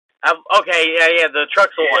Okay, yeah, the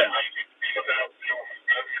truck's the one.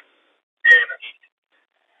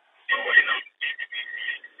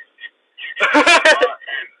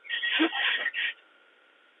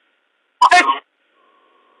 What?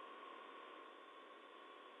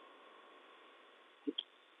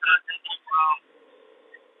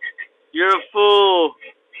 You're a fool.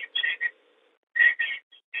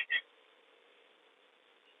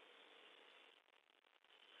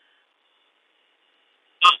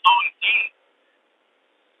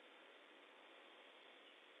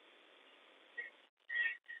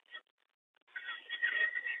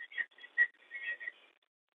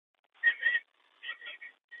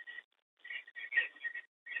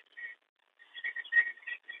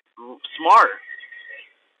 Smart.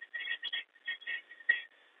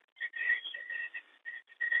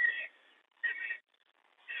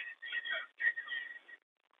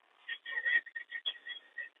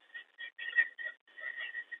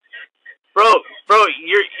 Bro,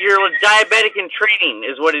 you're diabetic in training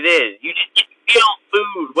is what it is. You just feel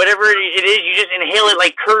food, whatever it is, you just inhale it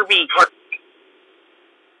like Kirby.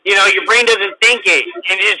 You know, your brain doesn't think it,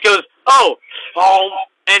 and it just goes, oh,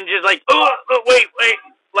 and just like, wait,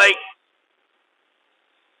 like.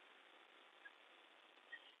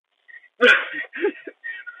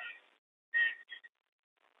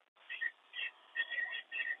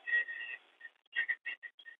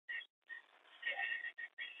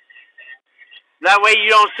 That way you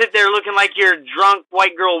don't sit there looking like you're drunk,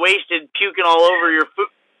 white girl wasted, puking all over your food.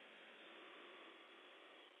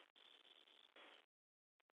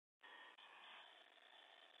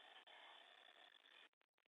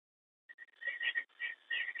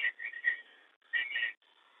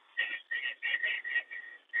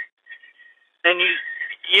 And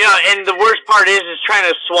you know, and the worst part is trying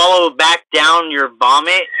to swallow back down your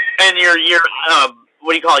vomit and your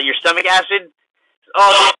what do you call it? Your stomach acid.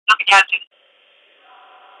 Oh, stomach acid.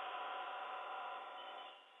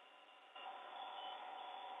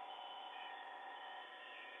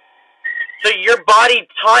 So your body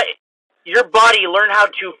learned how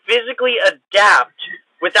to physically adapt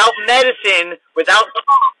without medicine, without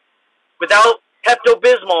Pepto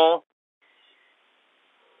Bismol.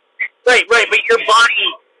 Right, but your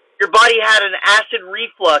body had an acid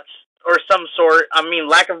reflux or some sort. I mean,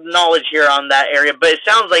 lack of knowledge here on that area, but it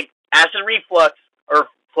sounds like acid reflux or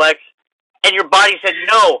flex, and your body said,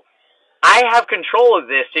 "No, I have control of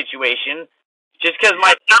this situation. Just because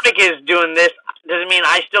my stomach is doing this doesn't mean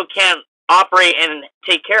I still can't operate and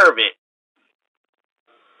take care of it."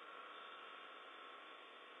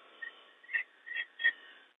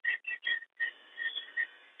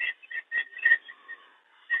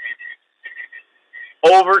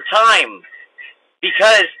 Over time,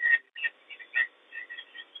 because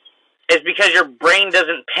it's because your brain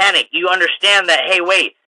doesn't panic. You understand that, hey,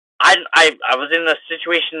 wait, I was in a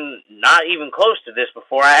situation not even close to this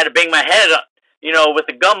before. I had to bang my head, with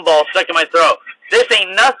the gumball stuck in my throat. This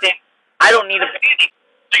ain't nothing. I don't need a panic.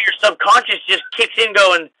 So your subconscious just kicks in,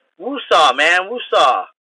 going, "Woosah, man, woosah."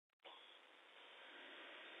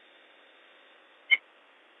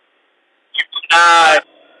 Uh,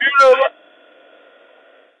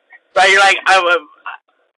 right? You're like, I've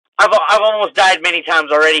almost died many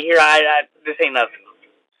times already. Here, this ain't nothing.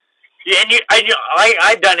 Yeah, and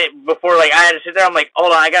I done it before. Like I had to sit there. I'm like,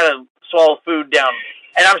 hold on, I gotta swallow food down,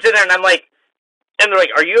 and I'm sitting there, and I'm like, and they're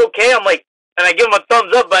like, "Are you okay?" I'm like, and I give them a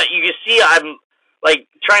thumbs up, but you can see I'm like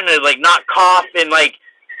trying to like not cough and like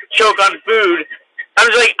choke on food. I'm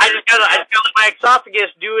just like, I just gotta let my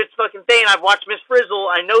esophagus do its fucking thing. I've watched Miss Frizzle.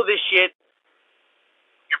 I know this shit.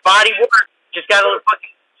 Your body works. Just gotta fucking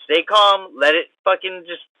stay calm. Let it fucking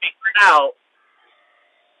just figure it out.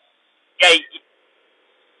 Yeah,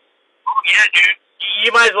 yeah, dude.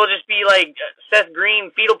 You might as well just be like Seth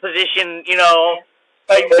Green, fetal position.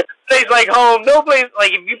 Like place like home. No place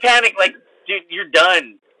like if you panic, like dude, you're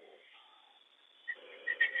done.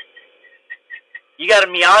 You got a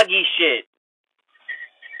Miyagi shit.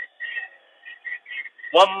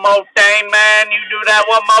 One more thing, man. You do that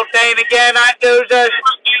one more thing again. I do this.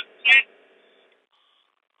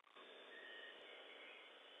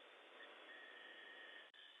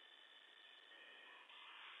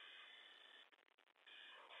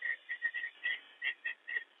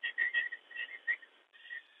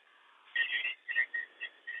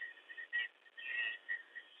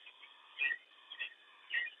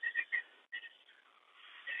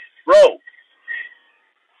 Bro,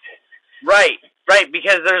 right, right.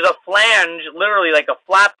 Because there's a flange, literally like a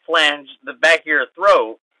flap flange, the back of your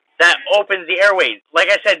throat that opens the airways. Like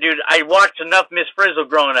I said, dude, I watched enough Miss Frizzle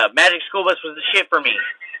growing up. Magic School Bus was the shit for me.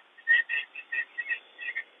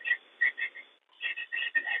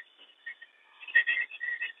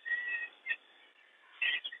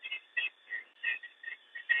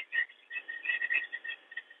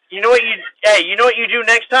 You know what you? Hey, you know what you do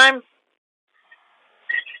next time?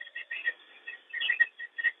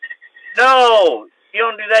 No, you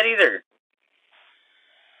don't do that either.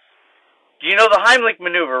 Do you know the Heimlich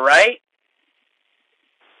maneuver, right?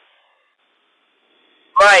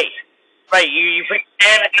 Right. Right. You put your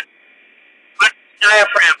hand on the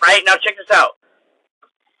diaphragm, right? Now check this out.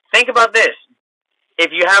 Think about this.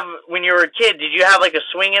 If you have, when you were a kid, did you have like a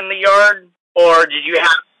swing in the yard? Or did you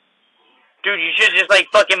have, dude, you should just like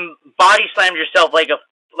fucking body slam yourself like a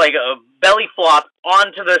belly flop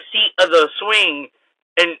onto the seat of the swing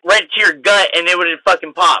and right to your gut, and it would have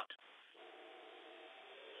fucking popped.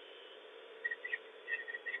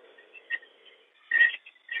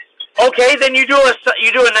 Okay, then you do a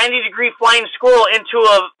 90-degree flying squirrel into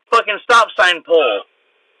a fucking stop sign pole.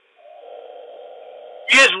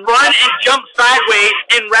 You just run and jump sideways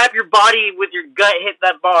and wrap your body with your gut hit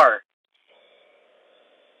that bar.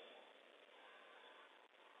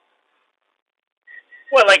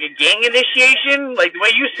 What, like a gang initiation? Like the way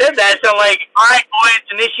you said that, it sounded like, alright boys,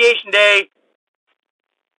 it's initiation day.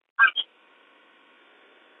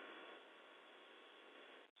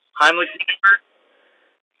 Heimlich maneuver.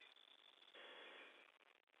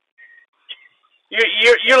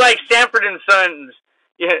 You're like Sanford and Sons.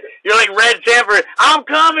 You're like Red Sanford. I'm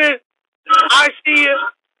coming. I see you.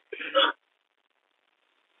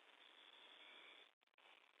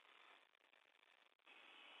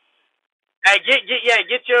 Hey,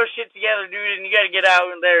 get your shit together, dude, and you gotta get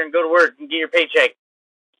out in there and go to work and get your paycheck.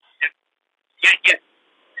 Yeah.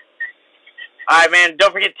 All right, man.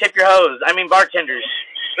 Don't forget to tip your hoes. I mean bartenders.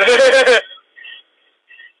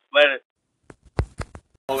 Later.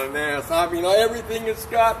 An ass. I mean, everything it's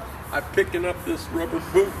got. I'm picking up this rubber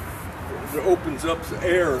boot. It opens up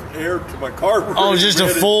air to my carburetor. Oh, just a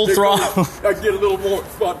full throttle. I get a little more,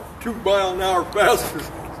 about 2 miles an hour faster.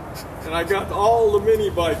 And I got all the mini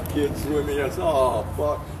bike kids with me. I said, oh,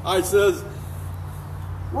 fuck. I says,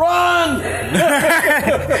 run!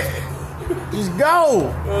 Just go.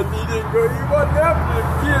 And he didn't go. He wasn't after the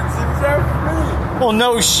kids. He was after me. Well,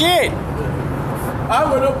 no shit. I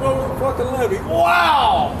went up over the fucking levee.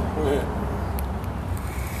 Wow!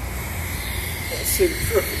 That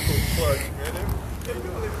centrifugal clutch, man. They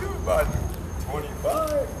only do about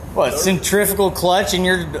 25. What, centrifugal clutch and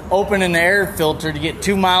you're opening the air filter to get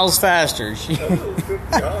 2 miles faster? It was a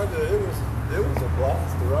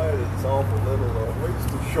blast to ride. It's awful little. We used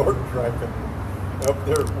to short tracking up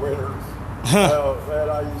there in winters. Man,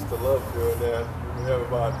 I used to love doing that. We have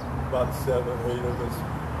about 7, 8 of us.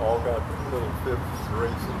 All got little 50s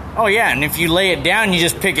racing. Oh, yeah, and if you lay it down, you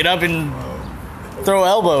just pick it up and throw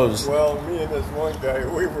elbows. Well, me and this one guy,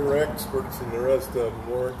 we were experts and the rest of them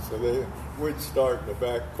weren't, so we'd start in the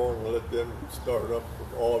back corner, let them start up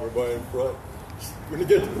with everybody in front. When you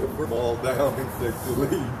get to the front, all down and take the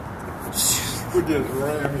lead. We just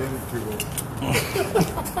ram into them.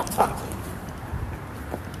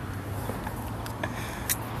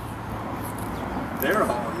 They're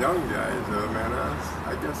all young guys, though, man.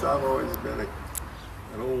 I guess I've always been an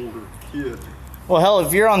older kid. Well, hell,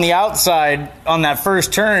 if you're on the outside on that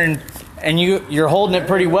first turn and you're holding it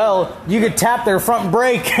pretty well, you could tap their front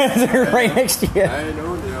brake. They're right next to you. I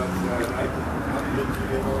know the outside. I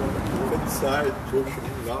can get on the inside, push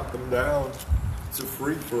them, knock them down. It's a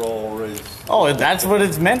free-for-all race. Oh, that's what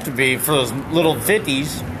it's meant to be for those little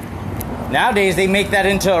 50s. Nowadays, they make that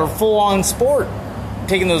into a full-on sport,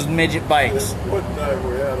 taking those midget bikes. One time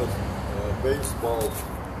we had a baseball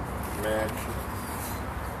match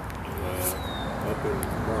up in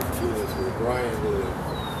Martinez where Brian lived.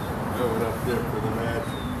 I went up there for the match.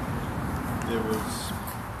 It was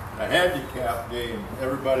a handicap game.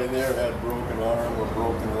 Everybody there had a broken arm or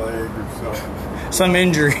broken leg or something. Some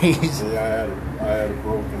injuries. Yeah, I had a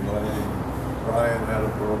broken leg. Brian had a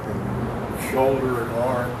broken shoulder and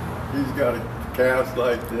arm. He's got a cast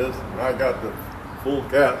like this, and I got the full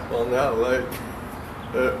cast on that leg.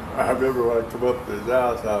 I remember when I come up to his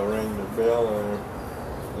house, I rang the bell on him,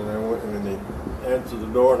 and I went and he answered the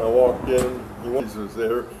door, and I walked in. He was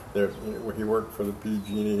there. He worked for the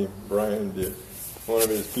PG&E. Brian did. One of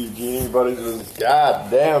his PG&E buddies was, God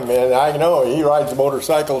damn, man, I know he rides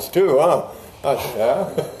motorcycles too, huh? I said,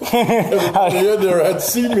 yeah. Everybody in there had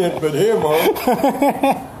cement but him,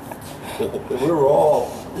 huh? We were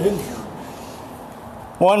all injured.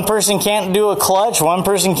 One person can't do a clutch, one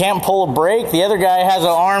person can't pull a brake, the other guy has an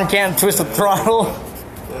arm, can't twist a throttle.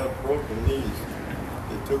 Yeah, broken knees.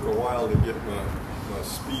 It took a while to get my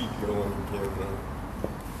speed going again.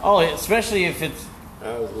 Oh, especially if it's...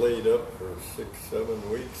 I was laid up for 6-7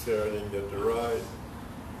 weeks there. I didn't get to ride.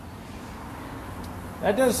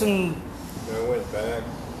 That does some... I went back.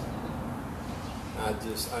 I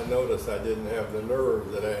noticed I didn't have the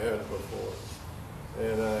nerve that I had before.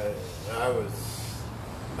 And I was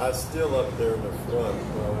still up there in the front,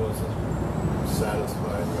 but I wasn't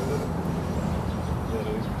satisfied with it. And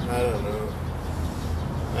I don't know.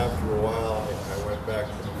 After a while, I went back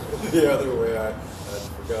the other way. I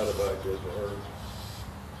forgot about getting hurt.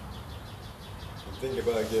 You think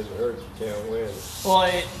about getting hurt, you can't win.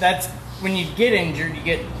 Well, that's when you get injured, you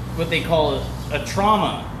get what they call a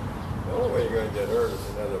trauma. The only way you're going to get hurt is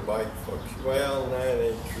another bike function. Well, that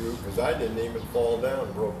ain't true, because I didn't even fall down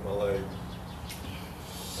and broke my leg.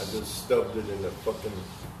 I just stubbed it in the fucking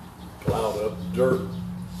plowed up dirt.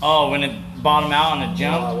 Oh, when it bottomed out on a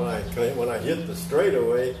jump? When I hit the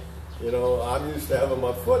straightaway, you know, I'm used to having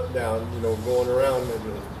my foot down, you know, going around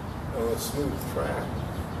on a smooth track.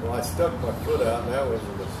 Well, I stuck my foot out, and that was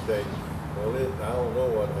a mistake. Well, I don't know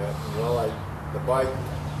what happened. Well, the bike,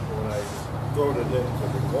 when I throwed it into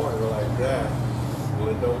the corner like that, well,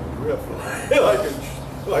 it don't drift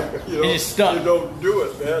like you know, it just stuck. You don't do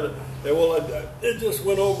it, man. And well, it just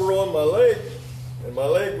went over on my leg, and my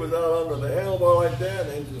leg was out under the handlebar like that,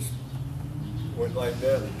 and it just went like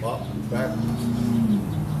that and popped backwards.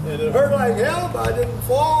 And it hurt like hell, but I didn't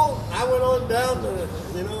fall. I went on down I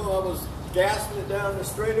was gasping it down the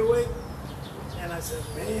straightaway, and I said,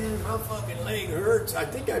 man, my fucking leg hurts. I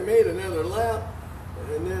think I made another lap.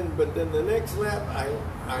 But then the next lap, I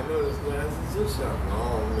noticed, man, this is something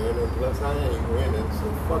wrong, man. And plus, I ain't winning,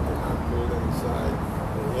 so fucking I pulled inside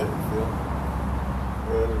and hit the field.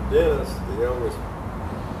 And Dennis, the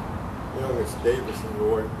youngest Davison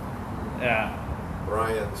boy, Yeah.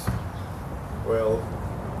 Brian's, well,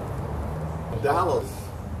 Dallas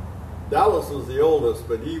was the oldest,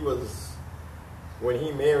 but he was, when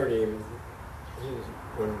he married him,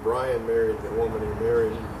 when Brian married the woman he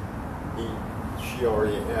married, she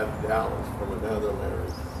already had Dallas from another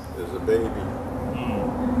marriage as a baby.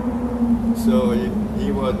 So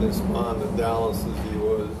he wasn't as fond of Dallas as he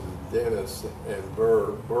was Dennis and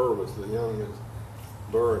Burr. Burr was the youngest.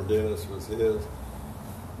 Burr and Dennis was his.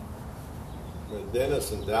 But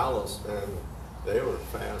Dennis and Dallas, man, they were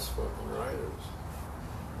fast fucking riders.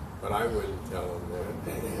 But I wouldn't tell them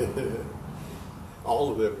that.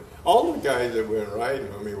 all the guys that went riding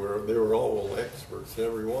with me they were all experts,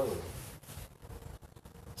 every one of them.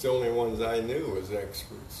 The only ones I knew was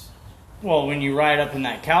experts. Well, when you ride up in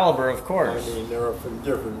that caliber, of course. I mean, they're from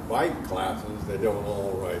different bike classes. They don't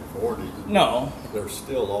all ride 40s. No. They're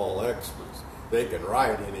still all experts. They can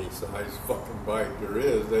ride any size fucking bike there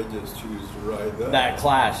is. They just choose to ride that. That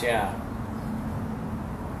class, yeah.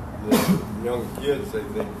 The young kids, they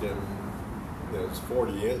think it's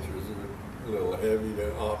 40 inches is a little heavy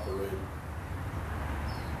to operate.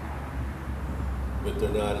 But they're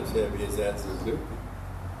not as heavy as that Suzuki.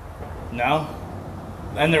 No?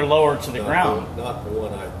 And they're lower to the ground. Not the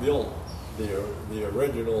one I built. The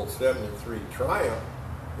original 73 Triumph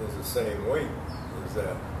is the same weight as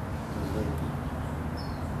that Suzuki.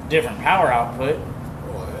 Different power output.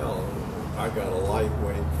 Oh, hell. I got a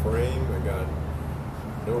lightweight frame. I got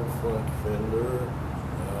no front fender,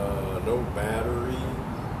 no battery.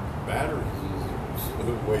 Batteries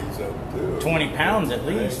weighs up too. 20 pounds at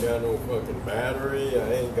least. I ain't got no fucking battery.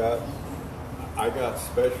 I got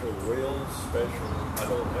special wheels, I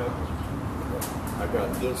don't have, I got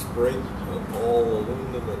disc brake, all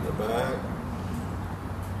aluminum in the back.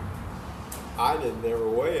 I didn't ever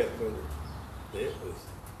weigh it, but it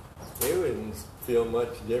wouldn't feel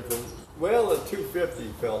much different. Well, the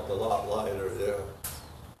 250 felt a lot lighter, yeah.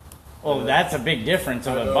 Well, that's a big difference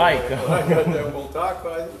of a bike. bike. I got that whole talk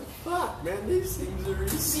about it. Fuck, man, these things are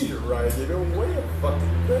easy to ride. They don't weigh a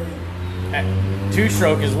fucking thing.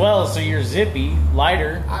 Two-stroke as well, so you're zippy,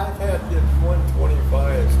 lighter. I've had the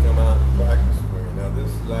 125s come out and practice with me. Now, this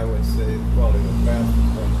is, I would say, probably the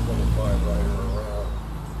fastest 125 rider around.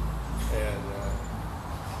 And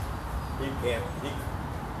he can't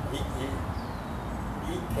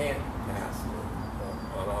pass me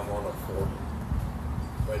when I'm on a 40.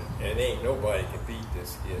 But ain't nobody can beat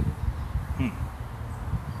this kid.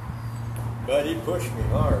 But he pushed me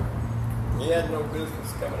hard. He had no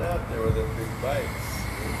business coming out there with them big bikes.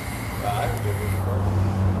 I would give him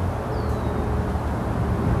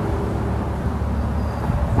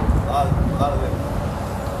a lot of them,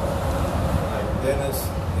 like Dennis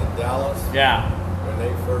and Dallas. Yeah. When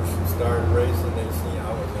they first started racing, they see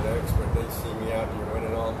I was an expert. They see me out here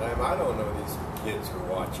winning all the time. I don't know these kids who are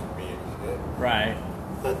watching me and shit. Right.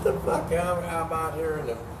 What the fuck? I'm out here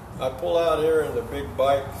I pull out here in the big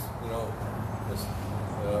bikes, you know, this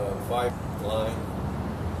 5 line.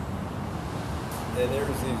 And there's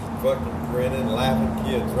these fucking grinning, laughing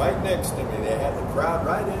kids right next to me. They had the crowd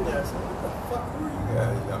right in there. I said, what the fuck were you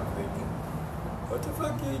guys? I'm thinking, what the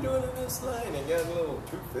fuck are you doing in this line? They got little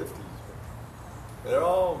 250s. They're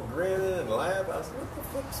all grinning and laughing. I said, what the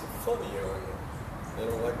fuck's so funny on it? They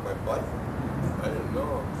don't like my bike. I didn't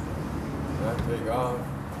know. And I take off.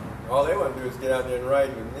 All they want to do is get out there and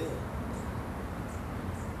ride with me.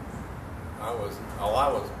 I was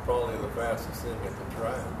probably the fastest thing at the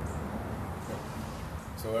track.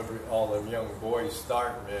 So all them young boys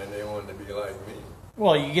start, man, they wanted to be like me.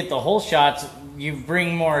 Well, you get the hole shots, you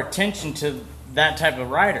bring more attention to that type of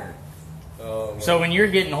rider. So when you're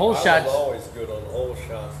getting hole shots... I was always good on hole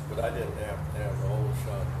shots, but I didn't have to have the hole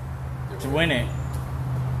shot to win it.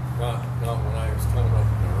 Not when I was coming up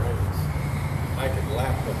in the race. I could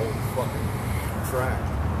lap the whole fucking track.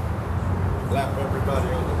 Lap everybody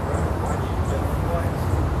on the track. Why do you get it twice?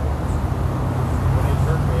 When he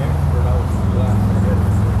turned me expert, I was 2 laps ahead.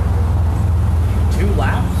 2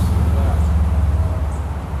 laps?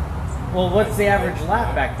 Well, what's the average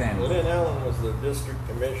lap back then? Lynn Allen was the district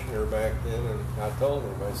commissioner back then, and I told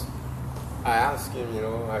him, I asked him, you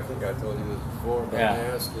know, I think I told you this before, but I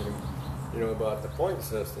asked him, you know, about the point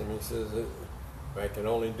system. He says that I can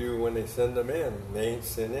only do when they send them in. They ain't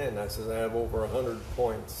sent in. I says I have over 100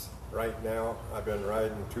 points right now. I've been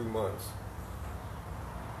riding 2 months.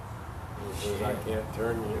 He says I can't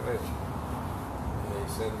turn you in. And they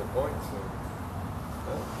send the points in.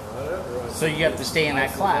 Whatever. So you have to stay in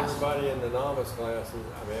that class. Everybody in the novice classes,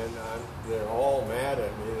 I mean, they're all mad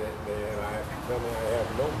at me. I have to tell me I have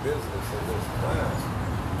no business in this class.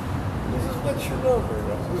 He says, what's your number?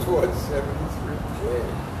 I says, what's 73J?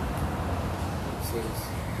 He says,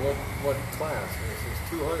 what class? And he says,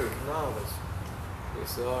 200 novice. He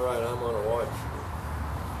said, all right, I'm going to watch you.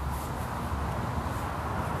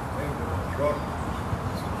 Came to the truck.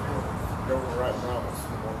 He said, go right novice.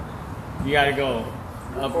 You got to go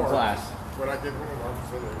up in class. When I get home, I'm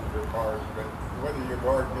sending your card, but whether your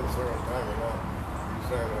card gets there on time or not, you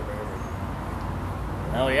sign up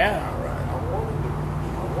amateur. Hell yeah. All right. I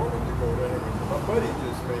wanted to go to amateur. My buddy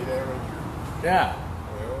just made amateur. Yeah.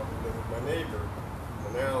 You know, my neighbor.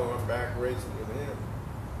 And now I'm back racing with him.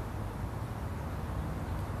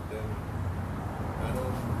 Then I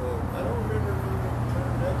don't remember if he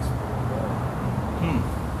turned expert or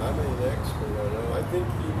not. I made expert, I know. I think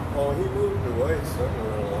he moved away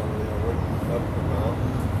somewhere along there, went up the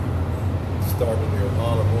mountain, started the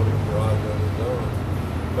automotive garage on his own.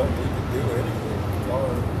 But he could do anything with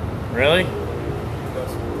cars. Really?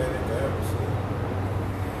 That's mechanic Iverson.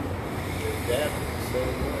 His dad was the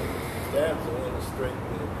same way. His dad's the one that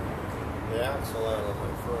straightened the axle out of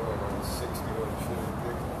my front on a 61 Chevy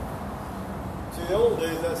pickup. See, the old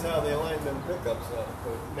days, that's how they lined them pickups up.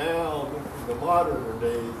 But now, the modern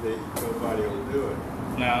days, nobody will do it.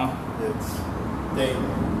 No. It's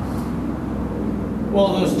dangerous. Well,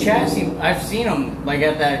 those chassis, I've seen them, like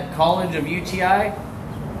at that college of UTI.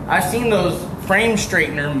 I've seen those frame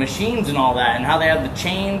straightener machines and all that, and how they have the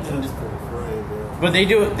chains. And That's pretty frame, yeah. but they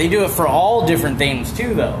do it for all different things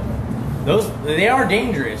too, though. They are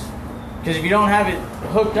dangerous, because if you don't have it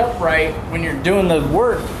hooked up right when you're doing the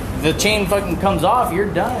work, the chain fucking comes off,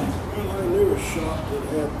 you're done. Well, I knew a shop that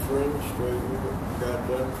had frame straightener that got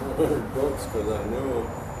done for $100 because I knew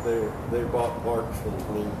they bought parts from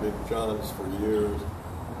me, Big John's, for years.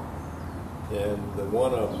 And the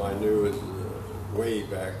one of them I knew is way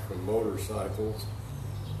back from motorcycles.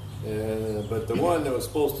 But the one that was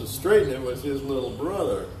supposed to straighten it was his little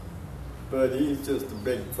brother. But he's just a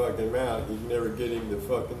big fucking mouth. You'd never get him to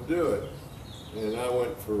fucking do it. And I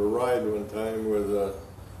went for a ride one time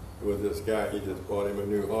with this guy. He just bought him a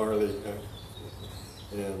new Harley.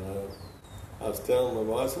 And I was telling my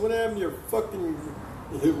boss, what happened to your fucking,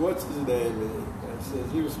 what's his name? And I said,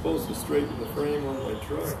 he was supposed to straighten the frame on my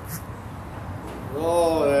truck.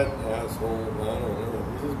 Oh, that asshole, I don't know.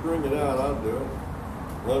 You just bring it out, I'll do it.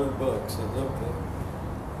 $100. I said, okay.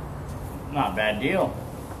 Not a bad deal.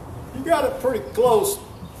 You got it pretty close.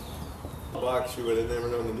 Box you would have never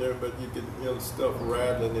known the difference, but you could hear stuff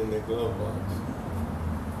rattling in the glove box.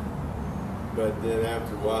 But then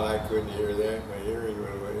after a while, I couldn't hear that. My hearing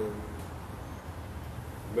went away.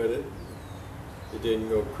 But it didn't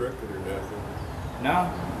go crooked or nothing. No,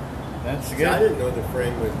 that's See, good. I didn't know the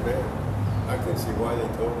frame was bent. I couldn't see why they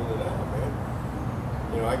totaled it out, man.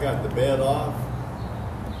 You know, I got the bed off.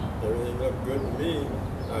 Everything looked good to me.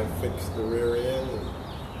 I fixed the rear end,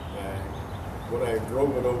 and when I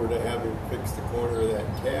drove it over to have him fix the corner of that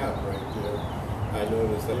cab right there, I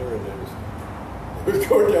noticed there it is. It was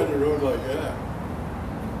going down the road like that.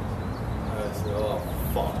 I said, oh,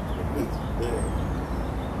 fuck. It's bent.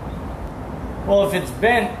 Well, if it's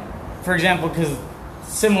bent, for example, because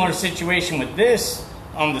similar situation with this,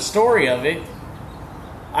 on the story of it.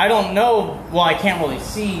 I don't know. Well, I can't really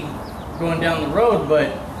see going down the road,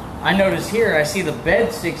 but I notice here I see the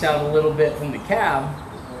bed sticks out a little bit from the cab.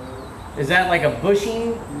 Is that like a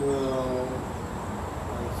bushing? No.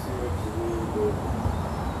 I see what you mean, but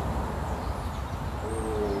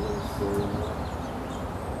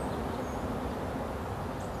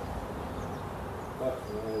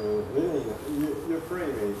your frame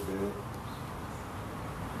ain't bad.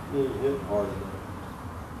 You ain't hit hard enough.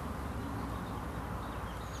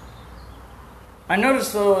 I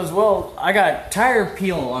noticed though as well, I got tire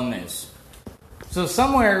peel on this. So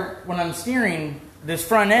somewhere when I'm steering, this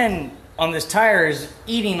front end on this tire is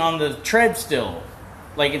eating on the tread still.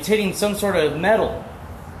 Like it's hitting some sort of metal.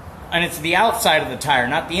 And it's the outside of the tire,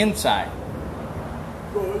 not the inside.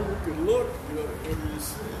 Well, you can look. What do you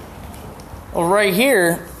see? Well, right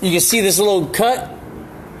here, you can see this little cut.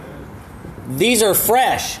 These are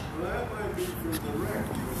fresh. Well, that might be from the wreck.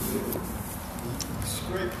 You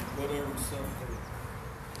scrape whatever something.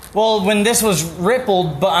 Well, when this was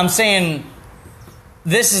rippled, but I'm saying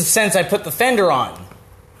this is since I put the fender on.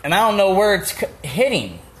 And I don't know where it's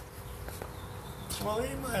hitting. Well,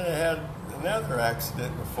 he might have had another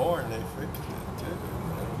accident before and they fixed it too.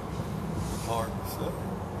 It's hard to say.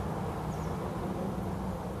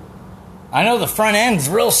 I know the front end's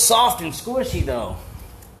real soft and squishy though.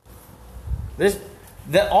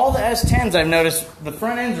 All the S10s I've noticed, the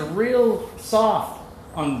front ends are real soft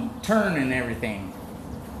on turn and everything.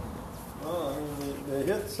 Well, I mean, they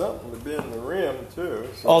hit something to bend the rim too.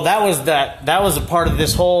 So. Oh, that was a part of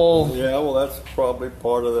this whole. Yeah, well, that's probably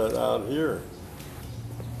part of that out here.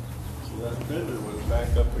 So that fender was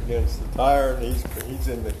back up against the tire, and he's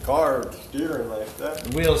in the car steering like that.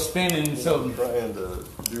 The wheel's spinning, so trying to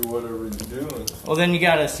do whatever he's doing. Well, then you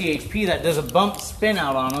got a CHP that does a bump spin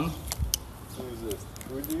out on them. Who's this?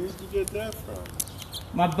 Where'd you get that from?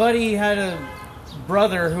 My buddy had a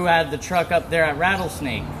brother who had the truck up there at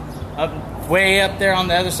Rattlesnake, way up there on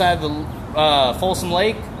the other side of the Folsom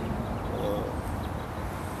Lake.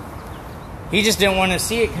 He just didn't want to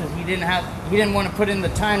see it because he didn't want to put in the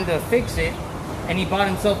time to fix it, and he bought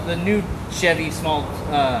himself the new Chevy small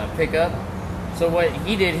pickup. So what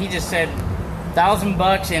he did, he just said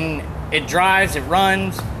 $1,000 and it drives, it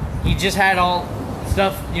runs. He just had all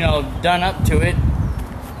stuff, done up to it.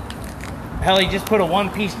 Hell, he just put a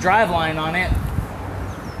one-piece driveline on it.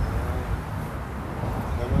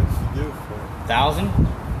 How much you do for it? 1,000.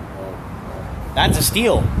 That's a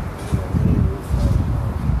steal.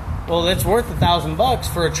 Well, it's worth $1,000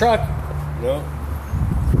 for a truck. No.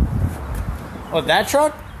 What, that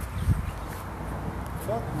truck?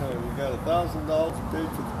 Fuck no. You got $1,000 paid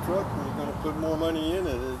for the truck, and you're going to put more money in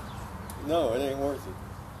it. No, it ain't worth it.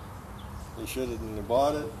 You should have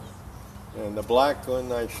bought it. And the black one,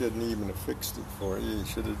 I shouldn't even have fixed it for you. You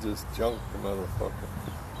should have just junked the motherfucker.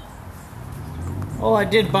 Well, I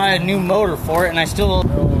did buy a new motor for it, and I still...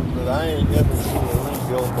 No, but I ain't never seen a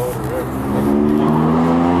rebuilt motor ever.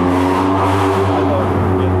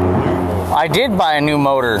 I did buy a new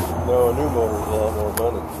motor. No, a new motor's a lot more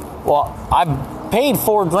money. Well, I paid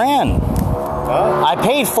 $4,000. Huh? I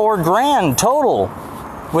paid $4,000 total,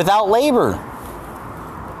 without labor.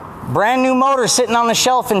 Brand new motor sitting on the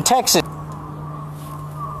shelf in Texas. I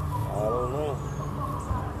don't know.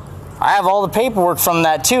 I have all the paperwork from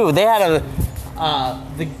that too. They had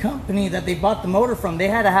the company that they bought the motor from, they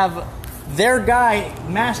had to have their guy,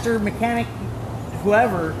 master mechanic,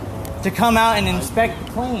 whoever, to come out and inspect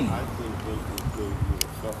the plane. I think they gave you a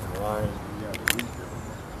fucking line. You got to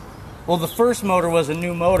rebuild. Well, the first motor was a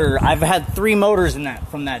new motor. I've had 3 motors in that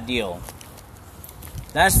from that deal.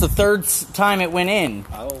 That's the 3rd time it went in.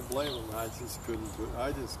 I don't blame them. I just couldn't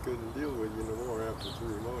deal with you no more after 3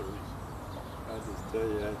 motors. I just tell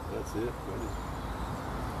you that's it, buddy.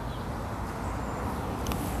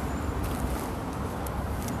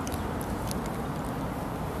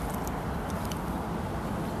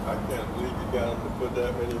 I can't believe you got them to put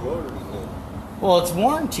that many motors in. Well, it's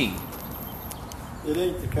warranty. It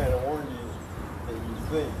ain't the kind of warranty that you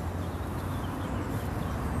think.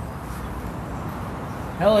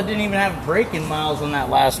 Hell, it didn't even have braking miles on that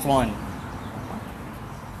last one.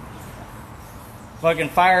 Fucking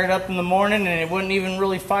fire it up in the morning and it wouldn't even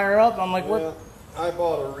really fire up. I'm like, what? I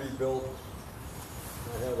bought a rebuild.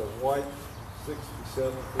 I had a white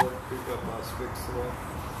 67 Ford pickup. I was fixing it.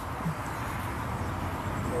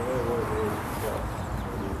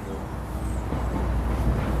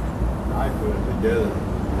 I put it together.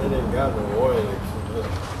 It ain't got no oil leaks in it.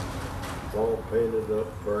 It's all painted up,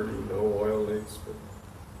 pretty, no oil leaks, but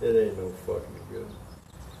it ain't no fucking good.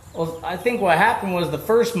 Well, I think what happened was the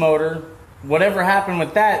first motor, whatever happened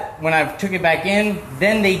with that, when I took it back in,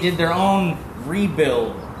 then they did their own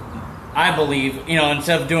rebuild, I believe, you know,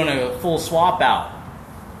 instead of doing a full swap out.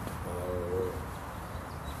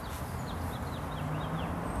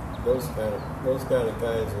 Those kind of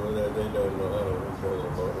guys over there, they don't know how to rebuild a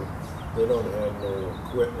motor. They don't have no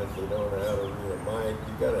equipment. They don't know how to read a mic.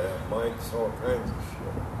 You gotta have mics, all kinds of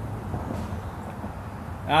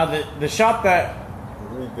shit. The shop that To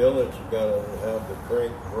rebuild it, you gotta have the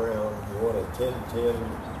crank ground. You want a 10-10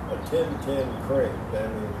 crank. That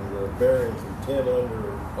means the bearings are 10 under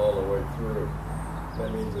all the way through. That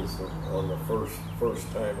means it's on the first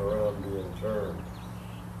time around being turned.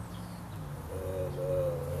 And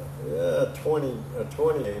yeah, a 20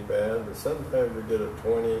 ain't bad, but sometimes we get a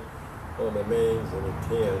 20 on the mains and a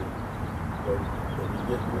 10. But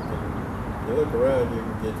if you look around, you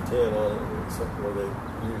can get 10 on it, except where they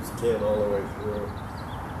use 10 all the way through.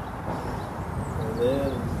 And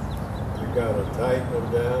then you got to tighten them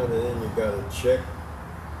down, and then you got to check.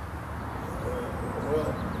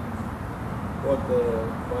 What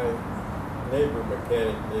my neighbor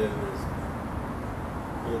mechanic did is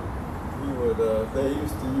he would they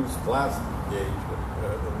used to use plastic gauge,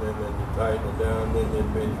 and then you tighten it down, then they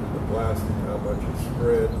measure the plastic how much it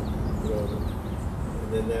spread, you know, and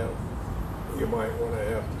then that you might want to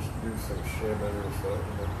have to do some shimming or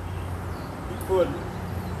something. He couldn't.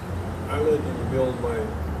 I let him build my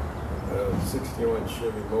 61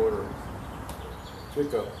 Chevy motor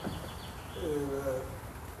pickup, and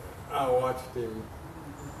I watched him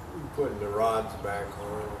putting the rods back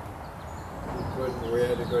on. We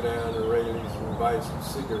had to go down to Rayleigh's and buy some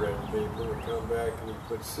cigarette paper. We come back and he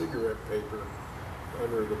put cigarette paper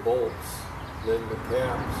under the bolts, then the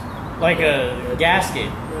caps. like a gasket.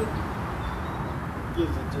 It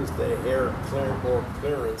gives it just a hair more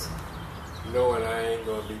clearance. Knowing I ain't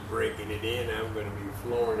going to be breaking it in, I'm going to be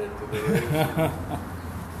flooring it to the race.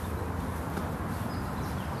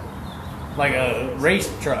 Like a race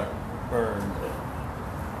truck. Or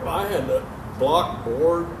I had a block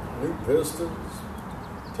board, new pistons,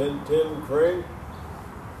 10-10 crank.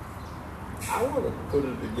 I want to put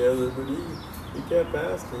it together, but he kept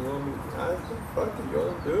asking on me. I said, fuck it, you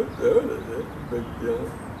want to do it? Do it. It's a big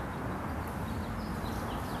deal.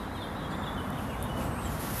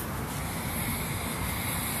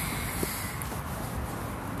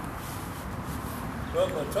 But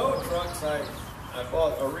my tow trucks, I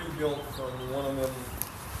bought a rebuilt from one of them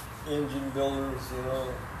engine builders, you know.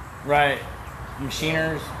 right,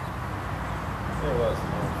 machiners. It wasn't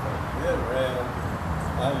no fun. It ran.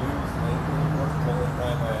 I used it. It worked the only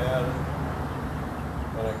time I had it.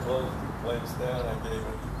 When I closed the place down, I gave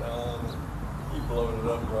it to Don, and he blowed it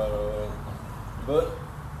up right away. But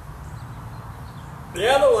the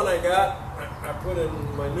other one I got, I put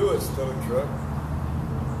in my newest tow truck.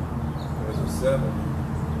 It was a 70. I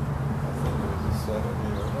think it was a 70.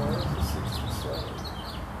 Or no, it was a 67.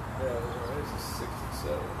 Yeah, it was a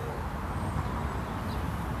 67.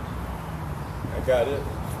 I got it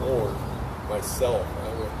floored myself. I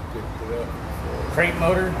went and picked it up. Crate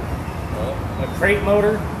motor? Huh? A crate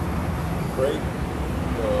motor? Crate?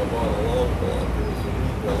 No, I bought a long block. It was a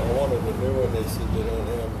rebuild. I wanted a new one. They said they don't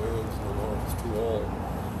have new ones anymore. It's too old.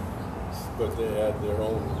 But they had their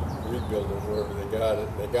own rebuilding wherever they got it.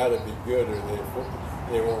 They got to be good or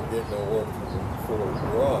they won't get no work from the Ford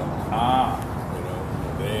garage. Ah. You know,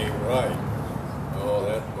 they ain't right. Oh,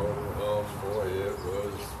 that motor, oh boy, it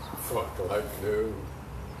was fucked like new.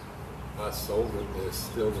 I sold it, it's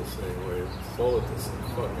still the same way. Sold it to some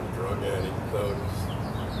fucking drug addict thugs.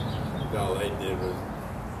 All they did was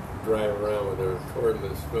drive around with their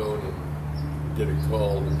cordless phone and get a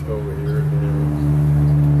call to tow here and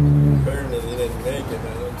there. Apparently they didn't make it,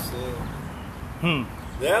 I don't see it.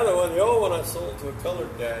 The other one, the old one I sold to a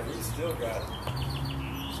colored guy, he still got it.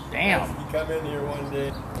 Damn. He come in here one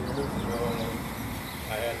day,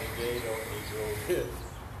 I had the gate open, he drove in.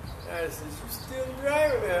 I said, "You're still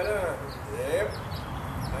driving that, huh?" "Yep."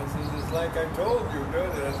 I said, "It's like I told you,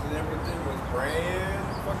 doesn't it?" I said, "Everything was brand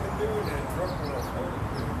fucking new in that truck when I sold it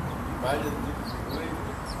to you. If I didn't think you believe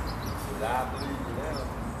it." He said, "I believe you now.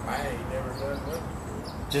 I ain't never done nothing to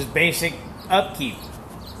it." Just basic upkeep.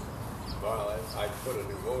 Well, I put a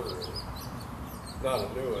new motor in it. Not a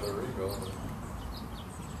new one, a rebuild.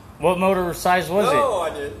 What motor size was it? No,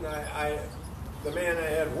 I didn't. The man I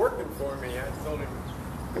had working for me, I told him,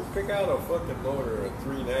 "Go pick out a fucking motor, a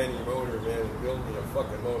 390 motor, man, and build me a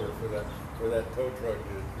fucking motor for that tow truck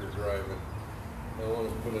that you're driving. I want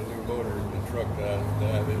to put a new motor in the truck that I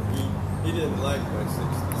have." And he didn't like my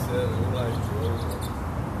 67. He liked the old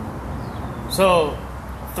one. So,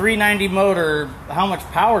 390 motor, how much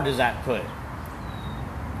power does that put?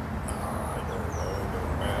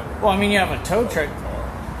 Well, I mean, you have a tow truck. I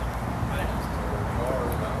just tow a car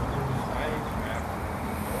about I ain't happy.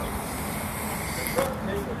 The truck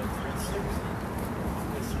came with a 360.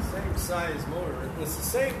 It's the same size motor. It's the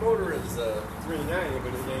same motor as the 390,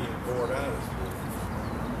 but it ain't bored out as good.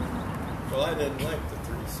 Well, I didn't like the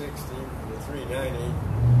 360. The 390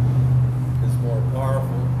 is more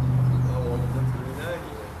powerful. I wanted the 390.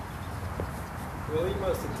 Well, he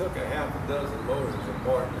must have took a half a dozen motors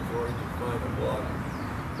apart before he could find a block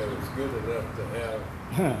that was good enough to have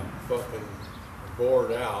fucking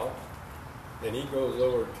bored out. And he goes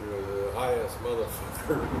over to the highest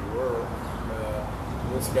motherfucker in the world.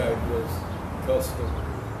 This guy does custom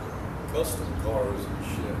cars and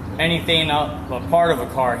shit. Anything a part of a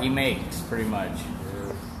car he makes, pretty much.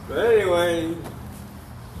 Yeah. But anyway,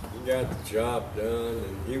 he got the job done,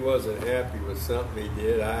 and he wasn't happy with something he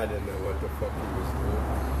did. I didn't know what the fuck he was doing.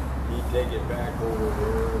 He'd take it back over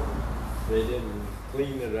there, and they didn't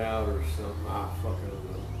clean it out or something. I fucking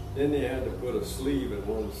don't know. Then they had to put a sleeve in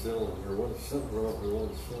one cylinder. Something wrong with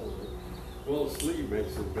one cylinder. Well, the sleeve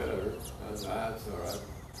makes it better. That's all right.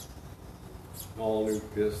 All new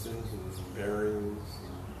pistons and bearings,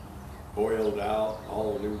 and oiled out,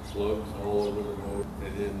 all new plugs all over the motor,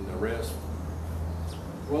 and then the rest.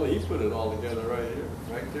 Well, he put it all together right here,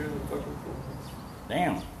 right there in the fucking pool.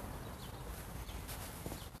 Damn.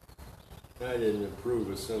 I didn't approve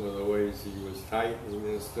of some of the ways he was tightening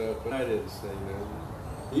and stuff, but I didn't say nothing.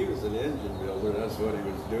 He was an engine builder, that's what he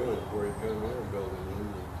was doing before he come here and build an engine.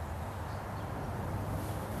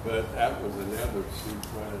 But that was another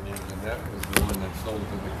Sequan engine. That was the one that sold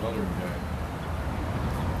to the colored guy.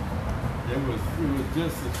 It was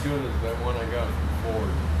just as good as that one I got from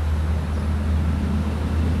Ford.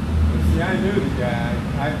 But see, I knew the guy.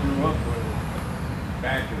 I grew up with him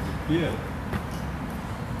back as a kid.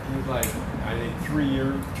 He was like, I think 2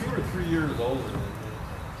 or 3 years older than me.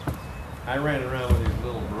 I ran around with his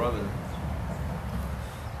little brother.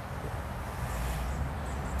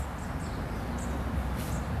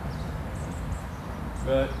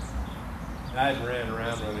 But I'd ran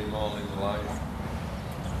around with him all his life.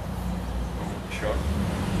 Chuck.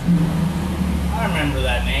 I remember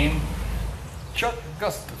that name. Chuck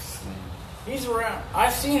Gustafson. He's around.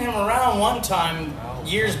 I've seen him around one time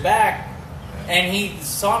years back, and he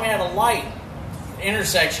saw me at a light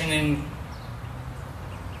intersection. And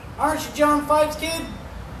aren't you John Fite's kid?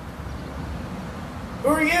 Who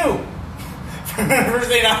are you? First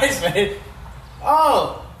thing I said,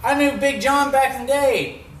 oh, I knew Big John back in the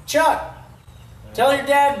day. Chuck. Tell your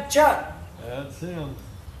dad, Chuck. That's him.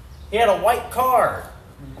 He had a white car.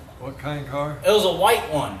 What kind of car? It was a white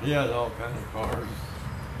one. He had all kinds of cars.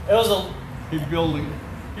 It was a. He'd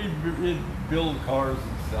build cars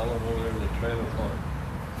and sell them over there in the trailer park.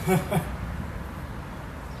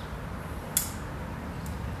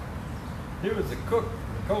 He was a cook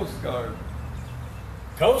in the Coast Guard.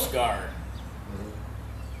 Coast Guard.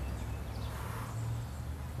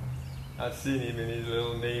 I seen him in his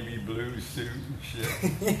little navy blue suit and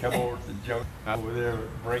shit. Come over to the junk over there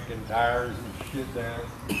breaking tires and shit down.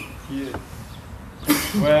 Kid.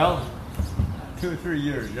 Well, 2 or 3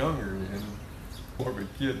 years younger and more of a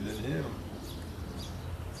kid than him.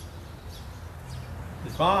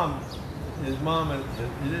 His mom, he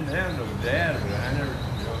didn't have no dad, but I never,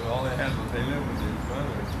 all they had was they lived with his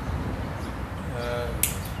mother.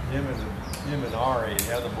 Him and Ari,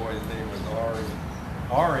 the other boy's name was Ari.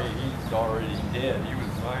 Ari, he's already dead. He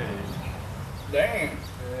was my age. Dang.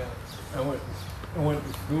 Yeah. I went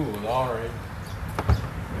to school with Ari.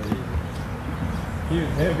 He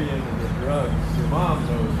was heavy into the drugs. Your mom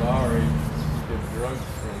knows Ari did drugs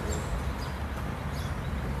from him.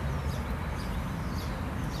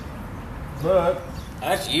 But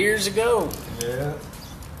That's years ago. yeah.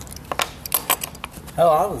 Hell,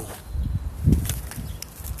 I was.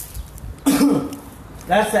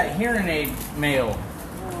 That's that hearing aid mail.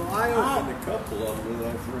 Well, I opened a couple of them and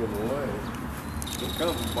I threw them away. They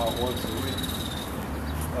come about once a week.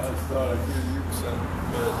 I just thought I'd give you something.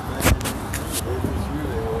 But they just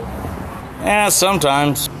really won't. Yeah,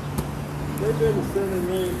 sometimes. They've been sending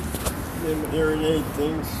me them hearing aid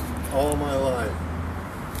things all my life.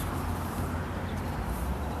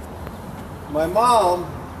 My mom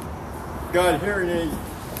got hearing aids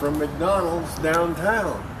from McDonald's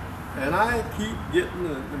downtown. And I keep getting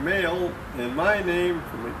the mail in my name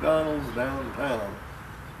from McDonald's downtown.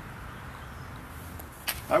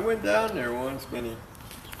 I went down there once, Benny.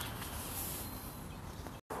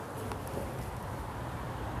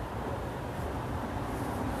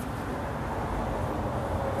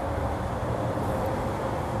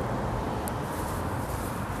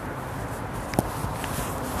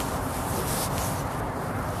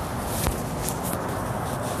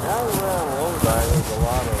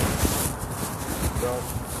 lot of stuff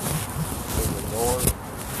in the north,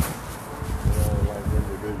 like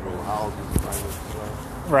individual houses kind of stuff.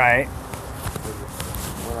 Right.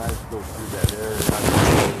 When I go through that area, I go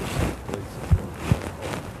to places.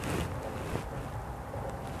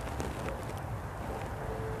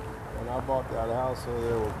 When I bought that house over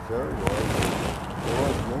there with Jerry there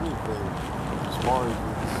wasn't anything as far as you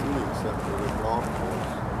could see except for the golf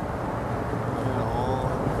course. And all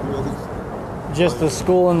fields. Just the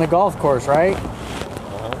school and the golf course, right?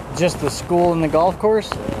 Just the school and the golf course?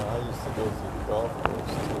 Yeah, I used to go through the golf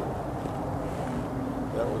course too.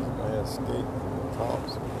 That was my escape from the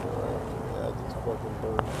cops when they were after me. I just fucking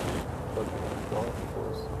burned fucking the golf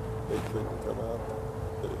course. They couldn't come out.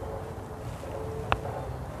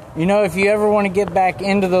 You know, if you ever want to get back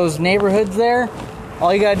into those neighborhoods there,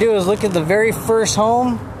 all you gotta do is look at the very first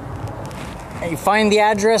home, and you find the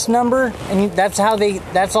address number, and that's all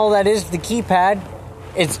that is, the keypad.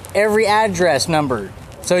 It's every address number.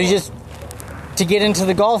 So you just, to get into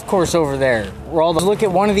the golf course over there, look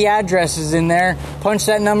at one of the addresses in there, punch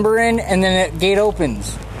that number in, and then the gate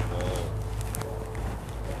opens.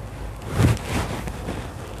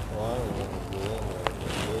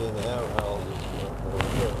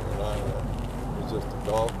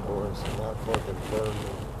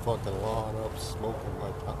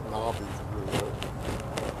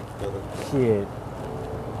 Shit.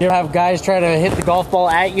 You ever have guys try to hit the golf ball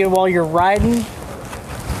at you while you're riding?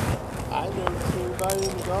 I never seen anybody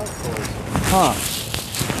in the golf course. Huh.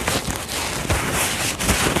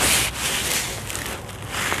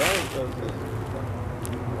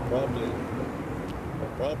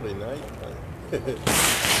 Probably nighttime. I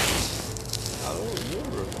don't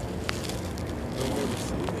remember. I've never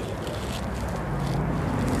seen it.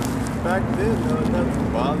 Back then, nothing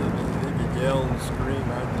bothered me. They could yell and scream.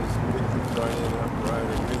 I just picked the front end up right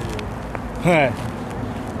immediately.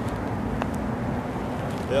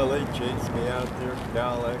 Hell, they chased me out there,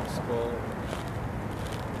 Cal Expo.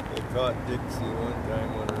 They caught Dixie one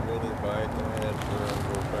time on her mini bike, and I had to run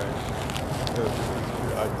go back.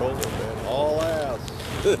 I told them, man, all ass.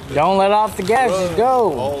 Don't let off the gas, just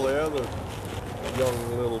go. All the other young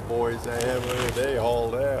little boys I have over there, they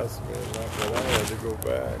hauled ass, man. But I had to go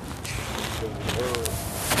back because of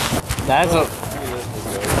her. That's a...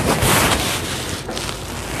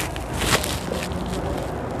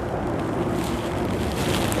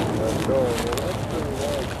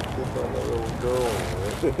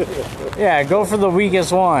 Yeah, go for the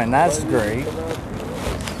weakest one. That's great.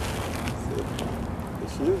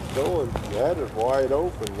 She was going, she had it wide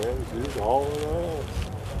open, man. She was hauling ass.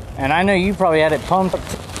 And I know you probably had it pumped.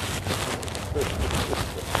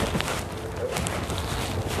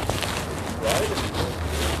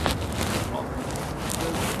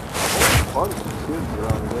 Bunch of kids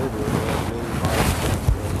around the neighborhood had mini bikes.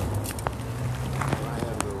 I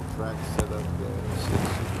had a little track set up there, so you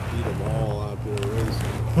could beat them all out there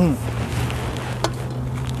racing.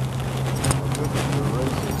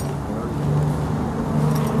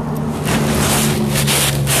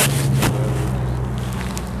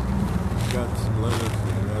 Got some limits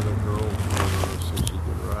and another girl for her so she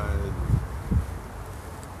could ride.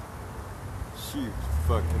 She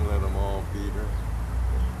fucking let them all beat her.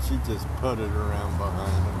 She just putted around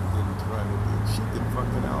behind them, didn't try to do it. She could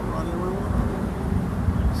fucking outrun everyone.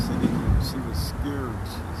 She was scared,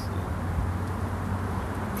 she said.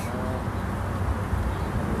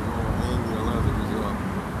 Hang your leathers up.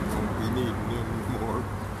 Won't be needing them anymore.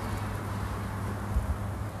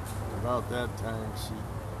 About that time, she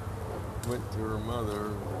went to her mother,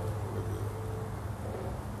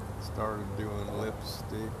 started doing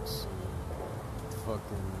lipsticks and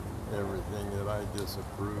fucking everything that I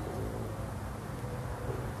disapprove of.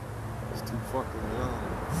 It's too fucking young.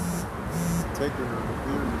 Taking her to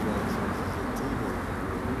beer joints when she's a teenager.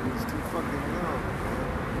 It's too fucking young,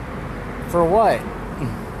 man. For what?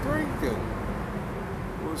 Drinking.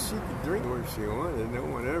 Well, she could drink where she wanted. No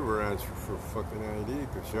one ever asked her for fucking ID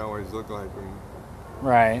because she always looked like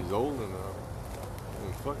Right. she's old enough.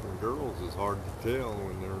 And fucking girls is hard to tell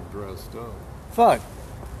when they're dressed up. Fuck.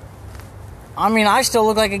 I mean, I still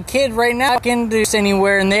look like a kid right now. I can do this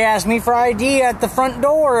anywhere, and they ask me for ID at the front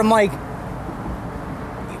door. I'm like,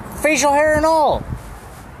 facial hair and all.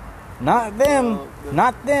 Not them.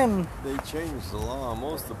 Not them. They changed the law.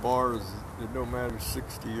 Most of the bars, no matter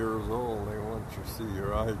 60 years old, they want you to see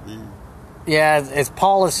your ID. Yeah, it's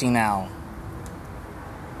policy now.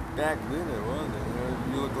 Back then it wasn't. You know,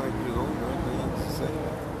 if you look like you're old enough, they used to say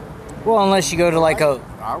that. Well, unless you go to like a...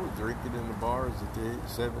 I was drinking in the bars at the age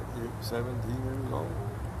 17 years old.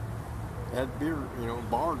 Had beer,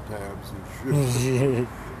 bar tabs and shit.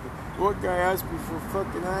 One guy asked me for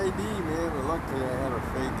fucking ID, man, but luckily I had a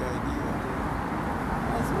fake ID on there.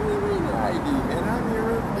 I said, what do you mean ID, man? I'm here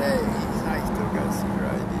every day. He said, I still got to see your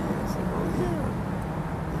ID. I said, oh, yeah.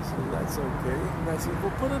 He said, that's okay. And I said,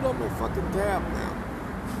 well, put it on my fucking tab now.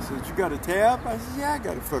 He said, you got a tab? I said, yeah, I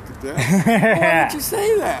got a fucking tab. Well, why didn't you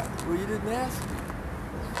say that? Well, you didn't ask me.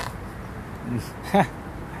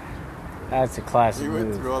 That's a classic He went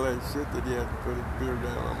move. through all that shit that he had to put his beer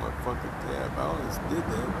down on my fucking tab. I always did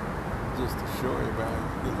that just to show him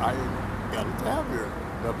I got a tab here.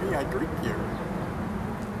 Now me, I drink here.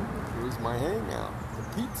 It was my hangout, the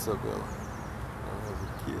Pizzaville, when I was a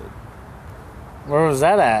kid. Where was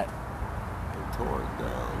that at? They tore it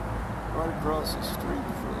down right across the street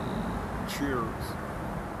from Cheers.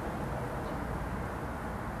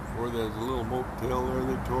 Where there's a little motel there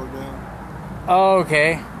they tore down. Oh,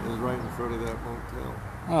 okay. It was right in front of that motel.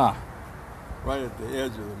 Oh. Right at the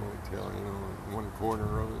edge of the motel, you know, in one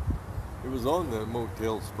corner of it. It was on the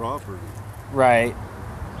motel's property. Right.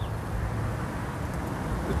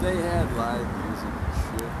 But they had live music and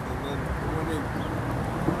shit. And then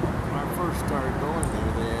when I first started going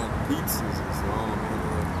there, they had pizzas and so on. Man,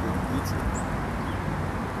 they had good pizza.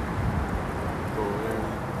 Go there and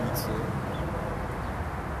eat pizza.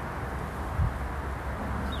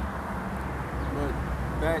 But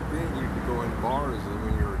back then, you could go in bars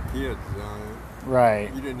when you were kids.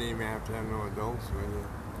 Right. You didn't even have to have no adults with you.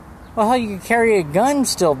 Well, how you could carry a gun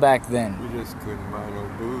still back then? You just couldn't buy no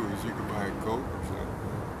booze. You could buy a Coke or something.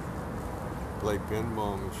 Play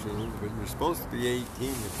pinball machines, but you're supposed to be 18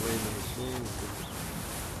 to play the machines.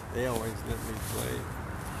 But they always let me play.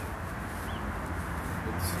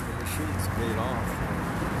 But the machines paid off.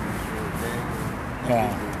 They were gambling. Yeah.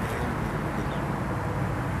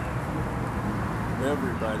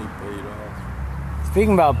 Everybody paid off.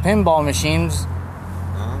 Speaking about pinball machines,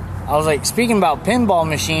 I was like, speaking about pinball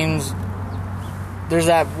machines, there's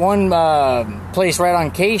that one place right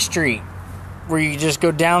on K Street where you just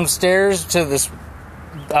go downstairs to this,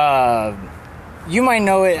 you might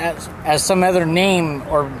know it as some other name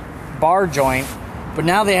or bar joint, but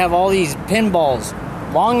now they have all these pinballs,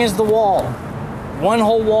 long as the wall, one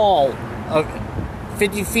whole wall of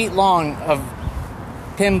 50 feet long of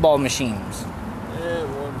pinball machines. Yeah,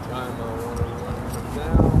 one time I wanted one, but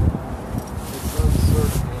now it's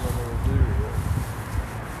uncertain what I'm going to do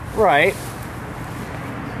here. Right.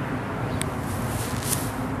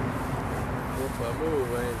 If I move,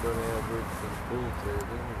 I ain't going to have room for the pool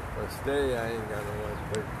table. If I stay, I ain't got no one to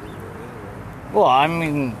play pool with anyway. Well, I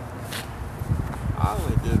mean, I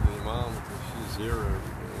only did the mom because she's here every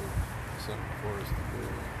day. Something for us to do.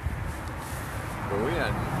 But we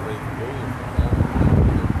hadn't played pool for a long time.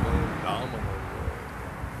 We were playing dominoes.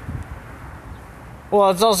 well,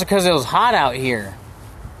 it's also because it was hot out here.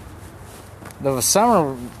 The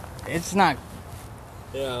summer, it's not.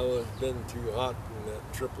 Yeah, well, it's been too hot in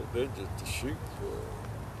that triple digit to shoot for.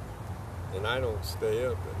 And I don't stay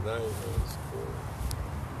up at night when it's cold.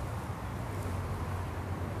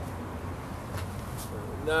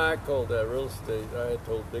 No, I called that real estate. I had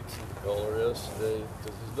told Dixie to call her yesterday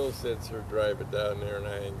because there's no sense her driving down there and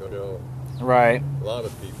I ain't going to go. Right. A lot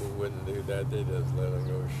of people wouldn't do that. They just let them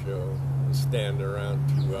go show. And stand around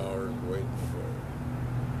 2 hours waiting for her.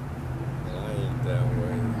 And I ain't that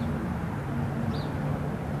way.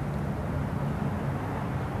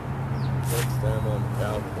 Next time I'm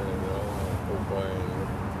California, I'll go by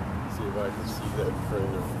and see if I can see that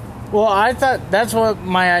trailer. Well, I thought that's what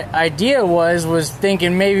my idea was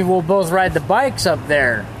thinking maybe we'll both ride the bikes up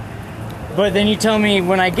there. But then you tell me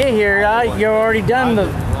when I get here, you're already done I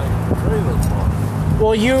didn't like the trailer park.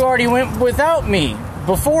 Well, you already went without me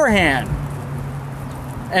beforehand.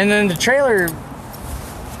 And then the trailer,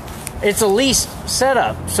 it's a lease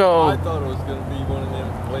setup, so. I thought it was going to be one of them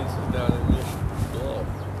places down in Michigan Bluff.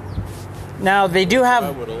 Now they do I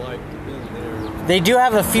have, would have liked to be there. they do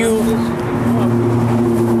have a few. Michigan Bluff.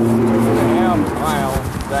 A mile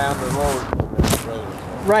down the road from that trailer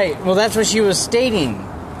park. Right. Well, that's what she was stating.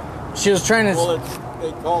 She was trying to. Well,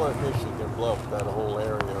 they call it Michigan Bluff, that whole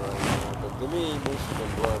area right now. But to me,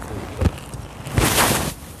 Michigan Bluff is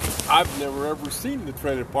I've never ever seen the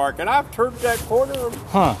trailer park, and I've turned that corner.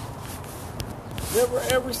 Huh. Never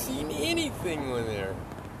ever seen anything in there.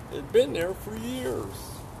 It'd been there for years.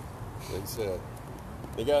 They said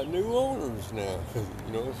they got new owners now.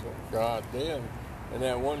 You know, so goddamn. And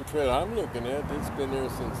that one trailer I'm looking at, it's been there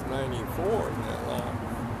since '94 in that lot.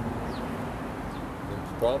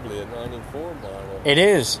 It's probably a '94 model. It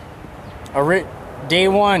is. Day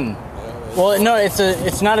one. Well, no,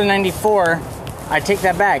 it's not a 94. I take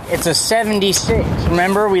that back. It's a 76.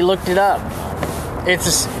 Remember, we looked it up.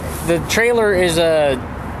 The trailer is a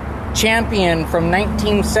Champion from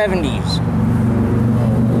 1970s.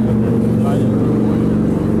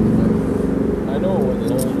 I know it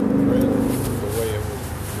was an old trailer, the way it was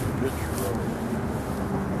picture of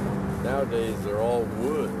it. Nowadays they're all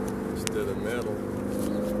wood instead of metal.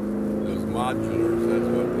 Those modulars, that's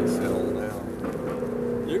what they sell now.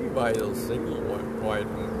 You can buy those single wide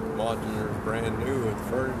modulars brand new with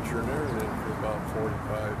furniture and everything for about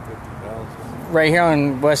 $45,000-$50,000. Right here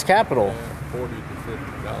on West Capitol. Yeah, $40,000 to $50,000.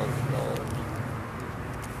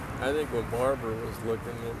 I think when Barbara was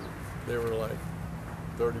looking at, they were like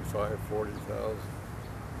 $35,000-$40,000.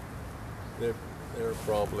 They're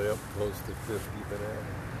probably up close to 50 by now.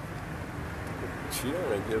 She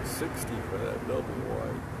only gives 60 for that double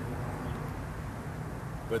wide.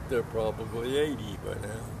 But they're probably 80 by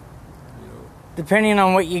now. You know. Depending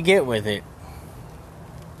on what you get with it.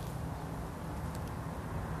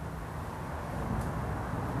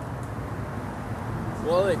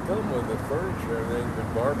 Well, they come with the furniture and everything, but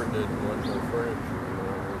Barbara didn't want no furniture, you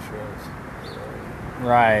know, she wants, you know.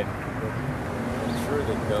 Right. But I'm sure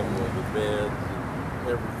they come with the beds and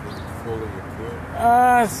everything fully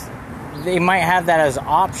equipped. They might have that as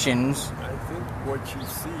options. I think what you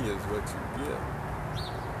see is what you get.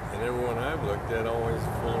 And everyone I've looked at always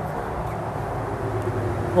full of furniture.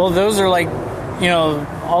 Well, those are like, you know,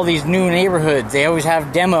 all these new neighborhoods. They always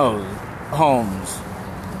have demo homes.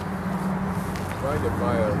 If I could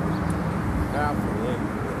buy a half an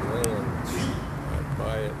acre of land cheap, I'd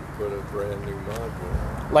buy it and put a brand new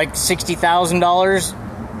modular. Like $60,000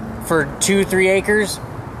 for 2-3 acres? I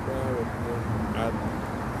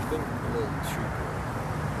think a little cheaper.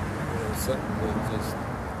 You know, something that just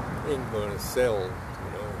ain't going to sell, you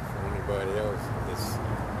know, for anybody else. It's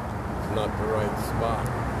not the right spot.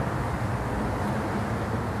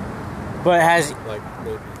 But it has... Like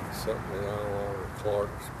maybe something, I don't know,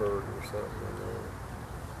 Clarksburg or something in there.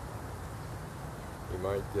 You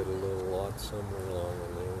might get a little lot somewhere along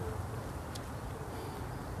in there.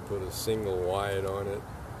 Put a single wide on it,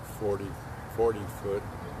 40 foot,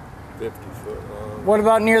 50 foot long. What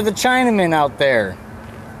about near the Chinaman out there?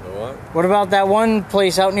 The what? What about that one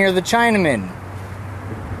place out near the Chinaman?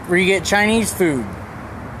 Where you get Chinese food?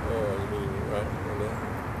 Oh, you mean right in there?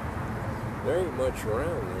 There ain't much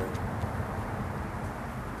around there.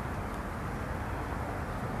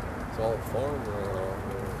 It's all farmland out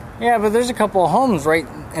there. Yeah, but there's a couple of homes right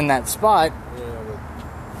in that spot. Yeah, but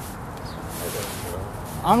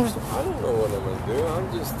I I'm just... don't know what I'm gonna do. I'm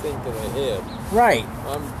just thinking ahead. Right.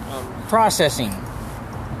 I'm Processing.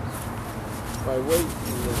 if I wait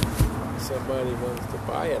and somebody wants to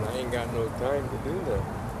buy it, I ain't got no time to do that.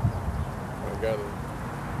 I gotta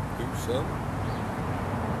do something.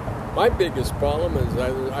 My biggest problem is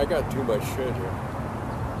I got too much shit here.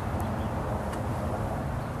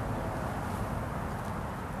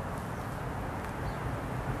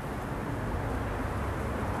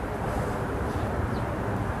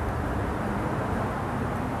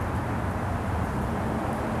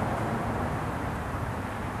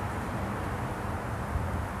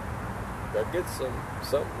 I get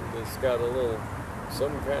something that's got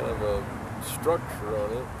some kind of a structure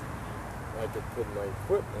on it. I could put my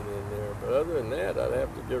equipment in there, but other than that, I'd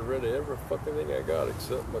have to get rid of every fucking thing I got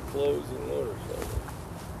except my clothes and motorcycle.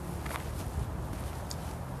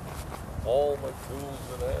 All my tools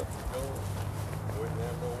that I have to go, wouldn't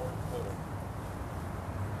have nowhere to put them.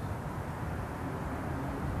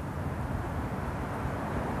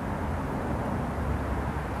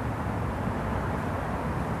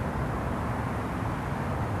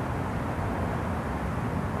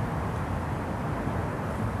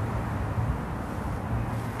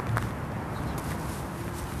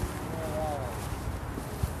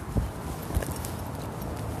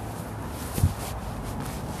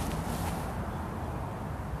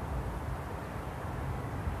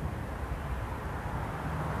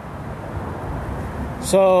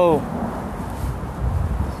 So,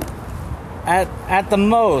 at the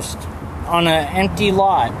most, on an empty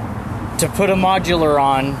lot, to put a modular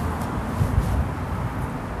on,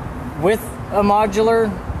 with a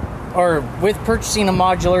modular, or with purchasing a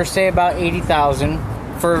modular, say about $80,000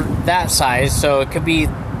 for that size, so it could be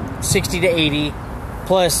 60 to 80,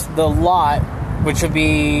 plus the lot, which would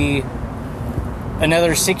be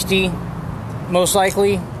another 60, most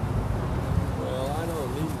likely. Well, I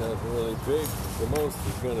don't need nothing really big. The most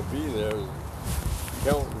is going to be there,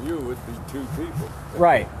 counting you, would be 2 people.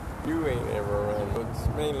 Right. You ain't ever around. It's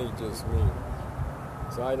mainly just me.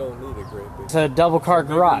 So I don't need a great big... It's a double-car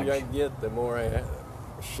garage. The bigger I get, the more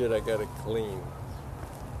shit I got to clean.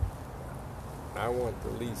 I want the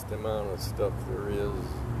least amount of stuff there is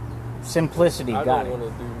simplicity. I Got don't it.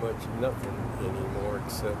 want to do much nothing anymore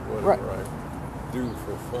except whatever Right. I do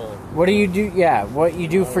for fun. What do you do? Yeah, what you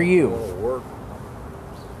do for I you. don't want to work.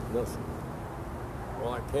 Nothing.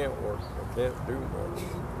 Well, I can't work. I can't do much.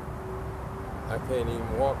 I can't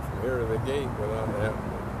even walk from here to the gate without having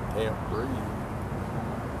to can't breathe.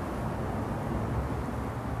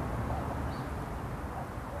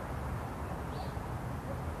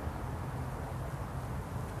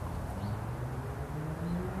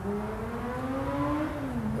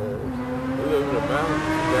 I live in a mountain, you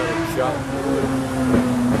got a shop wood.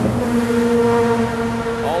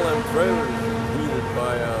 All them trailers are heated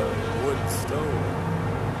by a wood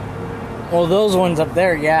stove. Well, those ones up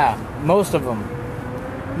there, yeah, most of them.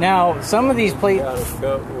 Now, some of these You places.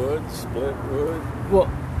 gotta cut wood, split wood. Well,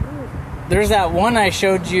 there's that one I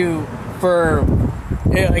showed you for.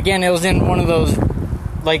 Again, it was in one of those,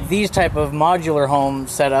 like these type of modular home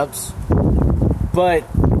setups, but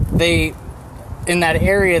they, in that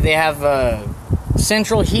area, they have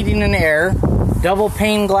central heating and air, double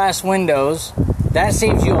pane glass windows. That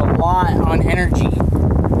saves you a lot on energy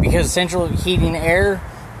because central heating air,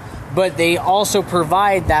 but they also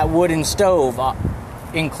provide that wooden stove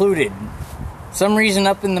included. Some reason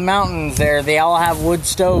up in the mountains there, they all have wood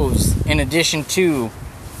stoves in addition to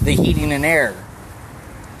the heating and air.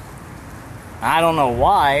 I don't know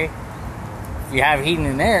why. If you have heating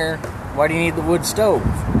and air, why do you need the wood stove?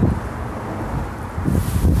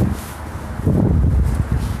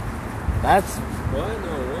 That's Well, I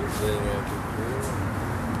know one thing I could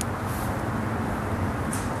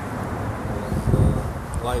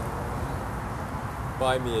do. Like,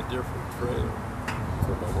 buy me a different trailer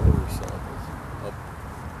for my motorcycles.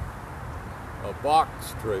 A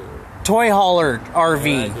box trailer. toy hauler And I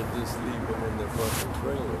RV. could just leave them in the fucking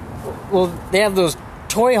trailer. Well, they have those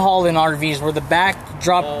toy hauling RVs where the back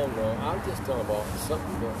drop. Oh, no, I'm just talking about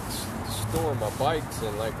something to store my bikes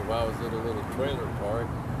in, like if I was at a little trailer park.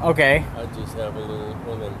 Okay, I'd just have a little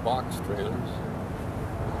one of them box trailers.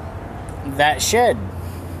 that shed.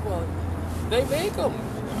 Well, they make them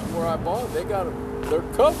where I bought them. They got them. They're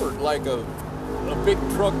covered like a big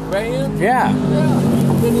truck van. Yeah. Yeah.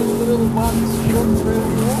 You fit in a little box truck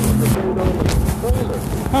trailer. They put it on the trailer.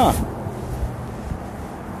 Huh.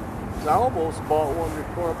 I almost bought one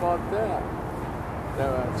before I bought that. Now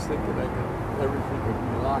I was thinking everything would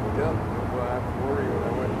be locked up. Well, I have to worry when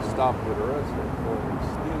I went to stop at a restaurant for the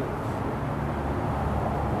stealers.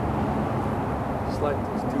 It's like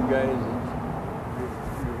those two guys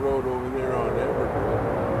that you rode over there on Evergreen.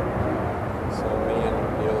 Some man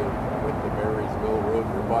went to Marysville, rode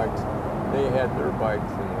their bikes. They had their bikes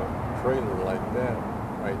in a trailer like that,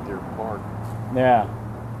 right there parked. Yeah.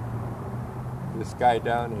 This guy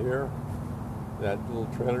down here, that little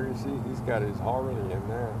trailer you see, he's got his Harley in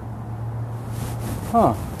there.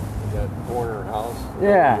 Huh. That corner house.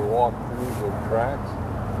 Yeah. You walk through the tracks.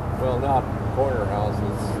 Well, not the corner house.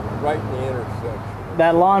 It's right in the intersection.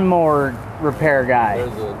 That lawnmower repair guy.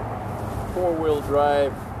 There's a four-wheel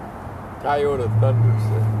drive Toyota Thunder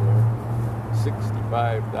sitting there.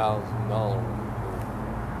 $65,000.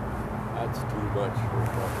 That's too much for a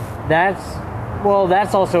fucking.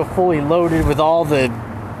 That's also fully loaded with all the. His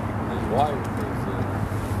wife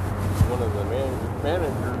is one of the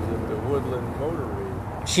managers at the Woodland Motor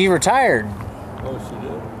League. She retired. Oh, she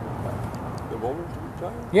did? The woman's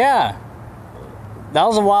retired? Yeah. That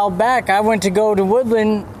was a while back. I went to go to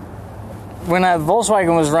Woodland when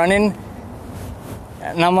Volkswagen was running.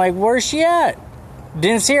 And I'm like, where's she at?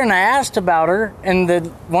 Didn't see her, and I asked about her. And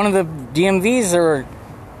one of the DMVs are,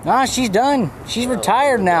 nah, she's done. She's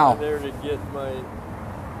retired now. I was there to get my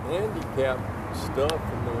handicap stuff,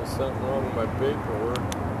 and there was something wrong with my paperwork.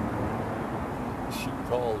 She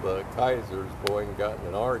called Kaiser's boy and got in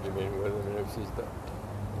an argument with him, and she's done.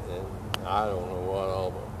 And I don't know what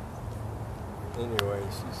all, but anyway,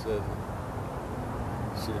 she said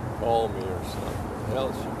she'd call me or something.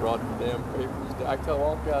 Hell, she brought the damn papers. I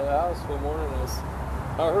walked out of the house one morning, and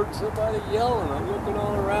I heard somebody yelling. I'm looking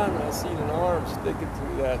all around, and I seen an arm sticking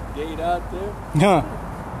through that gate out there, Huh.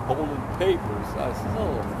 holding papers. I said,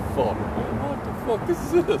 oh, fuck, man, what the fuck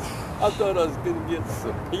is this? I thought I was going to get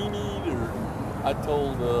subpoenaed, or I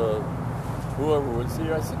told whoever was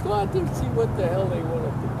here, I said, go out there and see what the hell they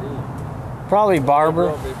wanted to do. Probably They Barbara.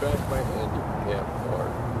 brought me back my handicap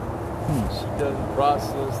card. She done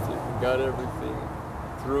processed it, got everything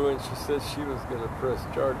through, and she said she was going to press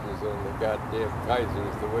charges on the goddamn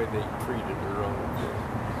Kaisers the way they treated her on the thing.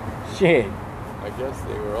 Shit. I guess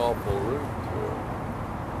they were awful rude to her.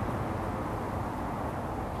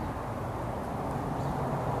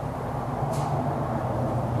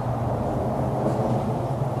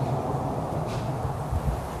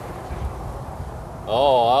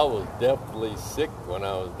 I was definitely sick when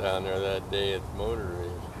I was down there that day at the motor race.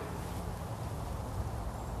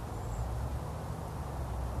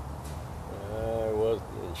 I wasn't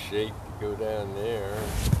in shape to go down there.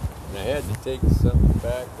 And I had to take something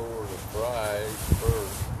back over to Fry's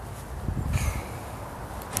first.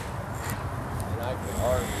 And I could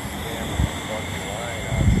hardly stand the fucking line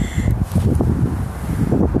out.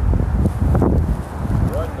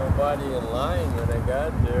 There wasn't nobody in line when I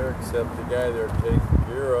got there except the guy they're taking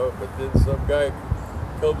care of. But then some guy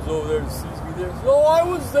comes over there and sees me there and says, "Oh, I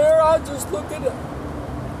was there, I just looked at it."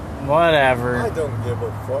 Whatever. I don't give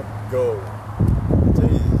a fuck. Go.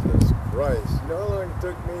 Jesus Christ. You know how long it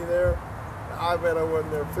took me there? I bet I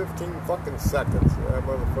wasn't there 15 fucking seconds. That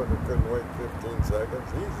motherfucker couldn't wait 15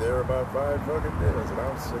 seconds. He's there about 5 fucking minutes, and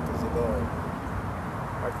I'm sick as a dog.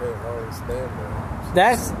 I can't hardly stand there.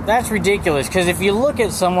 That's ridiculous, because if you look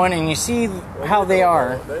at someone and you see how they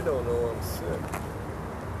are... They don't know I'm sick.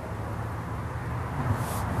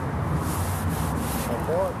 I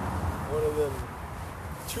bought one of them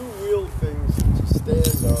two-wheel things that you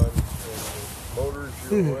stand on and the motors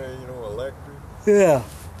your way, you know, electric. Yeah.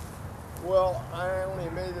 Well, I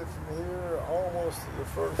only made it from here almost to the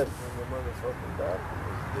first when the motherfucking doctor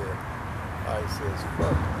was dead. I says,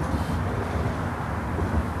 fuck this shit.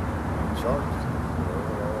 Charged it.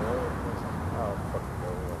 I'll fucking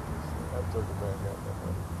know what this is. I took it back out that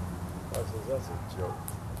money. I says, that's a joke.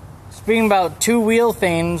 Speaking about two-wheel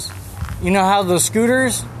things, you know how those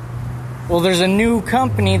scooters? Well, there's a new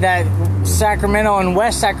company that Sacramento and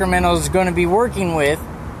West Sacramento is going to be working with.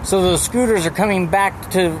 So those scooters are coming back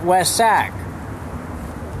to West Sac.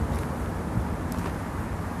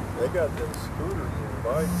 They got them scooters and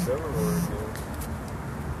bikes everywhere again.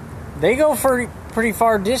 They go for pretty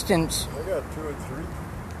far distance. They got 2 or 3.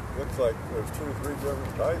 Looks like there's 2 or 3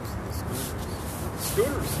 different types of the scooters.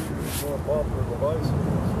 Scooters seem to be more popular than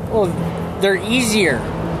bicycles. Well, they're easier.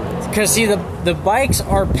 Because, see, the bikes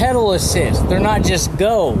are pedal assist. They're not just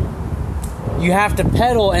go. You have to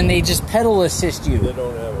pedal, and they just pedal assist you. They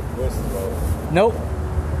don't have a twist throttle. Nope. No,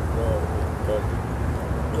 because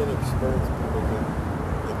inexperienced people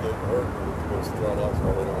get hurt with a twist throttle. That's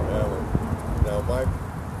why they don't have them. Now,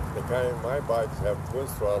 my bikes have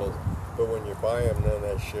twist throttles, but when you buy them, none of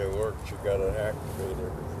that shit works. You got to activate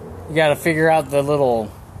everything. You got to figure out the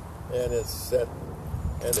little... And it's set,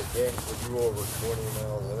 and it can't go over 20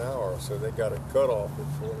 miles an hour, so they got a cutoff at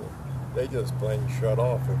 20. They just plain shut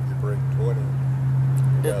off if you break 20. You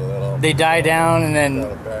gotta let off. They die down and then... You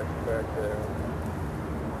gotta back down.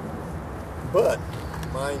 But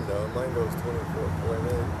mine goes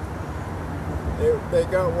 24.8. They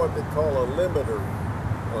got what they call a limiter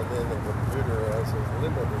on in the computer. I says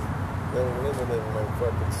limiter. They're limiting my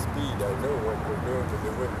fucking speed. I know what they're doing because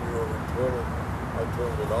they wouldn't be over 20. I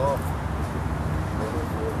turned it off.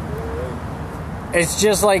 24.8. It's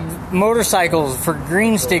just like motorcycles for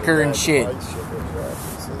green sticker and shit.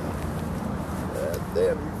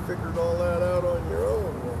 Damn, you figured all that out on your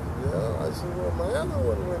own. Yeah, I said, well, my other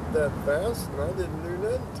one went that fast, and I didn't do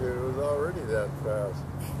nothing to it. It was already that fast.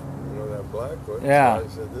 You know, that black one. Yeah. So I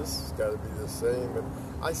said, this has got to be the same. And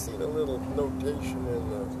I seen a little notation in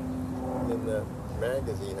that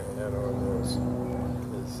magazine I had on those.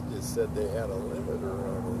 It said they had a limiter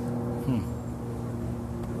on it.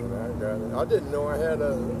 I got it. I didn't know I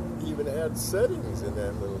even had settings in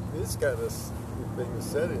that little. It's got a thing to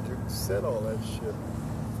settings. You can set all that shit.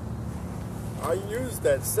 I used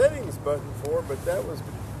that settings button for, but that was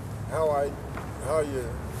how you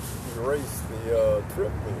erase the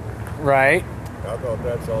trip meter. Right. I thought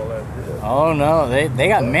that's all that did. Oh no, they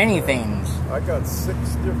got many things. I got 6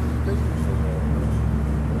 different things in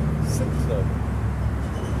there. 6 of them.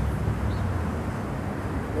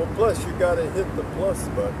 Well, plus you got to hit the plus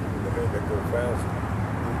button to make it go faster.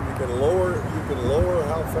 You can lower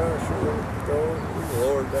how fast you want it to go. You can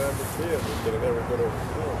lower it down to 10. You can never get over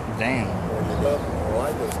 10. Damn. Well, I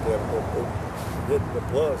just kept hitting the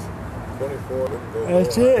plus. 24.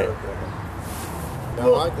 That's it.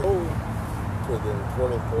 Now I go to the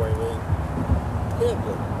 20.8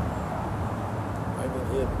 headland. I can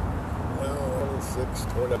hit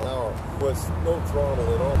 26, 20 an hour with no throttle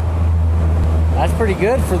at all. That's pretty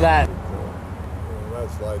good for that.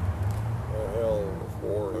 That's like, hell,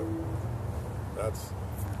 4. That's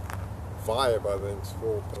 5, I think, is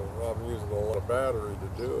full. I'm using a lot of battery to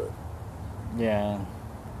do it. Yeah.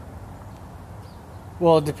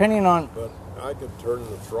 Well, depending on... But I could turn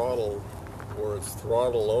the throttle where it's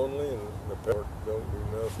throttle only and the power don't do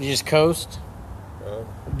nothing. You just coast?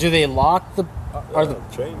 Do they lock the... The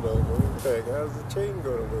chain don't move. Heck, how's the chain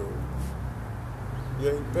going to move? You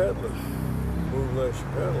ain't pedaling. move less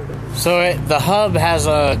pedal. So the hub has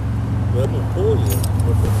a... Let me pull you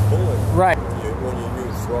with the pulling. Right. When you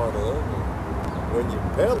use throttle only. When you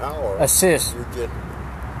pedal power, assist. you get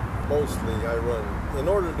mostly, I run, in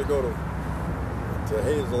order to go to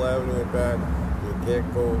Hazel Avenue and back, you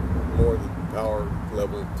can't go more than power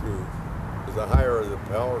level 2. Because the higher the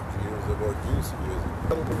power you use, the more juice you use.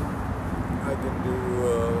 I can do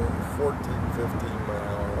 14, 15 mile an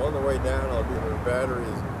hour. On the way down, I'll be the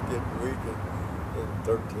batteries getting weak and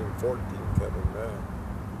 13, 14 coming back.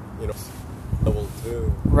 You know, level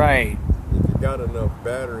 2. Right. If you got enough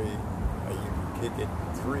battery, you can kick it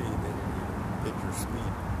 3, then you get your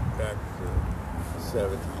speed back to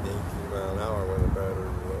 17, 18 mile an hour when the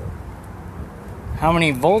battery's low. How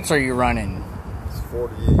many volts are you running? It's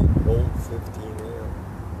 48 volt, 15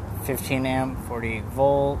 amp. 15 amp, 48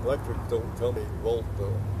 volt. Electric don't tell me volt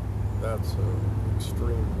though. That's an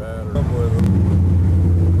extreme battery. Come with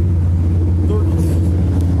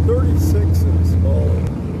 36 and smaller.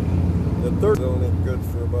 The 30 is only good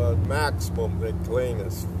for about maximum they claim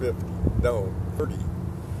is 50. No, 30.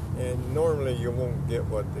 And normally you won't get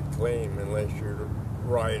what they claim unless you're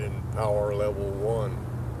riding power level 1,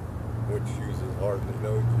 which uses hardly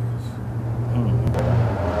no juice.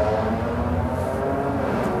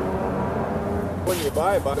 When you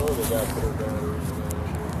buy they got better batteries.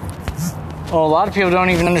 Well, a lot of people don't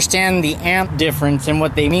even understand the amp difference and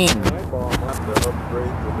what they mean. I bought mine to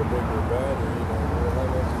upgrade to the bigger battery. You know, how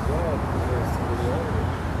much is that? It's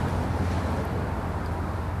 $300.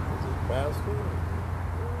 Is it faster?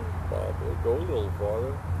 Probably. Go a little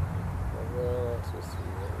farther. Well, that's just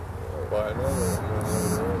 $300. Buy another one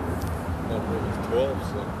later on. That was 12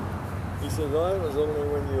 cents. He says, well, that was only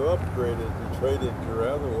when you upgraded. You traded your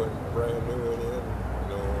other one brand new in. You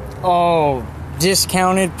know. Oh,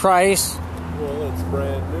 discounted price? Well, it's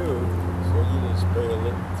brand new, so you just pay a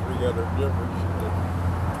little $300 difference.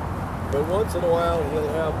 But once in a while,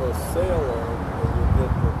 he'll have a sale on, and you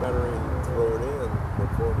get the battery and throw it in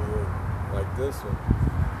before you, like this one.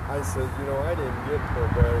 I said, you know, I didn't get no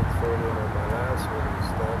battery thrown in on my last one and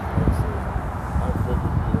stuff. I said, I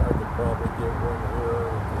figured I could probably get one here,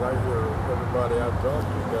 because I hear everybody I talk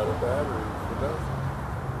to got a battery for nothing.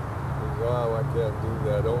 Wow, I can't do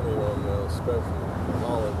that, only on special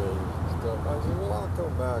holidays and stuff. I said, well, I'll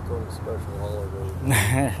come back on special holidays.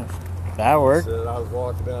 That worked. I was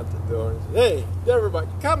walking out the door and said, hey, everybody,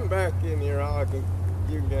 come back in here.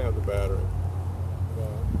 You can have the battery.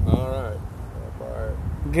 All right. I'll buy it.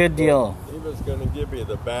 Good deal. He was going to give me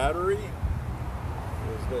the battery. He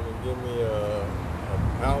was going to give me a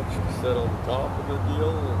pouch to set on top of the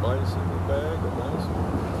deal, a bicycle bag, a bicycle.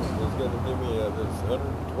 He's going to give me this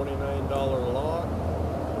 $129 lock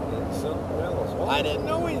and something else. Well, I didn't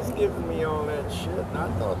know he was giving me all that shit. And I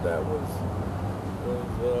thought that was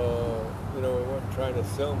you know, he wasn't trying to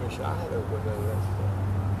sell me shit. I had to win that stuff.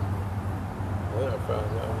 Then I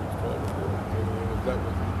found out he was trying to do it to me. That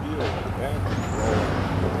was the deal with the package.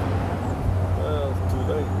 Well, it's too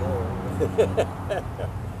late now.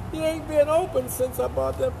 He ain't been open since I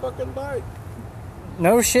bought that fucking bike.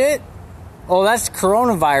 No shit? Oh, that's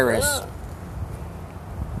coronavirus. Yeah.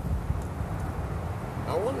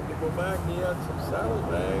 I wanted to go back. He had some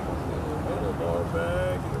saddlebags and a handlebar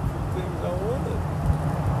bag and a few things I wanted.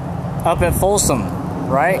 Up at Folsom,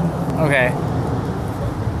 right? Okay.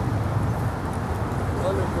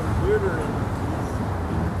 On the computer,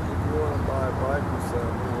 if you want to buy a bike or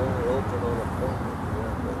something, he's only open on appointment. You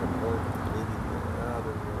have to make an appointment meeting out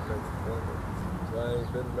and you make an appointment. So I ain't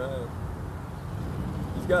been back.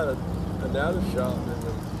 He's got another shop in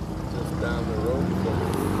the, just down the road from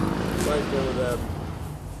me. Right over that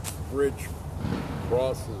bridge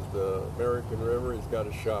crosses the American River. He's got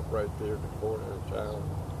a shop right there at the corner of town.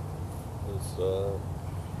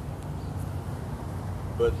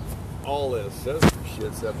 But all the accessory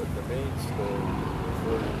shit's up at the main store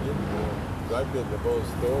before you get there. I've been to both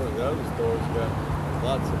stores. The other stores got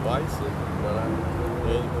lots of bicycles, but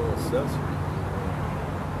there ain't no accessories.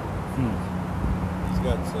 He's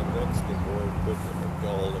got some Mexican boy putting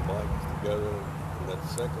all the bikes together in that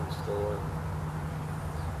second store.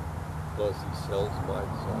 Plus he sells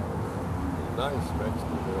bikes out of there. He's a nice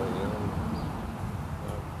Mexican boy, you know.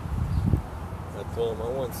 I told him I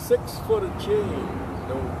want 6 foot of chain,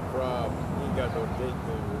 no problem. He ain't got no tape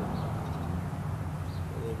measure.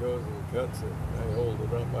 And he goes and cuts it. I hold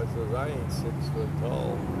it up. I says, I ain't 6 foot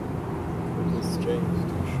tall, but this chain's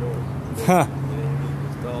too short. It ain't even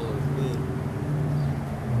as tall as me.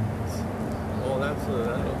 Oh, that'll fit.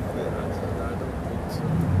 I said, I don't think so.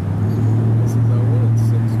 I said, I wanted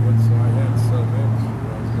 6 foot, so I had some extra.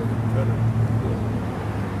 I was going to cut it.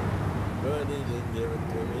 But he didn't give it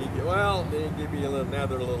to me. He well, they give you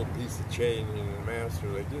another little piece of chain in the master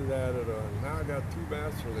link. Just add it on. Now I got 2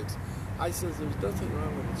 master links. I says, there's nothing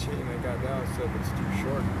wrong with the chain I got now. I said, it's too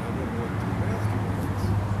short. I didn't want 2 master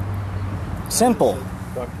links. Simple.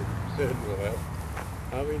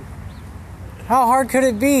 I mean, how hard could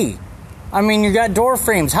it be? I mean, you got door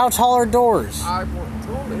frames. How tall are doors? I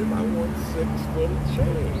told him I want 6 foot of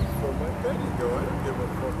chain for my Bedigo. I don't give a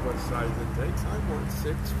fuck what size it takes. I want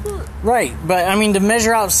 6 foot. Right, but I mean, to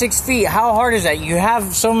measure out 6 feet, how hard is that? You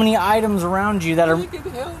have so many items around you that are... You can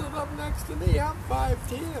hold it up next to me. I'm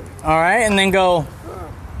 5'10". All right, and then go...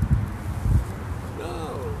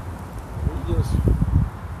 No. We just...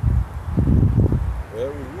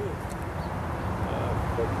 There we go.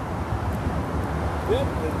 But Ben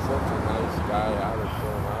is such a nice guy out of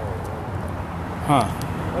Fort Island. Huh.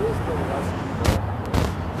 I just think that's...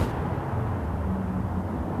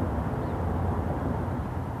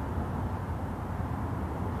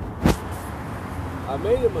 I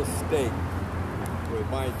made a mistake with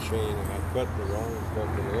my chain and I cut the wrong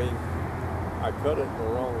fucking link. I cut it in the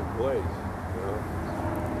wrong place, you know.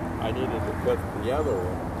 I needed to cut the other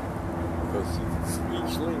one because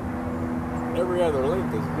each link, every other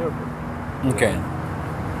link is different. Okay.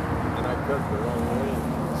 And I cut the wrong link.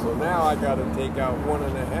 So now I got to take out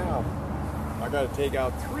 1.5. I got to take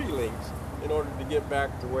out 3 links in order to get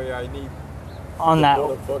back the way I need On to that...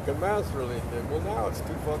 put a fucking master link in. Well, now it's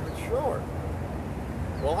too fucking short.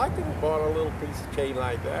 Well, I could have bought a little piece of chain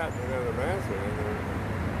like that and another master link and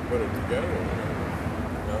put it together. You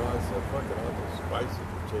know, I said, fuck it, I'll just spice it.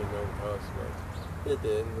 The chain don't cost much. It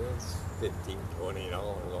didn't. It's $15, $20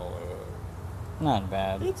 all of it. Not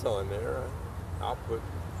bad. It's on there. I'll put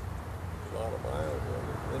a lot of miles on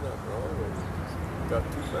it. They're not wrong. It's got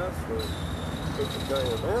 2 master links. But the kind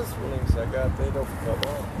of master links I got, they don't come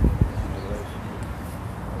off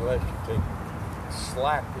unless you take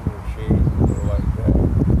slack in your chain or like that.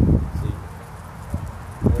 See,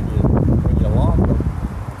 when you lock them,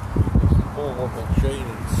 you just pull up the chain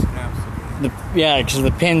and snaps it. Yeah, because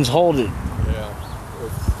the pins hold it. Yeah,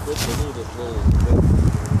 it's a needed little pin.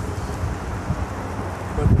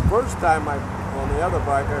 But the first time on the other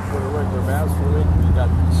bike, I put a regular master link. You got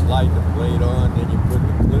to slide the blade on, then you put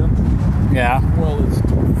the clip. Yeah. Well, it's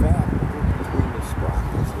too fat between the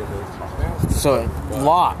sprockets with the master. So it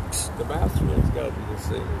locks. The master link's got to be the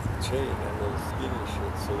same as the chain and those skinny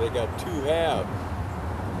shit. So they got 2 halves.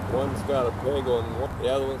 One's got a peg on one, the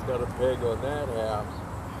other one's got a peg on that half.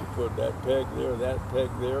 You put that peg there,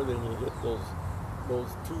 then you get those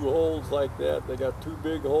 2 holes like that. They got 2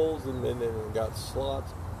 big holes, and then they got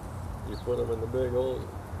slots. You put them in the big holes,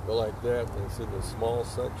 go like that, and it's in the small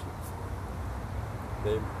section.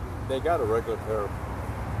 They got a regular pair of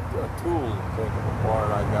tools to take them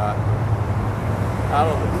apart. I got out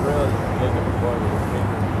on the trail. You can take them apart with your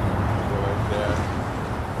fingers, go like that.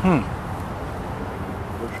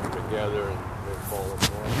 Push them together, and they fall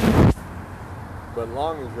apart. But as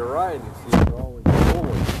long as you're riding, see, you're always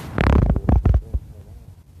pulling.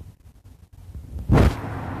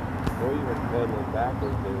 Or even pedaling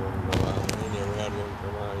backwards, they wouldn't go out. They never had one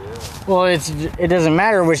come out yet. Well, it doesn't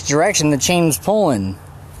matter which direction the chain's pulling.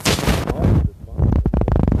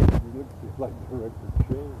 Like directed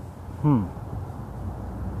chain.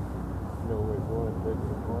 You always want to take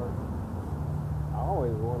it apart. I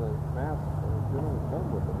always want a mask. It don't come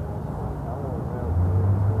with a mask. I want a mask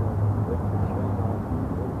so I can take the chain off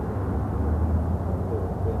and put it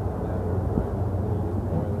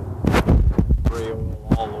spray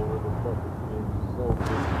all over the fucking chain. So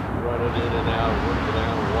just run it in and out, work it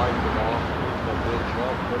out, wipe it off, take the bitch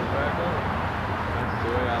off, put it back on. That's the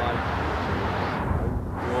way I like to do it.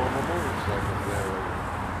 Go on my motorcycle that way.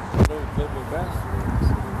 I don't fit my baskets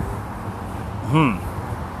anymore.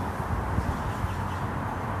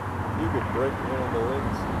 You could break one of the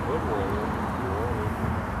links and put one in if you wanted.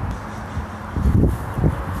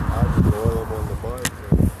 I just oil them on the bike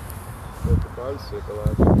and put the bicycle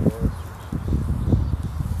out to the masters.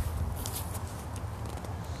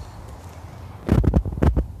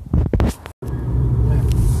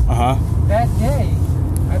 That day,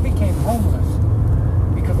 I became homeless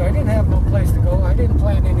because I didn't have no place to go. I didn't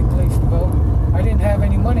plan any place to go. I didn't have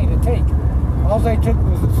any money to take. All I took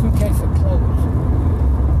was a suitcase of clothes.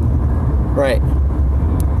 Right.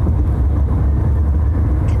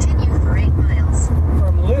 Continue for 8 miles.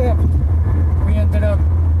 From Lyft, I ended up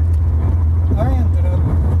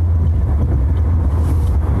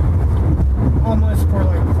homeless for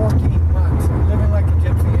like 14 months, living like a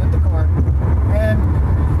gypsy in the car, and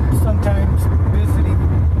sometimes visiting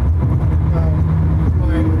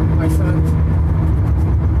my sons.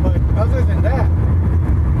 But other than that,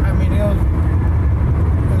 I mean, it was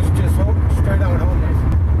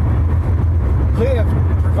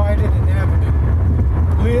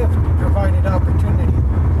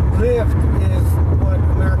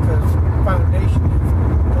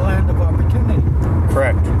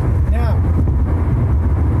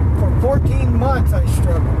 14 months I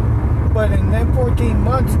struggled. But in them 14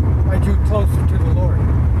 months, I drew closer to the Lord.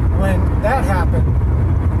 When that happened,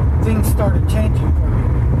 things started changing for me.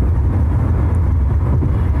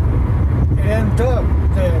 It ended up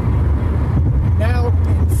that now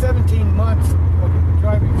in 17 months of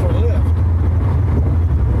driving for Lyft,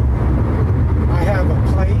 I have a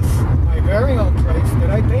place, my very own place, that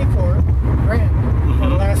I pay for rent for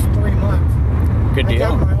the last 3 months. Good deal. I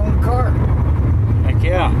got my own car. Heck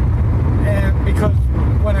yeah. And because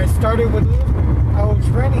when I started with Lyft, I was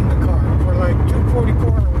renting the car for like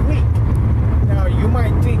 $244 a week. Now you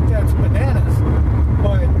might think that's bananas,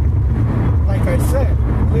 but like I said,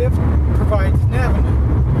 Lyft provides an avenue.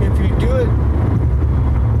 If you do it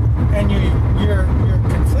and you're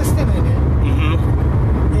consistent in it,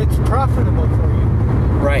 it's profitable for you.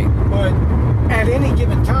 Right. But at any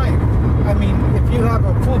given time, I mean, if you have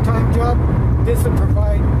a full-time job, this will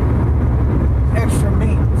provide extra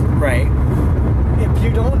means. Right. If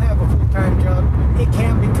you don't have a full-time job, it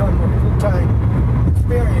can become a full-time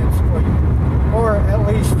experience for you. Or at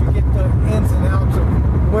least you get the ins and outs of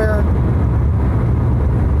where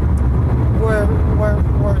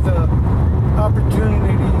the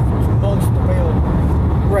opportunity is most available.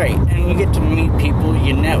 Right. And you get to meet people,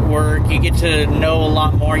 you network, you get to know a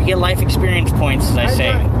lot more, you get life experience points, as I say.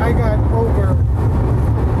 I got over,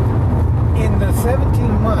 in the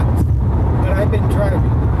 17 months that I've been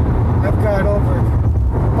driving, I've got over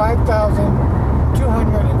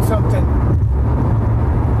 5,200 and something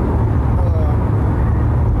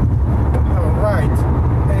rides,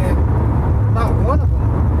 and not one of them,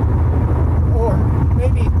 or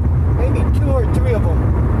maybe 2 or 3 of them,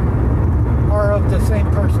 are of the same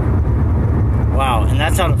person. Wow, and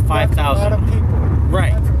that's out of 5,000. That's a lot of people.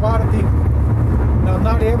 Right. That's a lot of people. Now,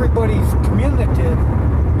 not everybody's communicative,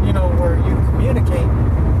 where you communicate.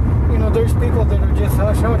 There's people that are just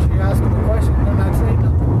hush-hush. You ask them a question, they're not saying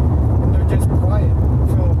nothing. They're just quiet.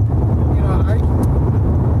 So,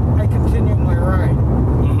 I continue my ride.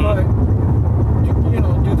 But,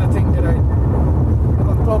 do the thing that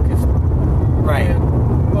I'm focused on. Right.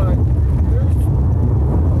 But there's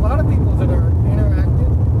a lot of people that are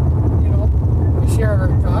interactive. We share our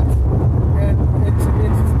thoughts. And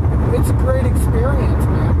it's a great experience,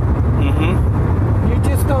 man. You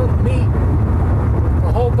just don't meet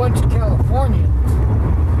a whole bunch of Californians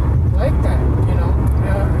like that,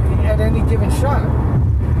 at any given shot.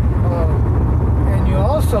 And you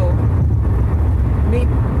also meet,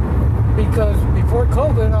 because before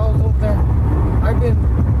COVID, I was over there. I've been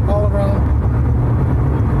all around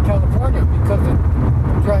California because of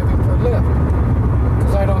driving for Lyft,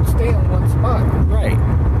 because I don't stay in one spot. Right.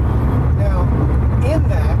 Now, in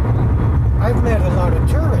that, I've met a lot of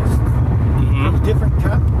tourists from different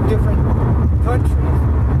countries,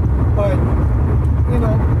 but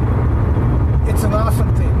it's an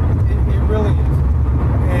awesome thing. It really is.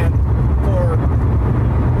 And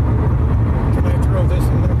can I throw this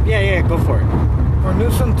in there? Yeah, go for it. For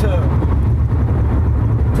Newsom to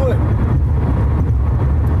put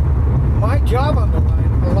my job on the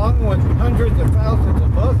line, along with hundreds of thousands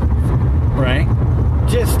of others, Right.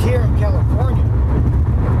 just here in California,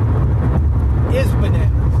 is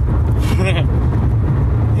bananas.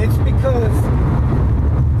 It's because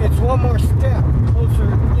it's one more step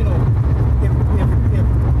closer, if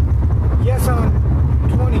yes on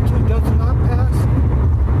 22 does not pass,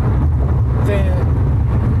 then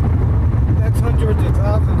that's hundreds of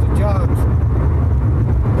thousands of jobs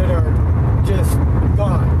that are just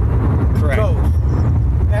gone. Correct. Ghost.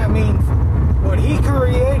 That means what he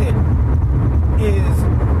created is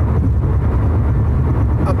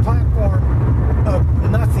a platform of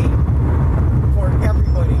nothing for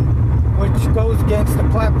everybody, which goes against the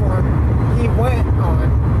platform he went on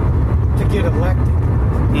to get elected.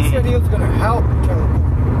 He said he was going to help California.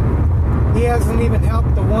 He hasn't even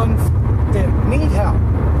helped the ones that need help,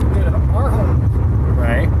 that are homeless.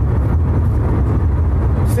 Right.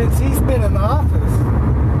 Since he's been in office,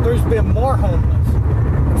 there's been more homeless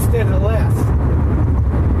instead of less.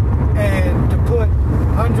 And to put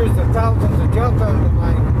hundreds of thousands of jobs on the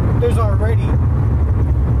line, there's already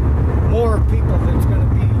more people that's going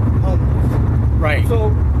to be homeless. Right. So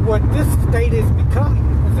what this state is becoming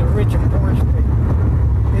is a rich and poor state.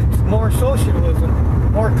 It's more socialism,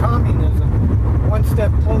 more communism, one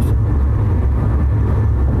step closer.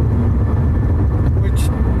 Which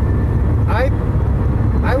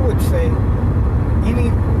I would say he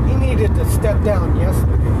needed to step down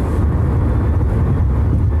yesterday.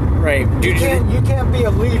 Right. You can't be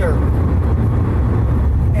a leader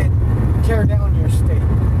and tear down your state.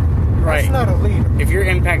 Right. That's not a leader. If you're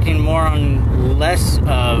impacting more on less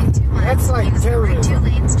of... That's like terrorism.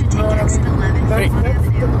 You know what I Exit 11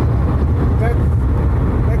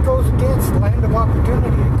 That goes against land of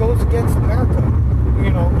opportunity. It goes against America. You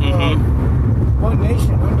know, one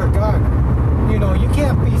nation under God. You know, you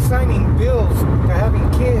can't be signing bills to having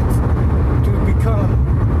kids to become,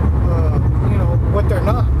 you know, what they're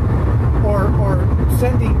not, or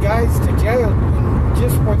sending guys to jail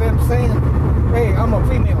just for them saying, "Hey, I'm a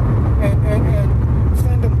female," and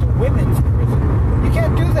send them to women's prison. You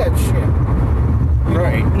can't do that shit.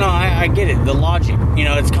 Right. No, I get it. The logic. You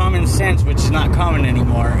know, it's common sense, which is not common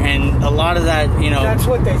anymore. And a lot of that, you know... That's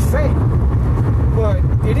what they say. But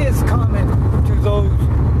it is common to those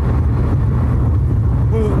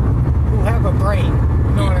who have a brain.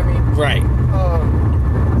 You know what I mean? Right.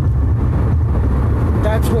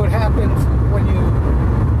 That's what happens when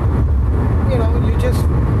you know, you just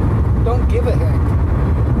don't give a heck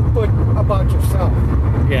but about yourself.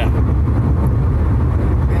 Yeah.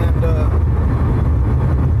 And,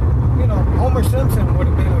 you know, Homer Simpson would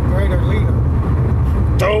have been a greater leader.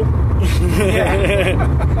 Dope. Yeah.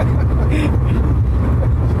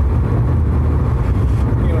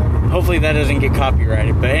 You know, Hopefully that doesn't get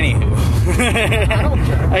copyrighted, but anywho. I don't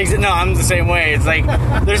care. No, I'm the same way. It's like,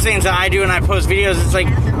 there's things that I do and I post videos. It's like,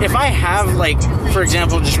 if I have, like, for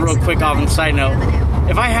example, just real quick off on the side note,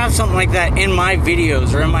 if I have something like that in my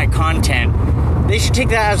videos or in my content, they should take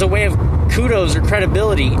that as a way of kudos or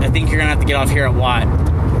credibility. I think you're going to have to get off here at Watt.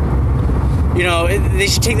 You know, they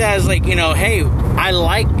should take that as like, you know, hey, I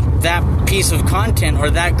like that piece of content or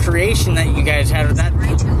that creation that you guys had or that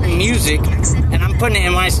music, and I'm putting it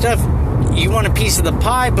in my stuff. You want a piece of the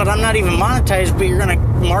pie, but I'm not even monetized, but you're going to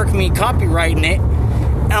mark me copyrighting it.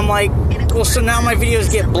 And I'm like, well, so now my videos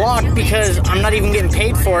get blocked because I'm not even getting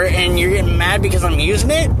paid for it, and you're getting mad because I'm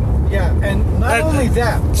using it? Yeah, and not only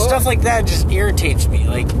that, but, stuff like that just irritates me.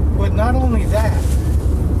 Like, but not only that,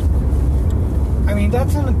 I mean,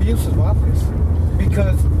 that's an abusive office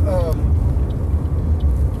because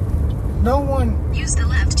no one Use the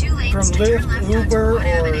left 2 lanes from to turn Lyft, left onto Uber, Watt or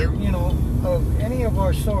Avenue. you know, of any of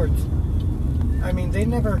our sorts. I mean, they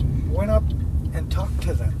never went up and talked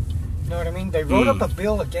to them. You know what I mean? They wrote up a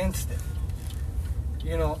bill against it.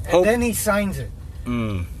 You know, and then he signs it.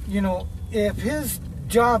 You know, if his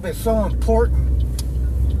job is so important,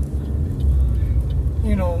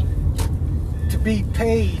 you know, to be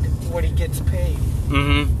paid what he gets paid,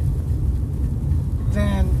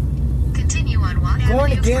 then Continue on Watt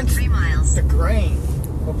going Avenue for against 3 miles. the grain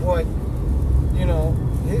of what, you know,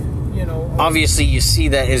 obviously you see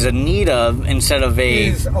that as a need of instead of a...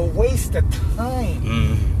 is a waste of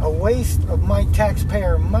time, a waste of my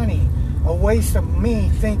taxpayer money, a waste of me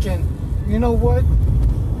thinking, you know what,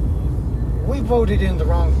 we voted in the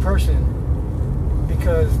wrong person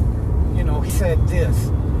because, you know, he said this.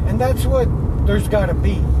 And that's what there's got to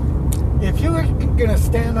be. If you're going to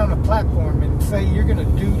stand on a platform and say you're going to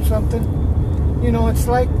do something, you know, it's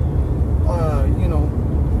like, you know,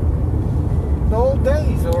 the old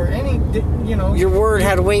days or any, you know. Your word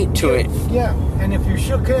had weight to it. Yeah, and if you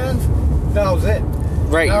shook hands, that was it.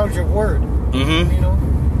 Right. That was your word. You know,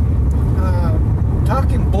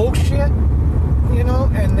 talking bullshit, you know,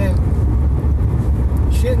 and then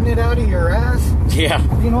shitting it out of your ass. Yeah.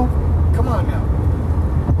 You know, come on now.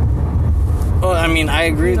 Well, I mean, I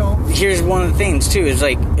agree. You know, here's one of the things, too, is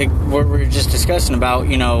like what we were just discussing about,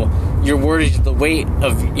 you know, your word is the weight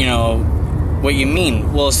of, you know, what you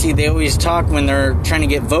mean. Well, see, they always talk when they're trying to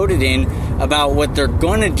get voted in about what they're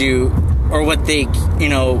going to do or what they, you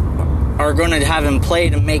know, are going to have in play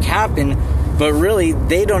to make happen. But really,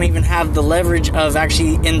 they don't even have the leverage of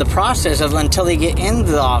actually in the process of until they get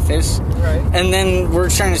into the office. Right. And then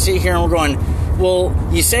we're trying to sit here and we're going, well,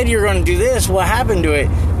 you said you're going to do this. What happened to it?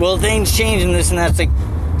 Well, things change and this and that's like,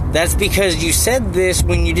 that's because you said this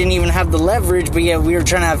when you didn't even have the leverage, but yet we were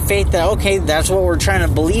trying to have faith that, okay, that's what we're trying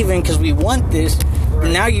to believe in because we want this. Right.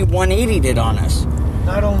 And now you 180'd it on us.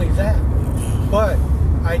 Not only that, but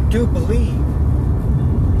I do believe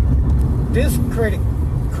this created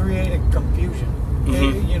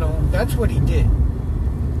confusion. You know, that's what he did.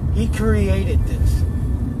 He created this.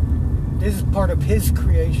 This is part of his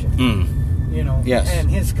creation. You know, yes. And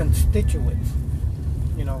his constituents,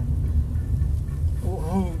 you know,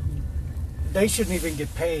 who they shouldn't even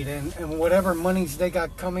get paid, and whatever monies they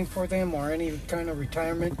got coming for them or any kind of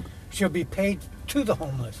retirement should be paid to the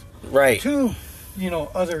homeless, Right. to, you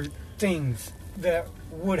know, other things that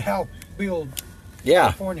would help build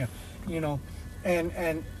California, you know,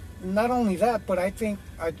 and not only that, but I think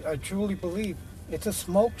I truly believe it's a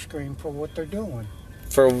smokescreen for what they're doing.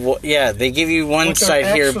 For what? Yeah, they give you one What they're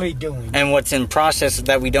side here, actually doing. and what's in process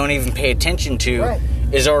that we don't even pay attention to Right.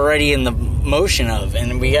 is already in the motion of,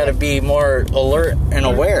 and we got to be more alert and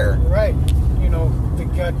aware. Right. You know,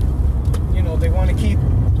 they want to keep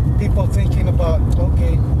people thinking about,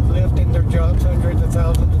 okay, lifting their jobs, hundreds of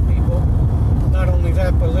thousands of people. Not only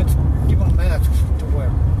that, but let's give them masks to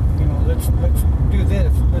wear. You know, let's do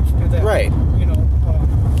this, let's do that. Right. You know,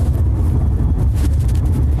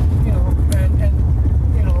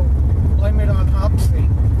 and blame it on Hopsy. You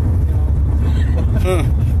know,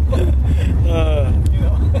 I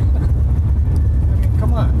mean,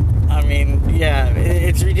 come on. I mean, yeah,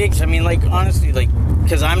 it's ridiculous. I mean, like, honestly, like,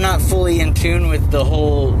 because I'm not fully in tune with the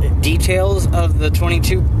whole details of the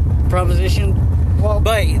 22 proposition. Well,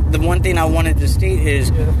 But the one thing I wanted to state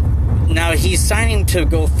is, now he's signing to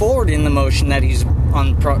go forward in the motion that he's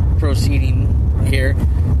on proceeding here.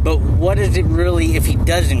 But what is it really if he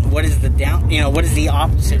doesn't? What is the what is the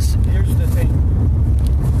opposite? Here's the thing.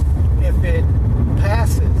 If it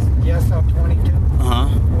passes, yes, on 22,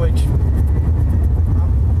 which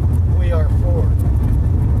we are for,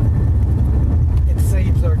 it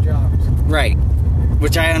saves our jobs. Right.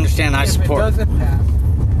 Which I understand, I support. If it doesn't pass,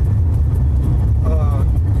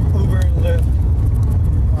 Uber and Lyft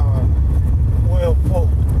will fold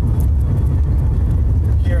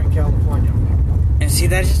here in California. And see,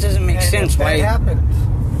 that just doesn't make sense. If Why? that happens,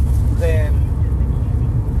 then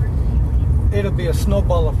it'll be a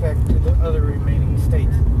snowball effect to the other remaining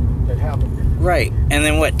states that have them. Right. And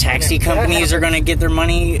then what? Taxi companies are going to get their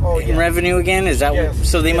money in revenue again? Is that what?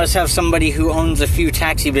 So they must have somebody who owns a few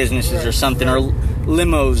taxi businesses or something, or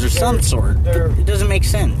limos or some sort. It doesn't make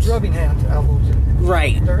sense. Rubbing hands, elbows.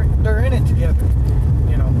 Right. They're in it together,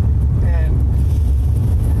 you know. And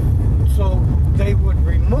so they would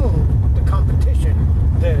remove the competition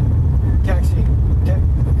that taxi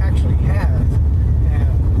actually has,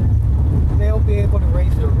 and they'll be able to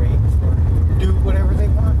raise their rates or do whatever they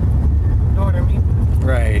want. Know what I mean?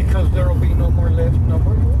 Right. Because there will be no more Lyft, no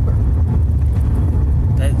more Uber.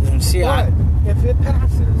 But if it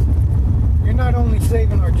passes, you're not only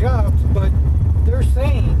saving our jobs, but they're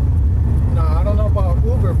saying, no, I don't know about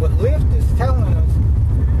Uber, but Lyft is telling us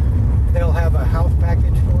they'll have a health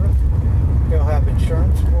package for us, they'll have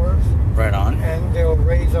insurance for us. Right on. And they'll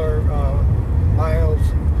raise our miles,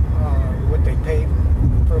 what they pay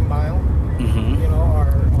per mile. Mm-hmm. You know,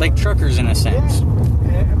 our like truckers in a sense.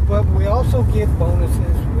 Yeah. But we also get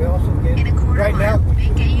bonuses. We also get right now.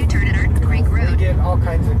 Make a U-turn at Art Creek We Road. get all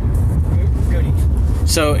kinds of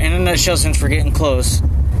goodies. So, in a nutshell, since we're getting close,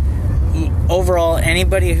 overall,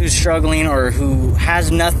 anybody who's struggling or who has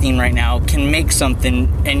nothing right now can make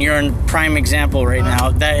something, and you're a prime example right now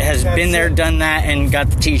that has been there, done that, and got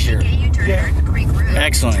the T-shirt. Make a U-turn at Art Creek Road.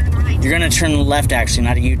 Excellent. Turn right. You're going to turn left, actually,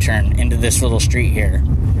 not a U-turn, into this little street here.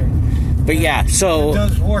 But yeah, so It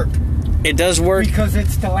does work it does work. because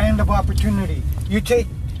it's the land of opportunity. You take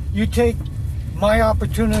my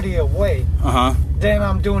opportunity away, then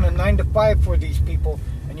I'm doing a 9 to 5 for these people,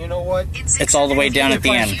 and you know what? It's all the way down at the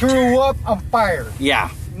If I end. screw up, I'm fired.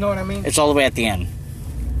 Yeah, You know what I mean? it's all the way at the end.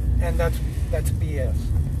 And that's BS.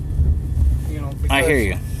 You know, because I hear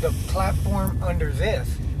you. The platform under this,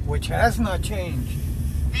 which has not changed,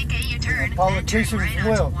 Make a U-turn. politicians and turn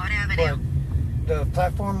right will, onto Watt but Avenue. the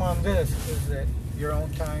platform on this is that your own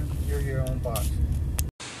time, you're your own boss.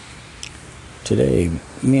 Today,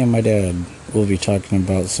 me and my dad will be talking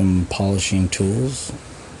about some polishing tools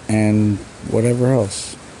and whatever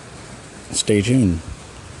else. Stay tuned.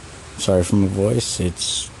 Sorry for my voice,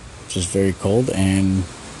 it's just very cold, and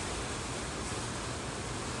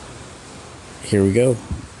here we go.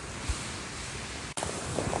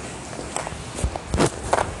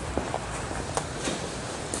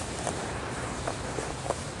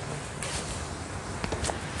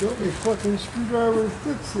 Got me a fucking screwdriver to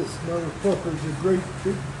fix this motherfucker's a great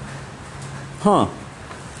big. Huh.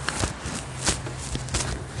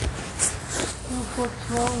 What the fuck's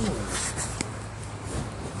wrong with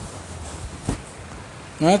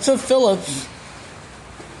it? That's a Phillips.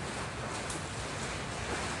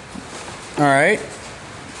 Alright.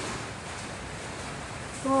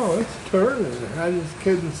 Oh, it's turning. I just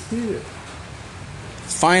couldn't see it.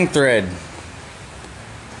 It's fine thread.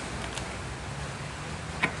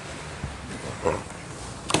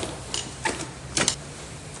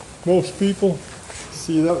 Most people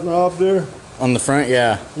see that knob there? On the front,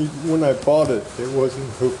 yeah. When I bought it, it wasn't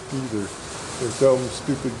hooked either. There's some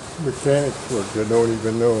stupid mechanic work that don't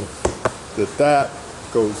even know that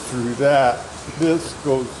goes through that. This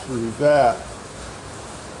goes through that.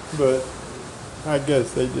 But I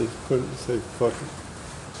guess they just put it and say, fuck it.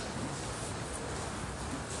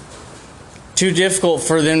 Too difficult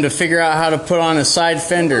for them to figure out how to put on a side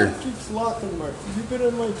fender. It keeps locking my... You been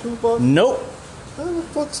in my toolbox? Nope. How the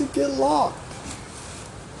fuck's it get locked?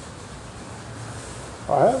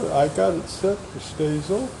 I got it set to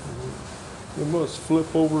stays open. It must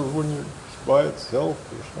flip over when you're by itself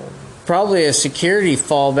or something. Probably a security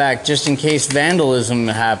fallback just in case vandalism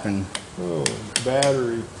happened. Oh,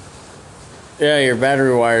 battery. Yeah, your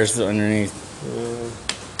battery wire's underneath.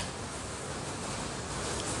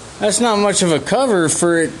 That's not much of a cover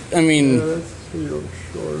for it. I mean, Yeah, that's you don't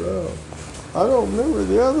short out. I don't remember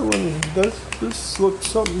the other one. This looks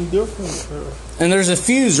something different there. and there's a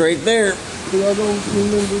fuse right there. But I don't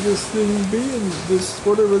remember this thing being this,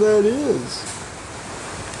 whatever that is.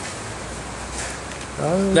 I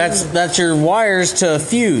don't know. That's your wires to a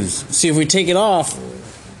fuse. See, if we take it off,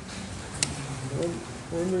 I'm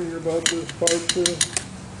wondering about this part too.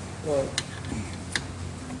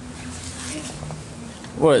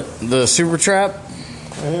 what, the super trap?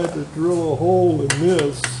 I had to drill a hole in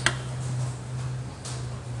this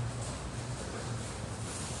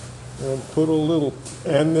and put a little,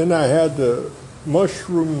 and then I had to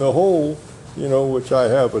mushroom the hole, you know, which I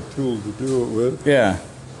have a tool to do it with, Yeah,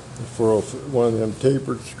 for one of them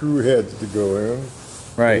tapered screw heads to go in.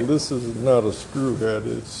 right. Well, this is not a screw head.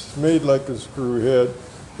 It's made like a screw head,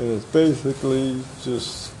 and it's basically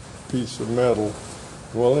just a piece of metal.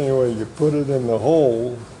 Well, anyway, you put it in the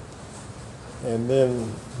hole, and then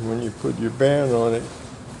when you put your band on it,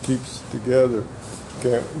 it keeps it together. You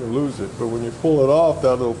can't lose it. But when you pull it off,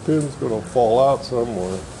 that little pin's going to fall out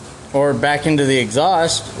somewhere. Or back into the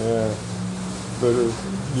exhaust. Yeah. But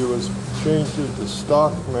if you was changed it to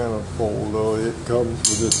stock manifold, though, it comes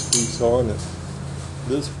with this piece on it.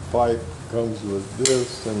 This pipe comes with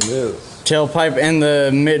this and this. Tailpipe and the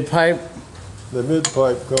mid pipe. The mid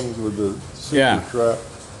pipe comes with the super Yeah. trap.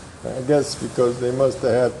 I guess because they must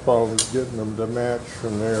have had problems getting them to match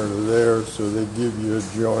from there to there, so they give you a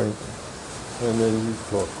joint, and then you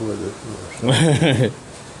fuck with it. Or something.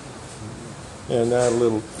 And that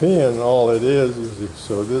little pin, all it is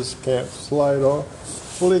so this can't slide off.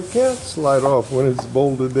 Well, it can't slide off when it's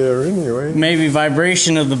bolted there anyway. Maybe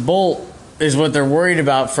vibration of the bolt is what they're worried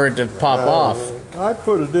about for it to pop off. I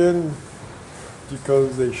put it in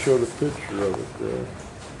because they showed a picture of it there.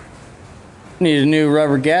 Need a new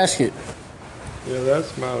rubber gasket. Yeah,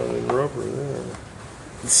 that's mounted in rubber there.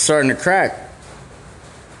 It's starting to crack.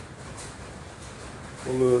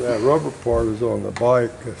 Well, that rubber part is on the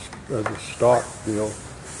bike as a stock deal.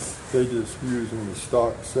 They just using the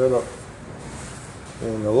stock setup.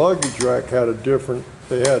 And the luggage rack had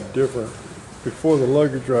before the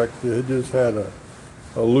luggage rack, they just had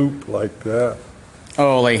a loop like that.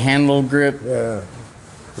 Oh, like handle grip. Yeah,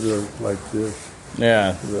 they're like this.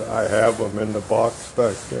 Yeah. I have them in the box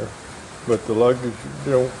back there. But the luggage,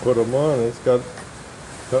 you don't put them on. It's got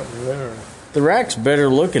something there. The rack's better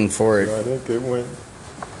looking for it. I think it went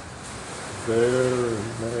there and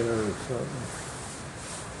there or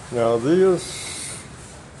something. Now this,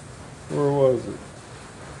 where was it?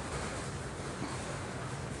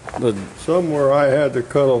 Somewhere I had to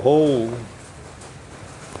cut a hole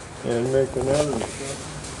and make another something.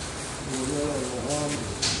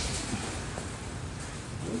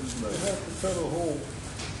 I have to cut a hole.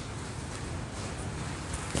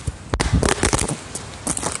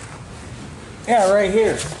 Yeah, right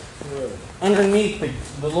here. Yeah. Underneath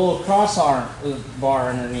the little cross arm bar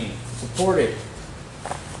underneath. Support it.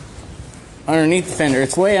 Underneath the fender.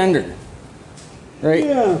 It's way under. Right?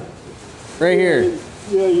 Yeah. Right here.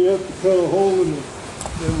 Yeah, you have to cut a hole in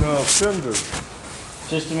the fender.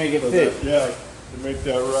 Just to make it So fit. that, yeah, to make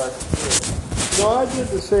that rack fit. No, I did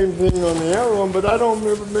the same thing on the other one, but I don't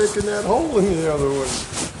remember making that hole in the other one.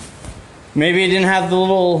 Maybe it didn't have the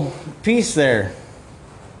little piece there.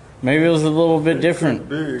 Maybe it was a little bit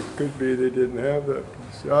different. It could be they didn't have that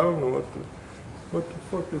piece. I don't know what the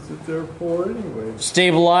fuck is it there for anyway?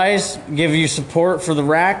 Stabilize, give you support for the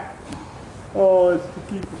rack. Oh, it's to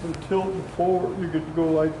keep it from tilting forward. You could go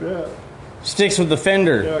like that. Sticks with the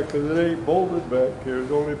fender. Yeah, because it ain't bolted back here.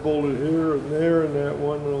 It's only bolted here and there and that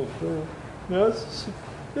one little thing. Now, it's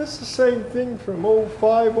the same thing from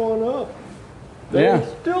 05 on up. They Yeah.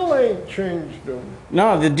 still ain't changed them.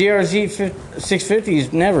 No, the DRZ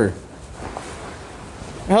 650s never.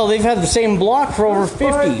 Hell, they've had the same block for over This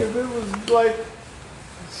bike, 50. if it was like,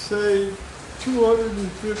 say,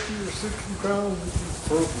 250 or 60 pounds, it'd be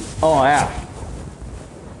perfect. Oh, yeah.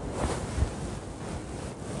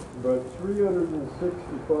 But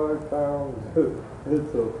 365 pounds,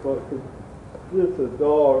 it's a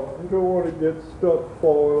dog. You don't want to get stuck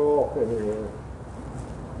falling off anywhere.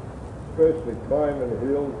 Especially climbing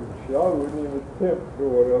hills and shit. I wouldn't even attempt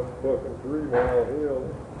going up fucking 3 Mile Hill.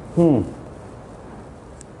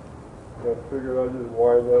 I figured I'd just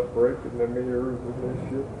wind up breaking the mirrors and the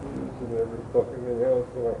shifters and every fucking thing else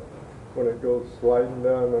when it goes sliding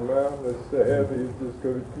down the mountain. It's so heavy, it's just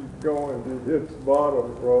going to keep going. It hits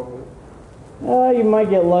bottom probably. You might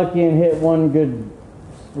get lucky and hit one good,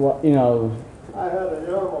 you know. I had a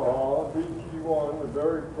Yamaha BT1, the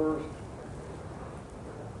very first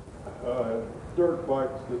dirt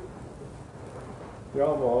bikes that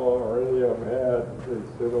Yamaha or any of them had. They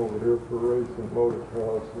sit over here for racing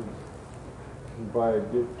motocrosses. You buy a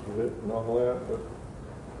git kit and all that, but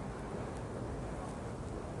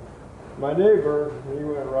my neighbor, he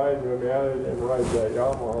went riding with me. I didn't ride that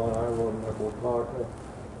Yamaha, and I wasn't able to talk.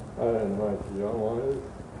 I didn't ride the Yamaha.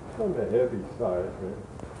 It's on the heavy side, man.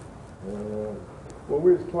 And, well,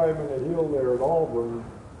 we was climbing a hill there at Auburn,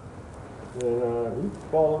 and he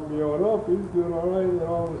followed me on up. He was doing all right, and then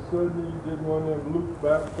all of a sudden he did one of them loop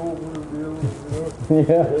back over deals, you know.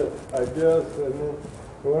 Yeah. I guess, and then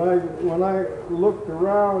when I looked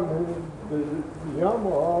around, the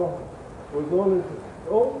Yamaha was on its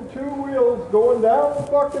own two wheels going down the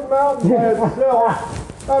fucking mountain by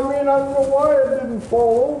itself. I mean, I don't know why it didn't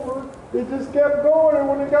fall over. It just kept going, and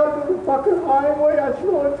when it got to the fucking highway, I said,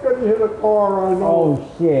 oh, it's going to hit a car, I know. Oh,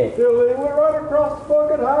 shit. So they went right across the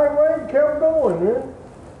fucking highway and kept going, man.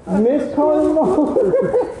 Missed calling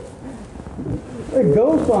a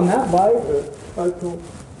ghost on that bike. I told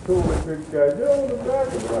the big guy, get on the back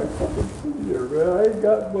of my fucking seat here, man. I ain't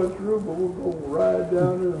got much room, but we'll go ride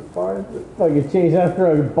down there and find it. Like a chase after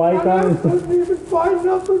a bike I on. couldn't even find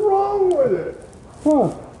nothing wrong with it.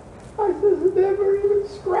 Huh. I said, it never even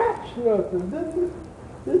scratched nothing, didn't it?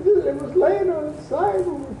 It was laying on its side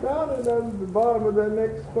when we found it on the bottom of that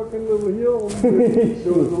next fucking little hill.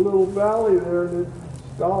 There was a little valley there, and it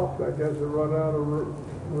stopped. I guess it run out of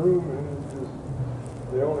room, and it just,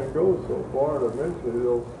 they only go so far, and eventually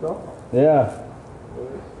they'll stop. Yeah. And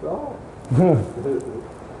it stopped.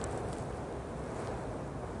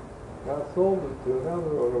 I sold it to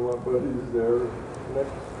another one of my buddies there,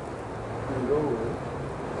 next street over.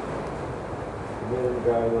 The main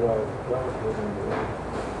guy that I was talking to,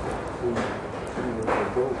 he was a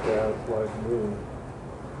go-fast like me.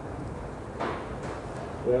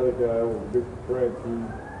 The other guy was Big Frank, he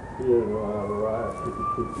didn't know how to ride.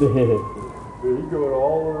 He'd go to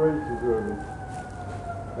all the races with me.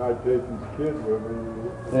 I'd take his kid with me.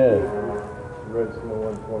 Yeah. Racing the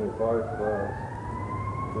 125 class.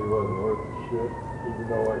 He wasn't worth the shit, even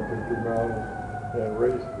though I took him out and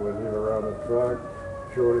raced with him around the track.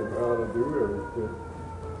 Showed him how to do everything.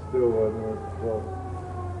 Still wasn't worth the fuck.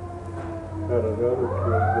 Had another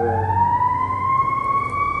kid there.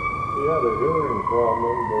 He had a hearing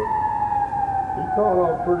problem, but he caught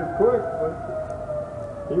on pretty quick. But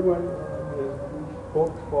he went, his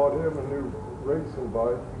folks bought him a new racing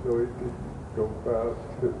bike so he could go fast.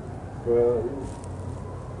 Well,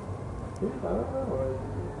 I don't know,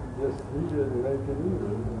 he didn't make it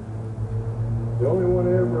either. The only one I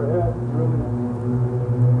ever had really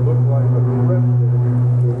looked like a threat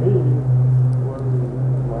to me was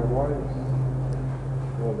my wife's,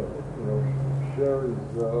 Sherry's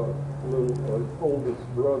oldest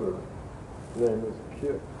brother. His name is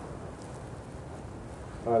Kit.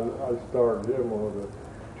 I started him on a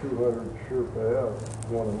 200 Sherpa F,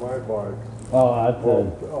 one of my bikes. Oh, that's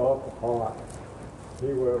Up hot.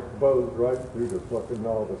 He went buzzed right through the fucking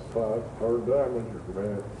novice class, turned amateur,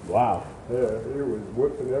 man. wow. Yeah, he was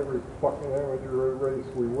whipping every fucking amateur race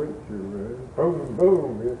we went to, man. Boom,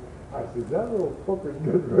 boom. Man. I said, that little fucker's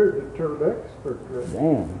getting ready to turn expert, man.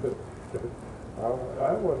 Damn.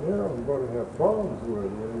 I wasn't here, I'm going to have problems with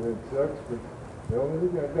him. It's expert. The only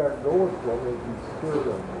thing I got going for him is he's scared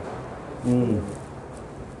of me.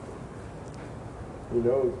 He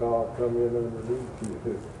knows how I'll come in underneath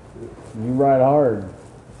you. You ride hard.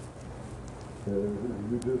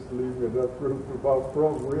 You just leave enough room for my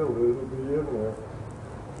front wheel, it'll be in there.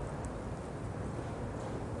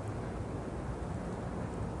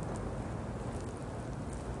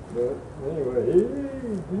 But anyway,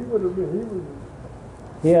 he would have been,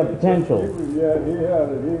 He had potential. He had it.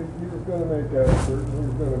 He was going to make expert. He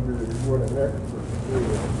was going to be an expert.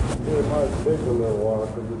 It might take a little while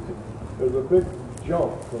because there's a big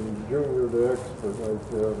jump from junior to expert right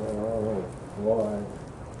there. I don't know why.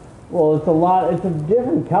 Well, it's a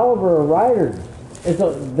different caliber of riders.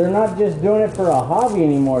 They're not just doing it for a hobby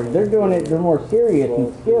anymore. They're doing it, they're more serious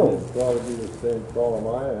and skilled. It'd probably be the same problem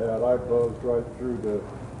I had. I buzzed right through the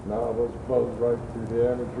novice, buzzed right through the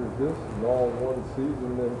amateur distance all in one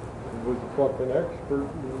season, and was a fucking expert.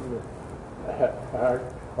 And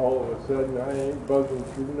all of a sudden, I ain't buzzing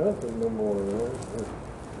through nothing no more. Right?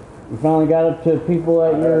 You finally got up to people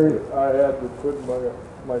at I had to put my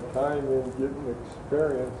my time in getting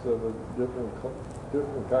experience of a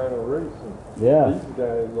different kind of racing. Yeah. These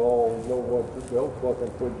guys all know what they'll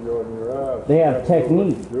fucking put you on your ass. They have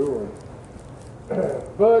technique.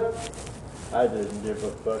 But I didn't give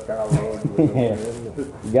a fuck. I rode with them.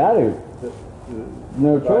 You got to.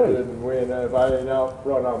 No If I choice. didn't win, if I ain't out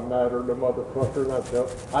front, I'm madder the motherfucker. And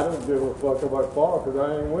I don't give a fuck if I fall because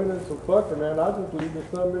I ain't winning. So fuck it, man. I just leave the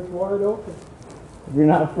son bitch wide open. If you're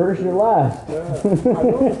not first, you're last. Yeah. I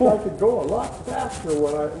noticed I could go a lot faster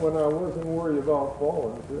when I wasn't worried about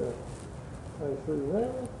falling. Yeah. I said,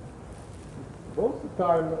 well, most of the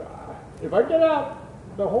time, if I get out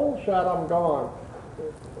the whole shot, I'm gone.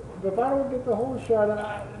 If I don't get the whole shot,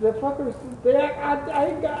 the fuckers,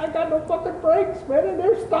 I got no fucking brakes, man, and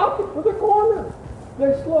they're stopping for the corner.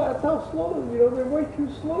 They're slow. That's how slow, they're way too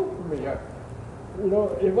slow for me.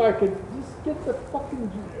 If I could just get the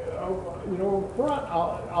fucking, in front,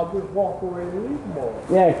 I'll just walk away and leave them all.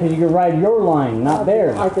 Yeah, because you can ride your line, not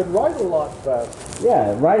theirs. I could ride a lot faster.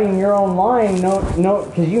 Yeah, riding your own line,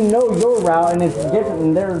 because you know your route and it's different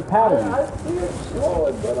than their pattern. I see it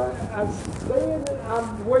slowing, but I'm staying and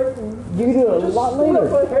I'm waiting. You can do it a lot later. Just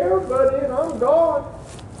slip a hair, buddy, and I'm gone.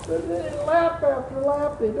 Lap after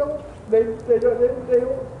lap, they don't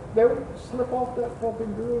slip off that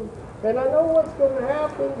fucking groove. And I know what's going to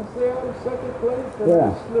happen. Say I'm second place and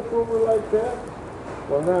I slip over like that.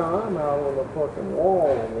 Well, now I'm out on the fucking wall,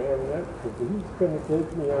 man. He's going to take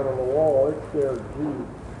me out on the wall. It's guaranteed.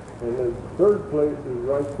 And the third place is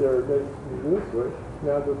right there next to me this way.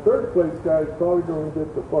 Now the third place guy is probably going to get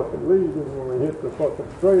the fucking lead, and when we hit the fucking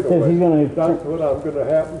straightaway, that's what I'm going to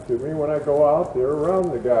happen to me when I go out there around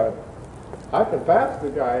the guy. I can pass the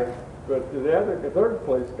guy, but the third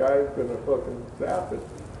place guy is going to fucking zap it.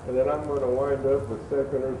 And then I'm going to wind up with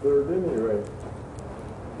second or third anyway.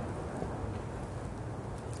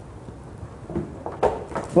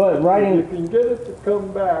 But riding... If you can get it to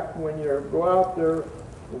come back when you go out there,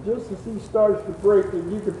 and just as he starts to break it,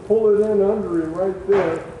 you can pull it in under him right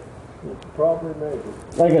there. You can probably make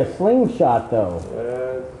it. Like a slingshot, though.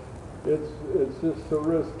 It's just so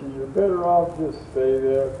risky. You're better off just stay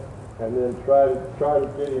there and then try to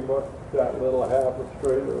get him up that little half a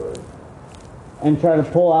straightaway. And try to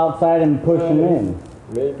pull outside and push him in.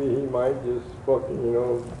 Maybe he might just fucking,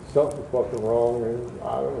 something's fucking wrong, and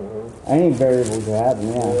I don't know. Any variables could happen,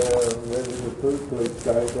 yeah. Yeah, maybe the third place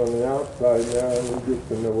guy's on the outside now and he gets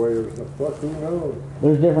in the way or something. Fuck, who knows?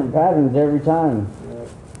 There's different patterns every time.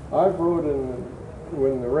 Yeah. I've rode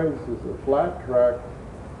when the race is a flat track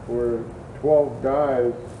where 12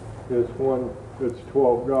 guys is it's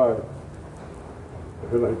 12 guys.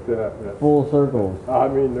 Like that, man. Full circles. I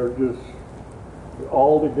mean, they're just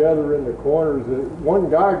all together in the corners. One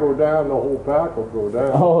guy go down, the whole pack will go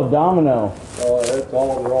down. Oh, domino. Oh, they're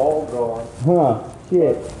all gone. Huh,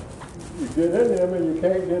 shit. You get in them and you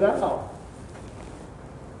can't get out.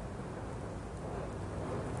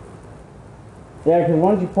 Yeah, because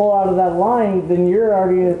once you pull out of that line, then you're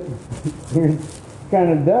already, you're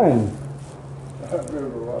kind of done. I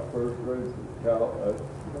remember my first race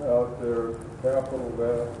out there, Capitol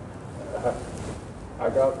there. I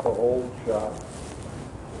got the hold shot,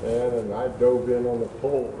 and I dove in on the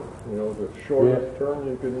pole, the shortest turn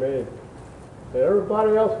you could make. And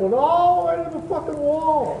everybody else went all the way to the fucking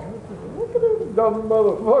wall. I said, look at this dumb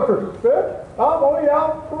motherfuckers, bitch. I'm only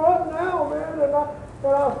out front now, man, and I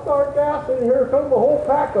start gassing, and here comes the whole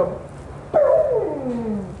pack of them.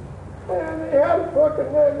 Boom! And they had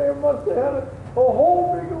they must have had a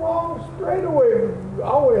whole big long straightaway. I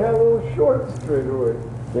only had a little short straightaway.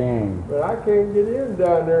 Dang. But I can't get in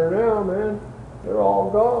down there now, man. They're all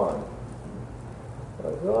gone. I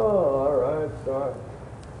said, oh, all right. So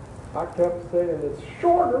I kept saying it's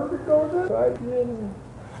shorter to go this. I didn't.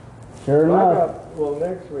 Sure enough.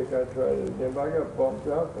 Next week I tried it again, but I got bumped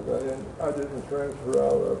out because I didn't transfer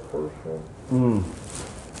out of the first one.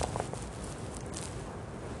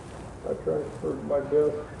 I transferred my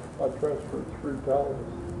best. I transferred 3 times.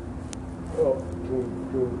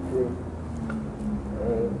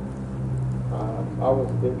 And I was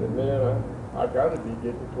thinking, man, I got to be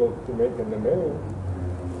getting close to making the main,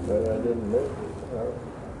 but I didn't make it.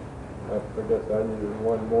 I guess I needed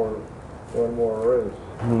one more race.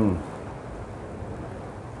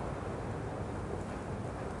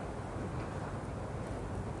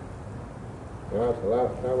 That's the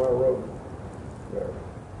last time I rode there.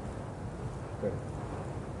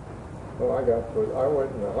 Well, I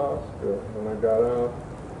went in the hospital when I got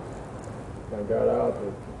out.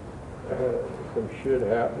 Some shit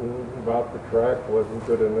happened about the track wasn't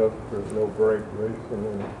good enough for no brake racing,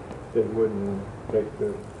 and they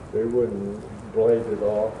wouldn't blade it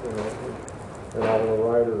off. and all the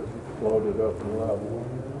riders loaded up and left.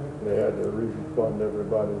 They had to refund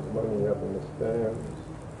everybody's money up in the stands.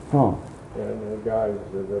 Huh. And the guys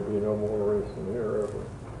said there'd be no more racing here ever.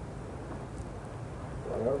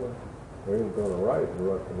 Whatever. We ain't gonna ride in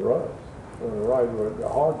ruts. We're gonna ride with the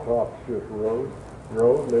hardtop shift road,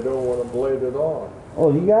 and they don't want to blade it off.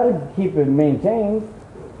 Oh, you gotta keep it maintained.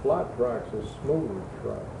 Flat track's a smooth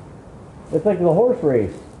track. It's like the horse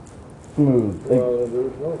race. Smooth. Like, Well,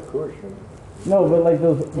 there's no cushion. no, but like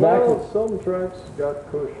those back, Well, some tracks got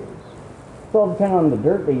cushions. it's all depending on the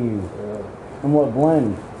dirt they use Yeah. and what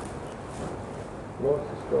blend. Most of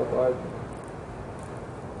the stuff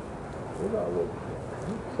we're not looking.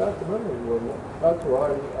 Sacramento, that's why I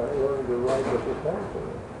learned to ride with the Tampa.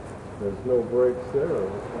 There's no brakes there.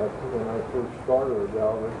 That's when I first started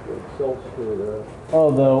down at the Seltzer there.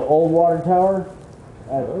 Oh, the old water tower?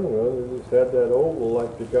 I don't know, they just had that oval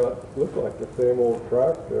like they got, looked like the same old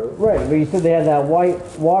track there. Right, but you said they had that white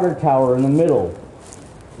water tower in the middle.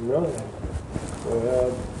 No, they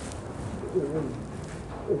had,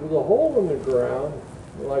 it was a hole in the ground,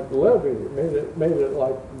 like levee. It made it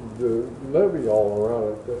like the levee all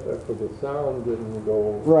around it, so the sound didn't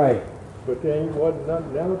go. Right. But there wasn't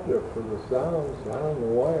nothing out there for the sounds. I don't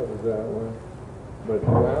know why it was that way. But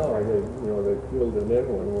now they filled it in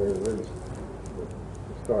when we raced.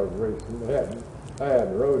 Started racing. I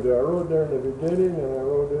hadn't rode there. I rode there in the beginning and I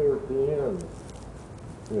rode there at the end.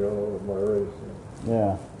 Of my racing.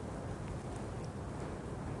 Yeah.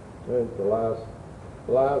 And about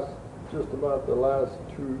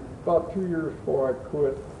 2 years before I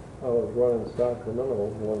quit, I was running Sacramento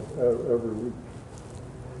every week.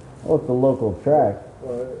 Oh, it's a local track.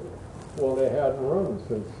 Well, they hadn't run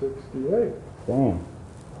since '68. Damn.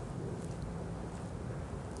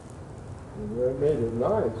 And they made it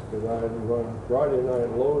nice because I had run Friday night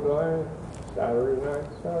Lodi, Saturday night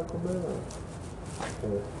Sacramento.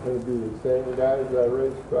 And it's going to be the same guys I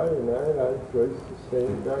raced Friday night. I race the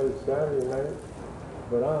same guys Saturday night.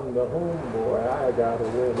 But I'm the homeboy. I got to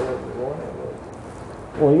win every one of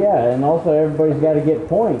them. Well, yeah, and also everybody's got to get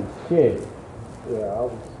points. Shit. Yeah, I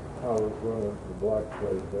was running for Black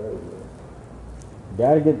Plate there.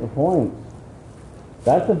 Got to get the points.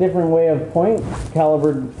 That's a different way of point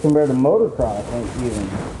caliber compared to motocross, even.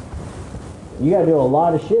 You got to do a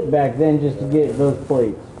lot of shit back then just to get those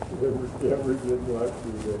plates. Ever didn't like to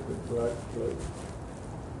get the Black Plate.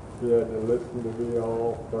 You had to listen to me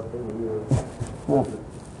all fucking years. Huh.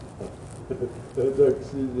 The next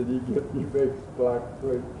season he makes Black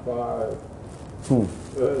Plate 5.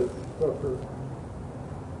 Fucker.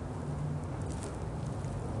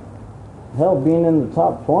 Hell, being in the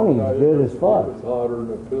top 20 is good as fuck. He was hotter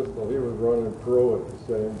than a pistol. He was running pro at the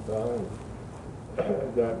same time.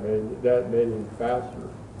 that made him faster.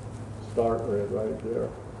 Start rate right there.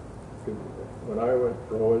 When I went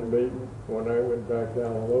pro, when I went back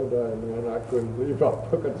down to Lodi, man, I couldn't believe how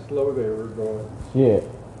fucking slow they were going. Shit.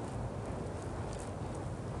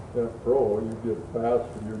 That pro, you get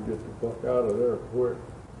faster, you get the fuck out of there quick.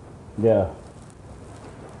 Yeah.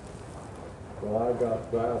 Well, I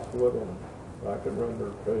got fast with them. I could run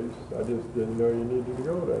their pace. I just didn't know you needed to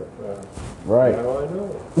go that fast. Right. Now I know.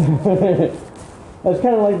 That's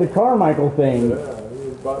kind of like the Carmichael thing. Yeah,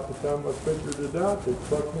 about the time I figured it out, they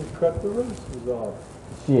fucking cut the races off.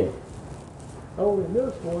 Shit. I only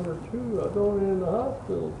missed one or two. I was only in the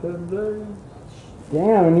hospital 10 days.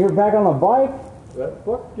 Damn, and you're back on a bike? That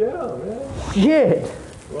fuck yeah, man. Shit.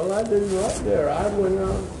 Well, I didn't ride there. I went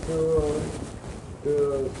out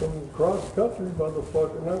to some cross-country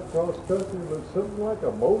motherfucker, not cross-country, but something like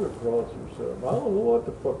a motocross or something. I don't know what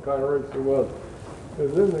the fuck kind of race it was. It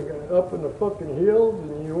was up in the fucking hills,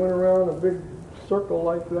 and you went around a big circle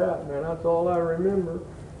like that, man. That's all I remember.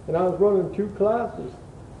 And I was running 2 classes.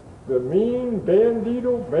 The Mean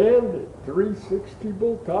Bandito Bandit, 360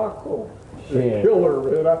 Bultaco. The Shit. killer,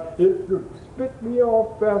 man. It spit me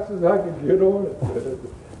off fast as I could get on it.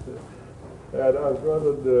 And I was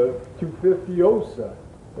running the 250 Osa.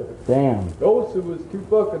 Damn. The Osa was too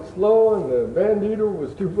fucking slow, and the Bandito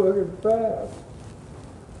was too fucking fast.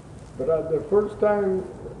 But the first time,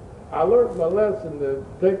 I learned my lesson to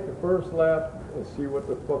take the first lap and see what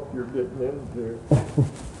the fuck you're getting into.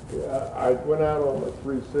 I went out on the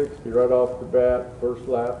 360 right off the bat, first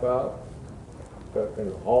lap out,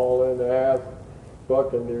 fucking hauling ass,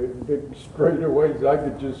 fucking the big straightaways. I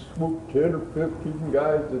could just swoop 10 or 15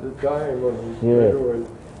 guys at a time on these straightaways.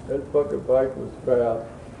 That fucking bike was fast.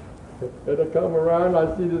 And I come around,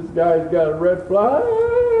 I see this guy's got a red flag.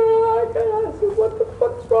 I said, what the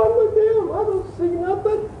fuck's wrong with him? I don't see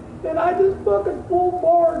nothing. And I just fucking pulled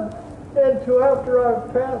forward. And after I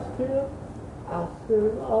passed him, I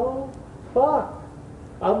said, oh, fuck,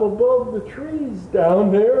 I'm above the trees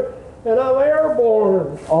down there and I'm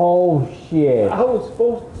airborne. Oh shit. I was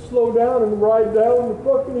supposed to slow down and ride down the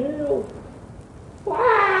fucking hill.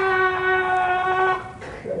 I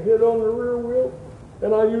hit on the rear wheel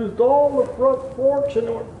and I used all the front forks and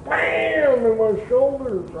it went BAM in my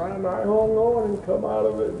shoulders. And I hung on and come out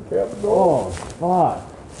of it and kept going. Oh fuck.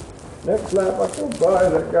 Next lap I come by,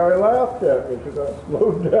 that guy laughed at me because I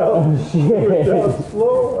slowed down. Oh shit. Went down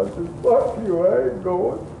slow. I said, fuck you, I ain't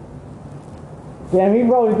going. Damn, he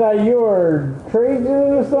probably thought you were crazy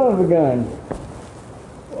than a son of a gun.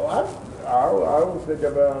 Well, I was thinking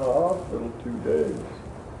about in the hospital 2 days.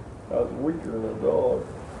 I was weaker than a dog.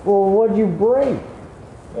 Well, what'd you break?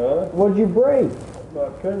 Huh? What'd you break? My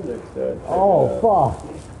appendix had. Oh fuck.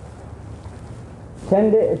 2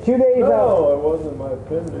 days out. No, it wasn't my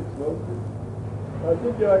appendix. No. I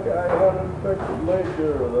think I had an infected leg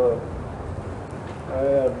there. I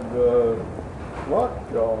had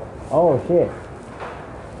lockjaw. Oh shit.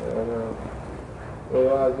 And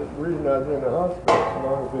well, the reason I was in the hospital so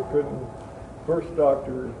long as they couldn't. First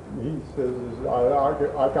doctor, he says,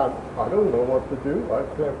 I don't know what to do. I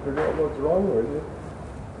can't figure out what's wrong with you.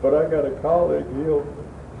 But I got a colleague healed,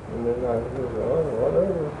 and then I said, oh,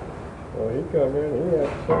 whatever. Well, he come in, he had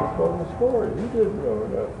some fucking story. He didn't know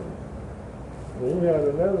nothing. And he had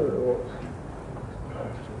another. I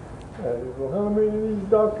said, well, how many of these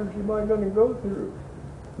doctors am I going to go through?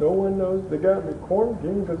 No one knows. They got me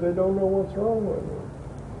quarantined because they don't know what's wrong with me.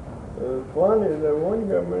 Finally, the one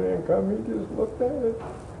come in and he just looked at it.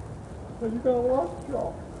 Well, you got a lockjaw.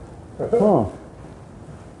 Huh.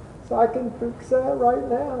 So I can fix that right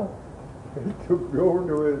now. He took me over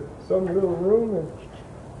to some little room and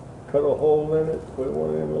cut a hole in it, put one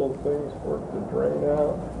of them little things for it to drain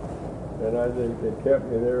out. And I think they kept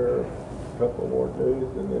me there a couple more days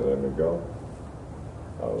and they let me go.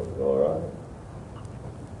 I was all right.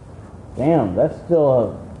 Damn, that's still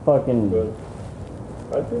a fucking. But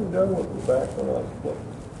I've been done with the back when I was playing.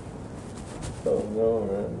 So no,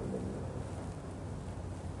 man.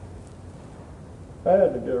 I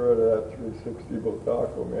had to get rid of that 360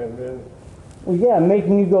 Botaco, man. Then Well, yeah,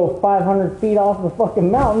 making you go 500 feet off the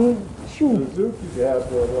fucking mountain. Shoot. Suzuki had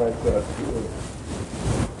one like that too.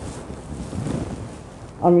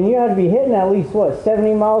 I mean, you had to be hitting at least, what,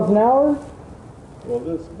 70 miles an hour? Well,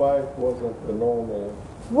 this bike wasn't the normal.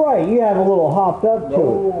 Right, you have a little hopped up to it.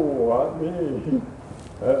 No, not me.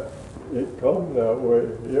 It come that way.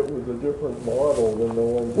 It was a different model than the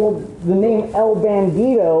one. Well, the name El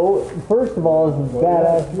Bandito, first of all, is a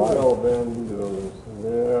badass Two bike. El Banditos. And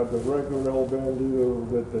they have the regular El Bandito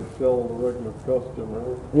that they sell to regular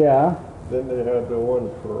customers. Yeah. Then they had the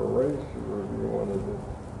one for a racer if you wanted it.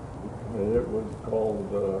 And it was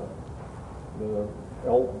called the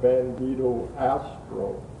El Bandito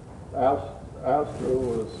Astro. Astro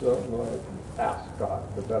was something like Ascot,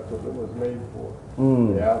 but that's what it was made for.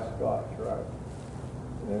 The Ascot track.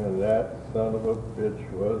 And that son of a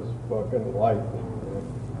bitch was fucking lightning.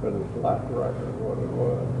 But a flat track is what it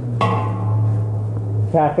was.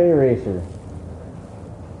 Cafe Racer.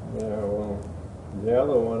 Yeah, well, the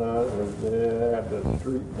other one they had the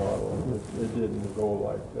street model. It didn't go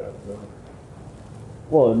like that, though.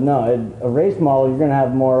 Well, no, a race model, you're going to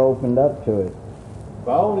have more opened up to it. I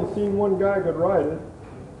only seen one guy could ride it.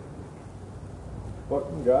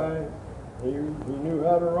 Fucking guy, he knew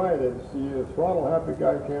how to ride it. See, a throttle happy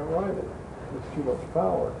guy can't ride it. It's too much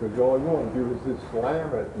power, because all you want to do is just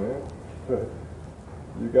slam it, man.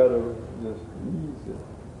 You gotta just ease it.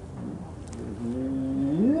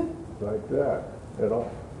 Like that. And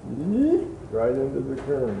all. Right into the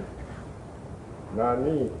curve. Not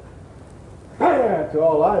me. That's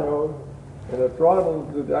all I know. And the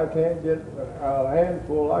throttles that I can't get a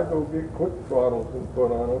handful, I go get quick throttles and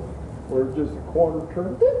put on them, where it's just a quarter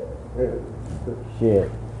turn.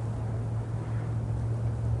 Shit.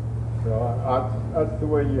 So that's the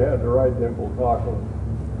way you had to ride them Bulldogos.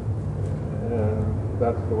 And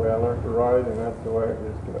that's the way I learned to ride, and that's the way I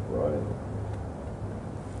just kept riding.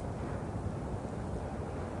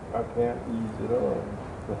 I can't ease it on.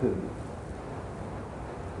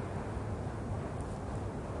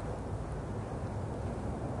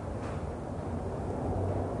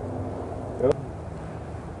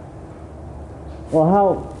 Well,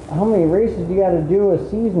 how many races do you got to do a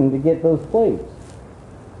season to get those plates?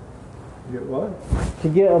 Get what? To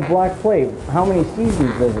get a black plate, how many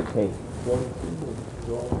seasons does it take? One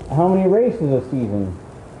season. How many races a season?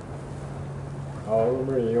 However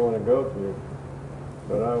many you want to go to.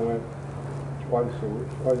 But I went twice a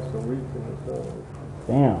week in the summer.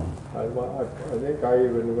 Damn. I I think I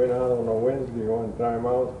even went out on a Wednesday one time.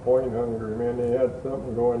 I was point hungry, man. They had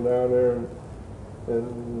something going down there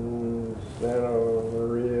in Santa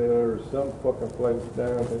Maria or some fucking place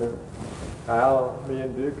down there. Al, me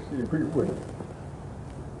and Dixie, we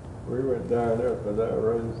went down there for that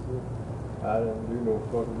race. I didn't do no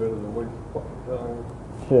fucking bit of the waste of fucking time.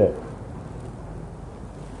 Shit.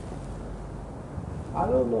 I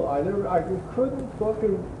don't know. I couldn't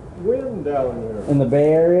fucking win down there. In the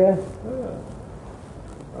Bay Area? Yeah.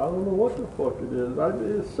 I don't know what the fuck it is.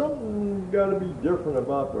 It's something got to be different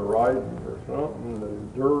about the riding or something.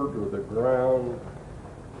 The dirt or the ground.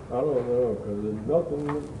 I don't know, because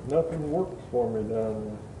nothing works for me down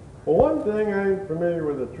there. Well, one thing I ain't familiar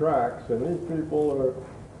with the tracks, and these people have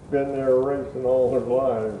been there racing all their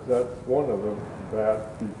lives. That's one of the bad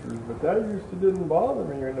features. But that didn't bother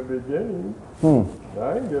me in the beginning.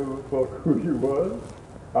 I didn't give a fuck who you was.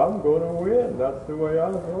 I'm going to win. That's the way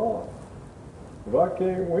I thought. If I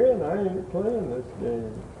can't win, I ain't playing this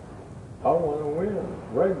game. I want to win,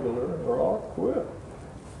 regular, or I'll quit.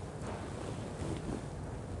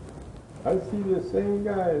 I see the same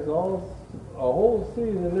guys a whole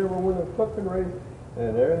season, never win a fucking race,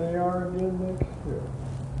 and there they are again next year.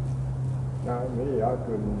 Not me, I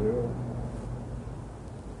couldn't do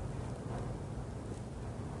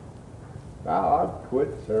it. I'd quit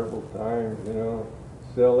several times,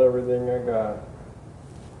 sell everything I got.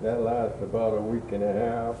 That lasted about a week and a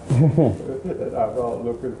half. I was out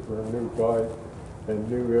looking for a new bike and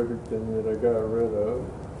knew everything that I got rid of.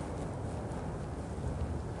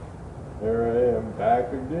 There I am,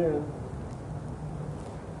 back again.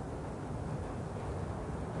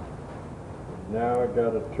 Now I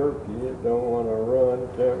got a turkey, it don't want to run,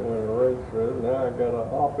 can't win a race with it. Now I got to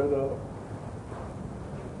hop it up.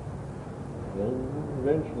 And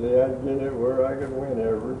eventually I'd get it where I could win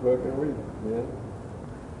every fucking week again.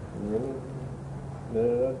 Then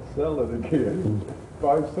I'd sell it again.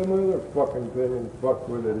 Buy some other fucking thing and fuck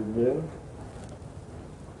with it again.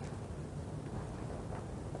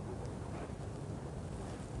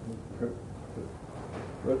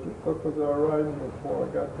 What the fuck was I riding before I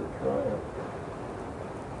got to Triumph?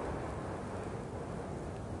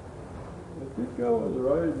 I think I was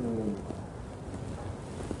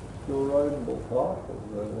still riding Bultacos,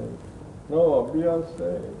 I think. No,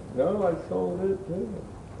 Beyonce. No, I sold it too.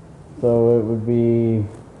 So it would be...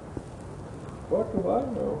 What do I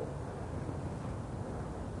know?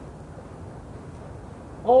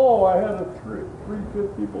 Oh, I had a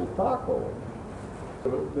 350 Bultaco. I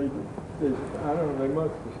don't know,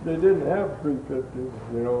 they didn't have 350s,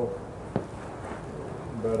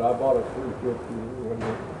 but I bought a 350 when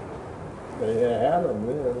they had them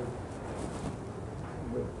then.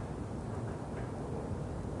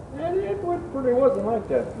 And it wasn't like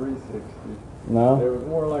that 360. No? It was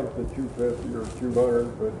more like the 250 or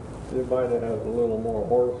 200, but it might have had a little more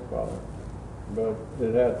horsepower. But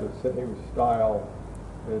it had the same style.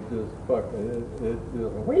 It just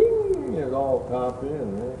wing, is all top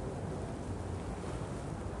in, man.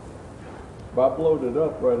 But I blowed it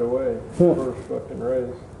up right away, first fucking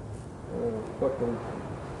race. Fucking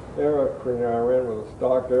airplane I ran with a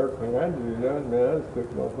stock airplane. I didn't do nothing, man. I just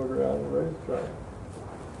took my foot around the racetrack.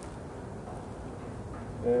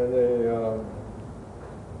 And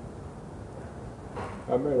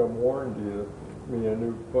I made them warranty me a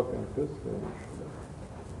new fucking piston.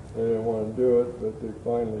 They didn't want to do it, but they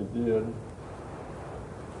finally did.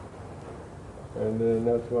 And then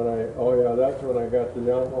that's when I got the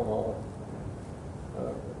Yamaha.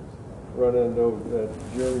 Run into that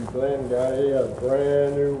Jerry Glenn guy. He had a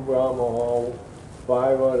brand new Yamaha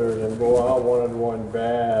 500, and boy, I wanted one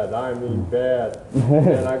bad. I mean bad.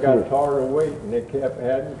 And I got tired of waiting. They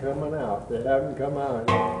hadn't coming out. They haven't come out.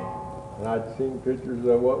 And I'd seen pictures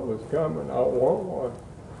of what was coming. I want one.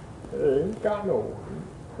 They ain't got no one.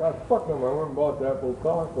 I fucked them. I went and bought that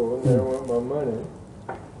Bultaco, and there went my money.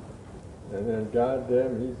 And then,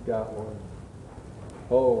 goddamn, he's got one.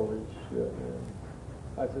 Holy shit, man.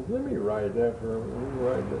 I said, let me ride that for him. Let me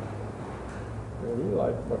ride that. And he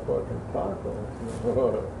liked my fucking taco.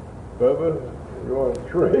 Bubba, you want to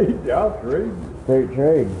trade? I'll trade you. Straight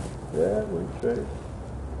trade. Yeah, we trade.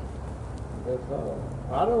 That's how.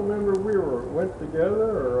 I don't remember we went together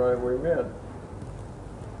or we met.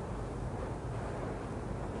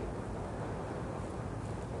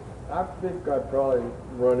 I think I probably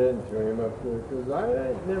run into him up there because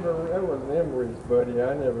that wasn't Emery's buddy.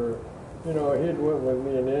 I never, he'd went with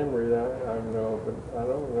me and Emery, I know, but I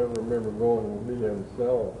don't ever remember going with me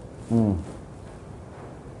himself.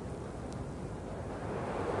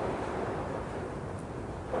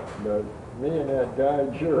 But me and that guy,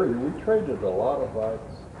 Jerry, we traded a lot of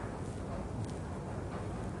bikes.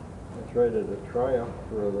 traded a Triumph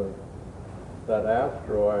for that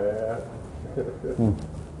Astro I had.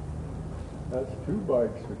 That's 2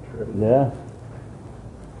 bikes for trading. Yeah.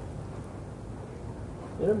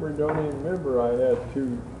 Emery don't even remember I had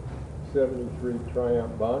 2 '73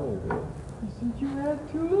 Triumph Bonneville. He said, you had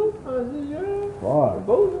 2 of them? I said, yeah. Fuck.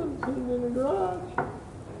 Both of them sitting in the garage.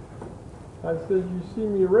 I said, you see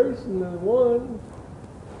me racing the one,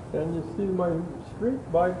 and you see my street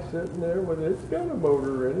bike sitting there with it's got a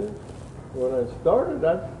motor in it. When I started,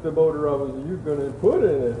 that's the motor I was going to put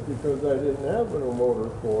in it because I didn't have no motor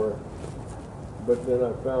for it. But then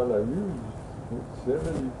I found I used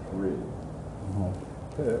 73.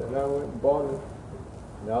 And I went and bought it.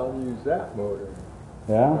 Now I'll use that motor.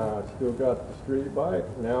 Yeah. I still got the street bike.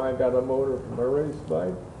 Now I got a motor for my race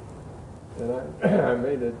bike. And I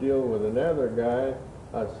made a deal with another guy.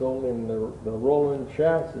 I sold him the rolling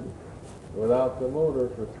chassis without the motor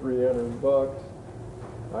for $300.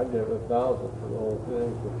 I give $1,000 for the whole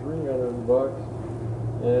thing for $300.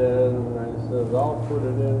 And I says, I'll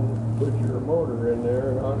put your motor in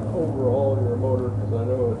there and I'll overhaul your motor because I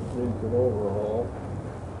know it needs an overhaul.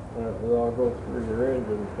 And I said, I'll go through your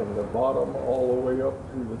engine from the bottom all the way up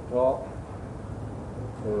to the top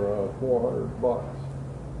for $400.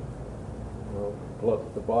 Plus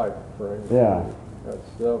the bike frame. Yeah. That's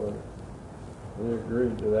 7. He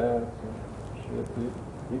agreed to that. So, shit,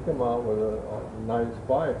 he come out with a nice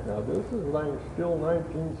bike. Now this is still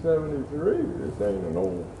 1973. This ain't an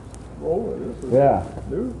old roller. This is a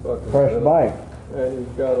new fucking fresh setup. bike. And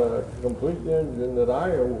he's got a complete engine that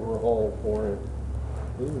I overhauled for him.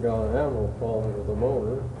 He's got a handle falling with the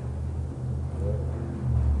motor.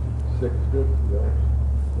 650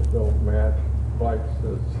 it don't match. Bike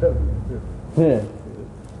says 750. Yeah.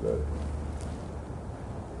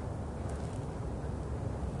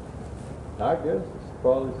 I guess it's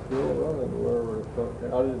probably still running wherever the fuck.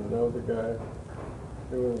 I didn't know the guy.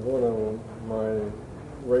 It was one of my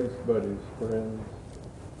race buddies' friends.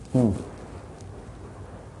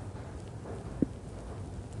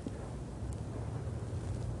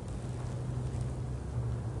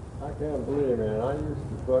 I can't believe, man. I used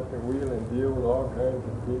to fucking wheel and deal with all kinds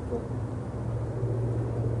of people.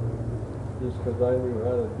 Just because I knew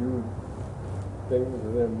how to do things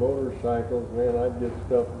with them motorcycles, man, I'd get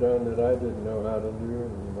stuff done that I didn't know how to do,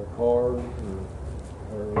 and my cars,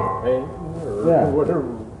 or painting, or whatever,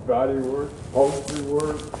 body work, upholstery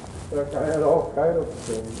work. Like I had all kind of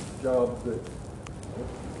things, jobs that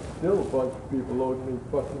still a bunch of people owed me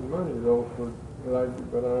fucking money though for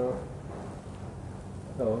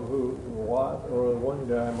one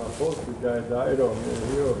guy, my upholstery guy died on me, and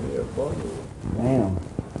he owed me a bundle. Damn.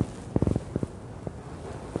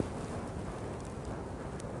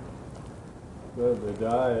 Well, they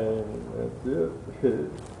die and that's it.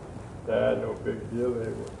 That no big deal.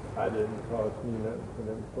 I didn't cost me nothing for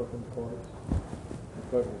them fucking parts. The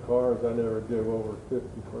fucking cars, I never give over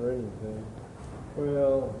 50 for anything.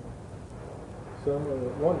 Well,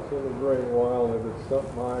 once in a great while, if it's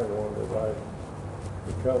something I wanted, I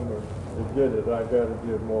come to get it. I gotta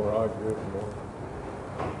give more. I'll give more.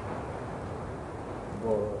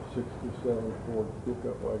 For a 67 Ford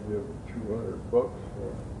pickup, I give $200 for.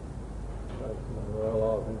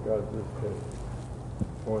 Well, I think I just did.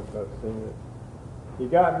 Once I've seen it. He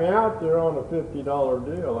got me out there on a $50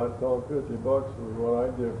 deal. I told him $50 was what I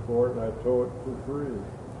give for it, and I towed it for free.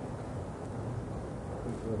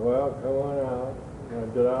 He said, well, come on out. And I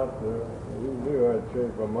get out there. He knew I'd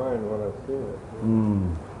changed my mind when I seen it.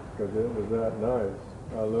 Because it was that nice.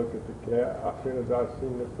 I look at the cat. As soon as I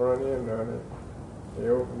seen the front end on it, they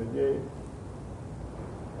opened the gate.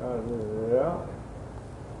 I said, yeah.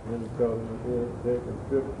 And he told me he was taking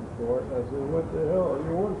 50 for it. And I said, what the hell do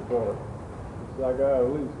you want for it? He said, I got at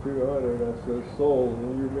least 200. I said, sold,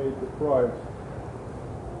 and you made the price.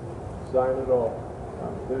 Sign it off.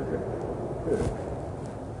 I'm taking it.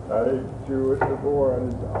 I ate chew it before. I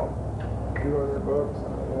just, $200.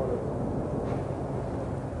 I want it.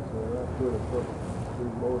 So I put a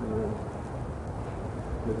fucking motor in.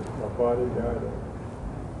 Get it, my body guy to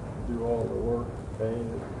do all the work, paint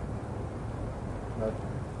it.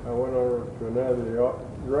 I went over to another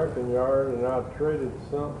wrecking yard and I traded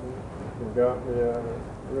something and got me a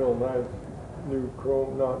real nice new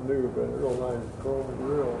chrome, not new, but a real nice chrome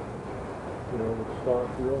grill, with stock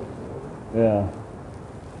wheels. Yeah.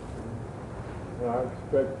 And I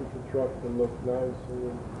expected the truck to look nice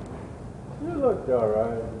and it looked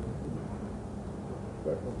alright.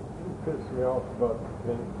 It pissed me off about the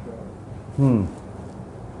paint job.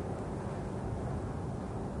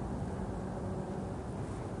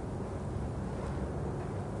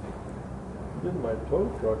 Did my tow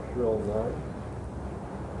truck's real nice.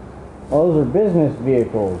 Oh, those are business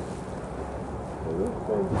vehicles. Well, this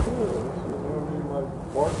thing's cool. This is going to be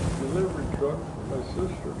my parts delivery truck for my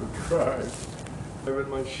sister to drive. With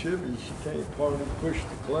my Chevy, she can't hardly push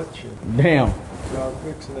the clutch in. Damn. So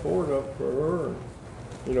I'm fixing the Ford up for her.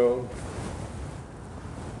 You know,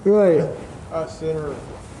 Right. I sent her.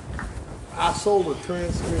 I sold a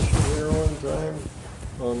transmission here one time.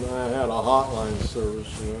 I had a hotline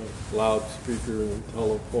service, you know, loudspeaker and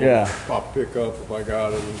telephone. Yeah. I'll pick up if I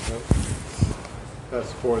got it. And stuff. That's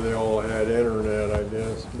before they all had internet, I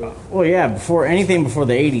guess. Well, yeah, before anything before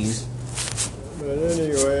the 80s. But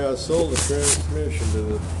anyway, I sold the transmission to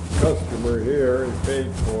the customer here and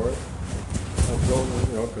paid for it. I told him,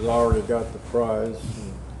 you know, because I already got the price.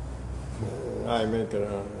 And I make it,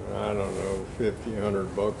 I don't know,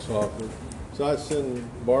 $50-100 off it. So I send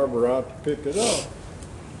Barbara out to pick it up.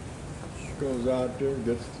 She goes out there and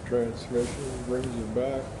gets the transmission and brings it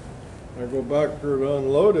back. I go back there to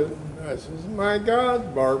unload it. I says, my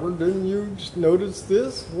God, Barbara, didn't you just notice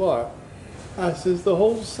this? What? I says, the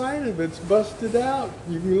whole side of it's busted out.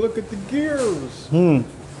 You can look at the gears. She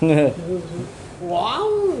says, well, I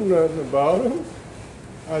don't know nothing about them.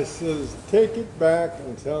 I says, take it back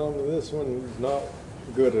and tell them this one is not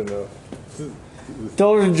good enough.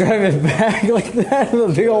 Told her to drive it back like that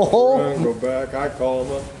with a big old hole. I go back. I call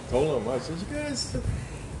them up, told them. I says, you guys,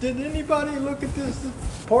 did anybody look at this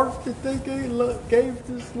part that they gave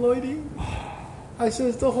this lady? I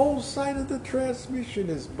says, the whole side of the transmission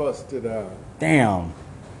is busted out. Damn.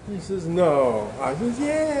 He says, no. I says,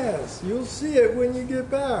 yes, you'll see it when you get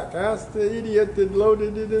back. Ask the idiot that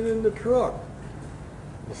loaded it in the truck.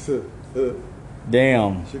 I said,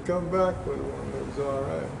 Damn. she come back with one. It was all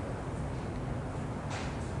right.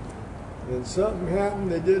 Then something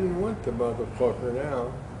happened. They didn't want the motherfucker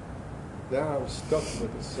now. Now I'm stuck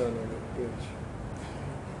with the son of a bitch.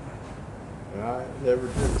 And I never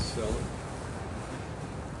did sell it.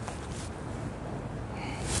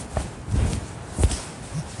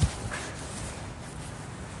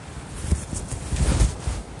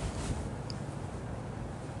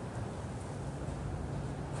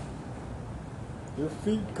 Your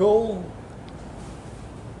feet cold?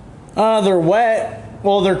 They're wet.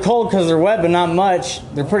 Well, they're cold because they're wet, but not much.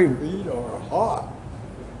 They're pretty. Feet are hot.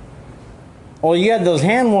 Well, you had those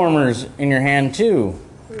hand warmers in your hand too.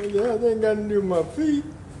 Yeah, they ain't got to do with my feet.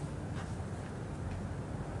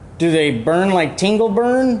 Do they burn like tingle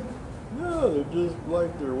burn? No, they're just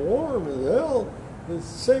like they're warm as hell.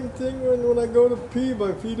 It's the same thing when I go to pee,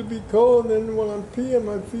 my feet will be cold, and then when I'm peeing,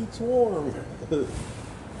 my feet's warm.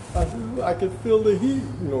 I could feel the heat,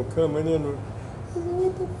 you know, coming in. I said,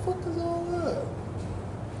 what the fuck is all that?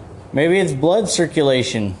 Maybe it's blood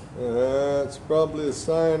circulation. It's probably a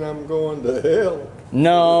sign I'm going to hell.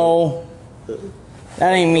 No.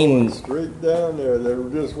 That ain't Going mean. straight down there. They were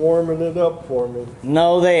just warming it up for me.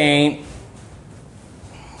 No, they ain't.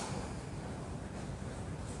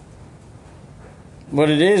 What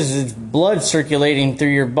it is, it's blood circulating through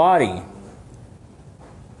your body.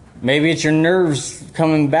 Maybe it's your nerves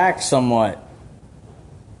coming back somewhat.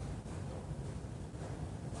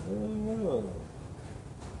 I don't know.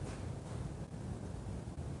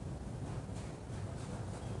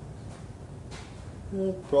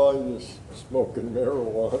 It's probably just smoking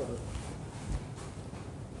marijuana.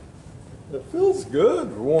 It feels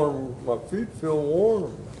good, warm. My feet feel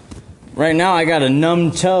warm. Right now I got a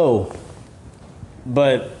numb toe.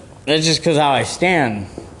 But that's just because how I stand.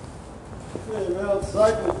 Hey, now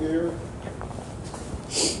cycle gear.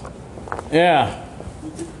 Yeah.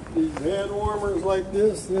 These hand warmers like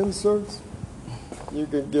this, the inserts. You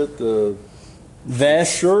can get the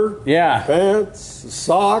Vest. shirt, Yeah. pants,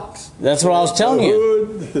 socks. That's what I was telling you.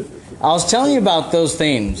 Hood. I was telling you about those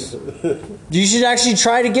things. You should actually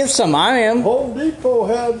try to get some. I am. Home Depot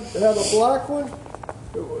had a black one.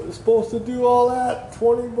 It was supposed to do all that.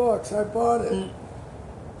 $20. I bought it.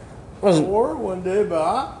 I Wasn't. wore it one day, but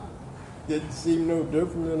I didn't seem no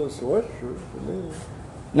different than a sweatshirt to me.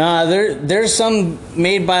 Nah, there's some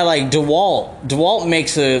made by like DeWalt. DeWalt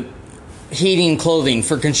makes a heating clothing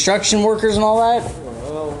for construction workers and all that.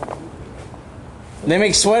 Well, They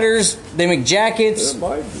make sweaters. They make jackets. it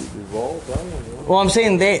might be DeWalt. I don't know. Well, I'm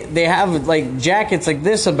saying they have like jackets like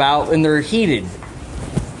this about, and they're heated.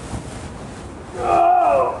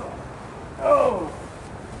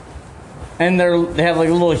 And they have like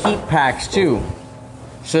little heat packs too.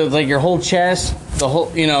 So it's like your whole chest, the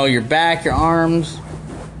whole, your back, your arms.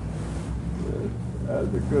 That's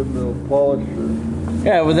a good little polisher.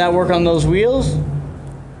 Yeah, would that work on those wheels?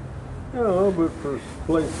 No, but for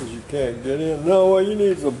places you can't get in. No, what you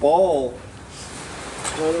need is a ball.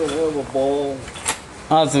 I don't have a ball.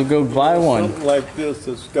 I'll have to go buy one. Something like this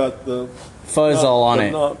that's got the Fuzz all on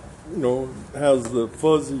it. Not, has the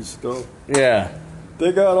fuzzy stuff. Yeah.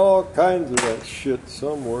 They got all kinds of that shit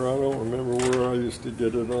somewhere. I don't remember where I used to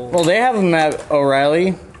get it on. Well, they have them at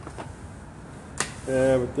O'Reilly.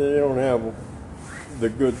 Yeah, but they don't have the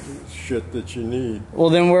good shit that you need. Well,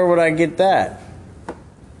 then where would I get that?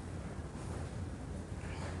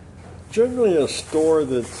 Generally a store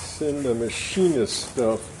that's into machinist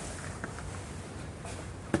stuff.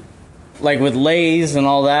 Like with lathes and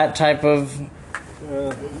all that type of...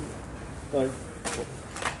 Like,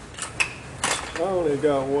 I only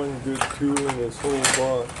got one good tool in this whole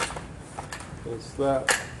box. It's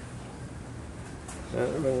that.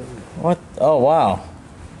 What? Oh, wow.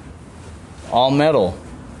 All metal.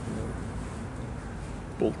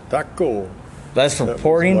 Bultaco. That's for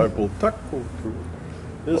porting? My Bultaco tool.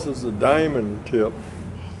 This is a diamond tip.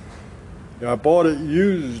 I bought it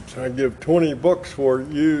used. I give $20 for it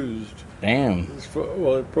used. Damn.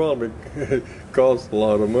 Well, it probably costs a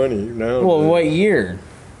lot of money now. Well, what year?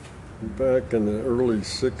 Back in the early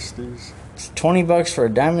 60s. It's $20 for a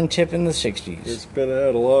diamond tip in the 60s. It's been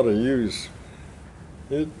had a lot of use.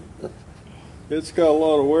 It's got a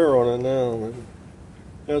lot of wear on it now.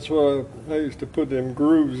 That's why I used to put them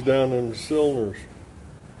grooves down in the cylinders.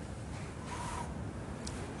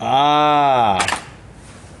 Ah.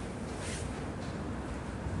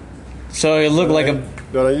 So it looked like a...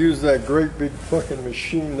 That I use that great big fucking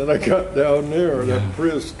machine that I got down there, that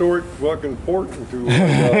prehistoric fucking porting tool.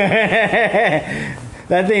 That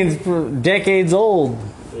thing's decades old.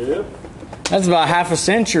 Yep. That's about half a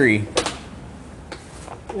century.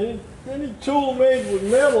 Any tool made with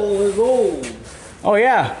metal is old. Oh,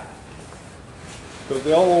 yeah. Because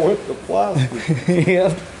they all went to plastic.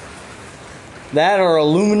 Yep. That or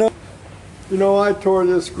aluminum. I tore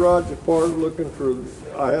this garage apart looking for...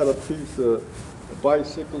 I had a piece of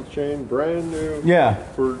bicycle chain, brand new. Yeah.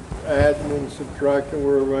 For adding and subtracting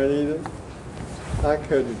wherever I needed. I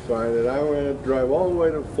couldn't find it. I went to drive all the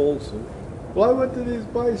way to Folsom. Well, I went to these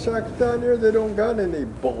bicycles down there. They don't got any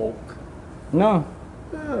bulk. No.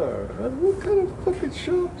 No. What kind of fucking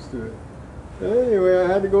shops do it? Anyway, I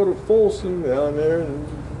had to go to Folsom down there, and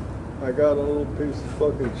I got a little piece of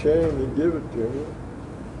fucking chain to give it to me.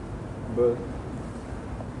 But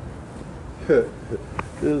this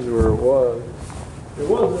is where it was. It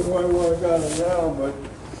wasn't where I got it now, but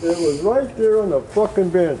it was right there on the fucking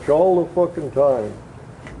bench all the fucking time.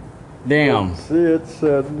 Damn. See, it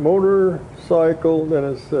said motorcycle, then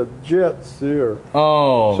it said jets here.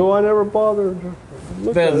 Oh. So I never bothered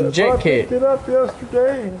looking at it. Jet kit. I picked it up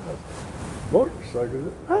yesterday.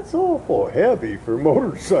 Motorcycle, that's awful heavy for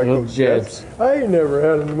motorcycle jets. I ain't never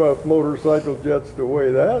had enough motorcycle jets to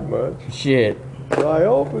weigh that much. Shit. So I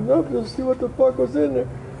opened up to see what the fuck was in there.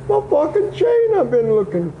 My fucking chain I've been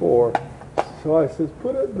looking for. So I says,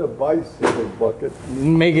 put it in the bicycle bucket.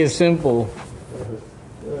 Make it simple.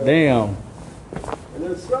 Damn. And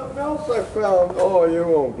there's something else I found. Oh, you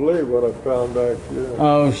won't believe what I found back here.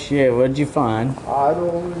 Oh shit, what'd you find? I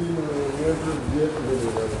don't even remember getting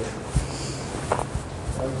it.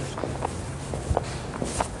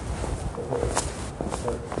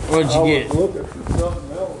 What'd you get? I was looking for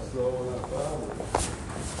something else though when I found it.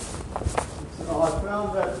 So I found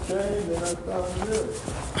that chain and I found this.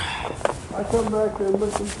 I come back there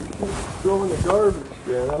looking for shit, throwing the garbage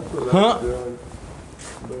can. That's what I was doing.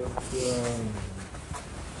 But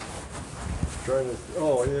trying to.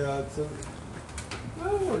 Oh yeah, it's in.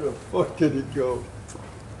 Where the fuck did it go?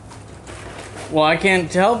 Well, I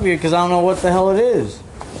can't help you because I don't know what the hell it is.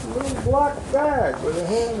 A little black bag with a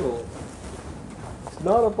handle. It's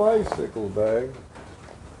not a bicycle bag.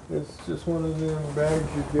 It's just one of them bags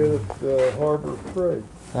you get at Harbor Freight.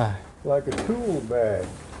 Like a tool bag.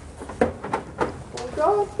 Oh,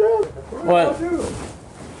 God damn it. What? Did I do?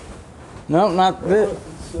 Nope, not this.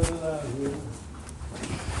 Set it out here.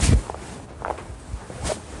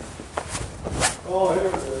 Oh, here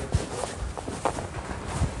it is.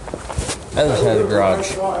 Other side of the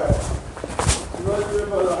garage. Right there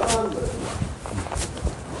by the Honda.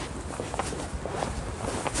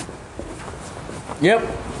 Yep.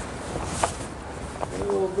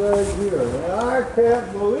 Little bag here. I can't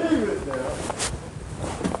believe it now.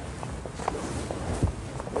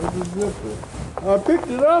 There's a zipper. I picked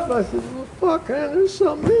it up. I said, well, fuck, man, there's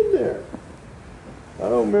something in there. I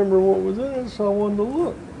don't remember what was in it, so I wanted to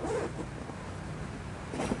look.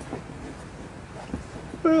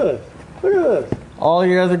 Look at this. Look at this. All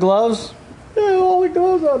your other gloves? Yeah, all the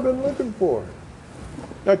gloves I've been looking for.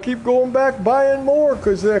 I keep going back buying more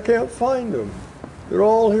because I can't find them. They're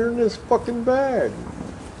all here in this fucking bag.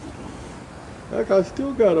 Heck, I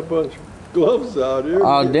still got a bunch gloves out here.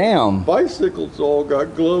 Oh, damn. Bicycles all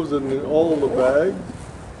got gloves in all the bags.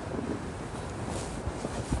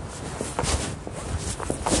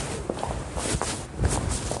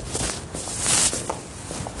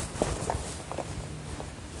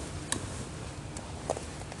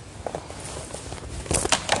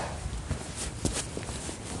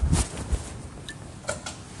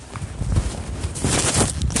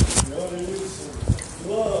 You ought to use some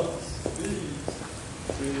gloves, these.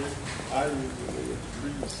 See, I use them with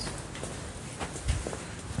grease.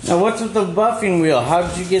 Now, what's with the buffing wheel? How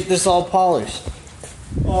did you get this all polished?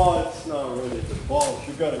 Oh, it's not really the polish.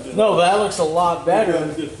 You gotta get. No, but that looks a lot You better.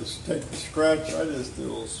 gotta get take the scratch. I just did a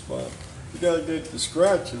little spot. You gotta get the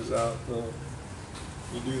scratches out though.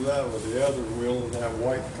 You do that with the other wheel and that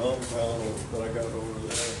white compound that I got over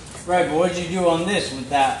there. Right, but what did you do on this with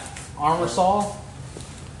that armor saw?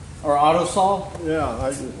 Or auto saw? Yeah, I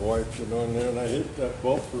just wiped it on there and I hit that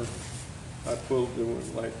bumper. I pulled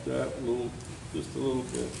it like that, just a little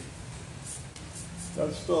bit.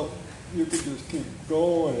 That stuff, you could just keep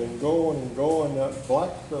going and going and going. That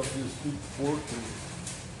black stuff just keeps working.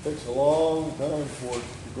 Takes a long time for it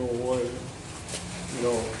to go away, you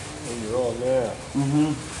know, when you're on that.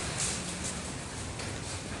 Mm-hmm.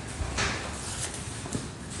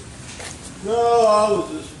 No, I was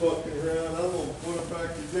just fucking around. I'm gonna put it back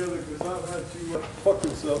together because I've had too much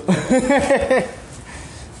fucking something.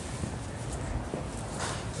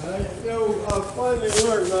 I finally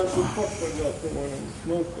learned not to fuck with nothing when I'm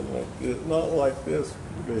smoking like this. Not like this,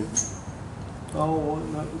 baby. I don't want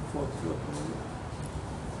nothing fucked up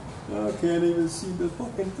in it. I can't even see the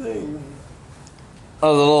fucking thing.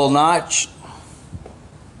 Oh, the little notch?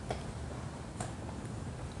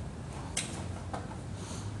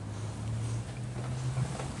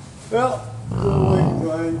 Well, the way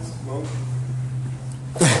I smoke.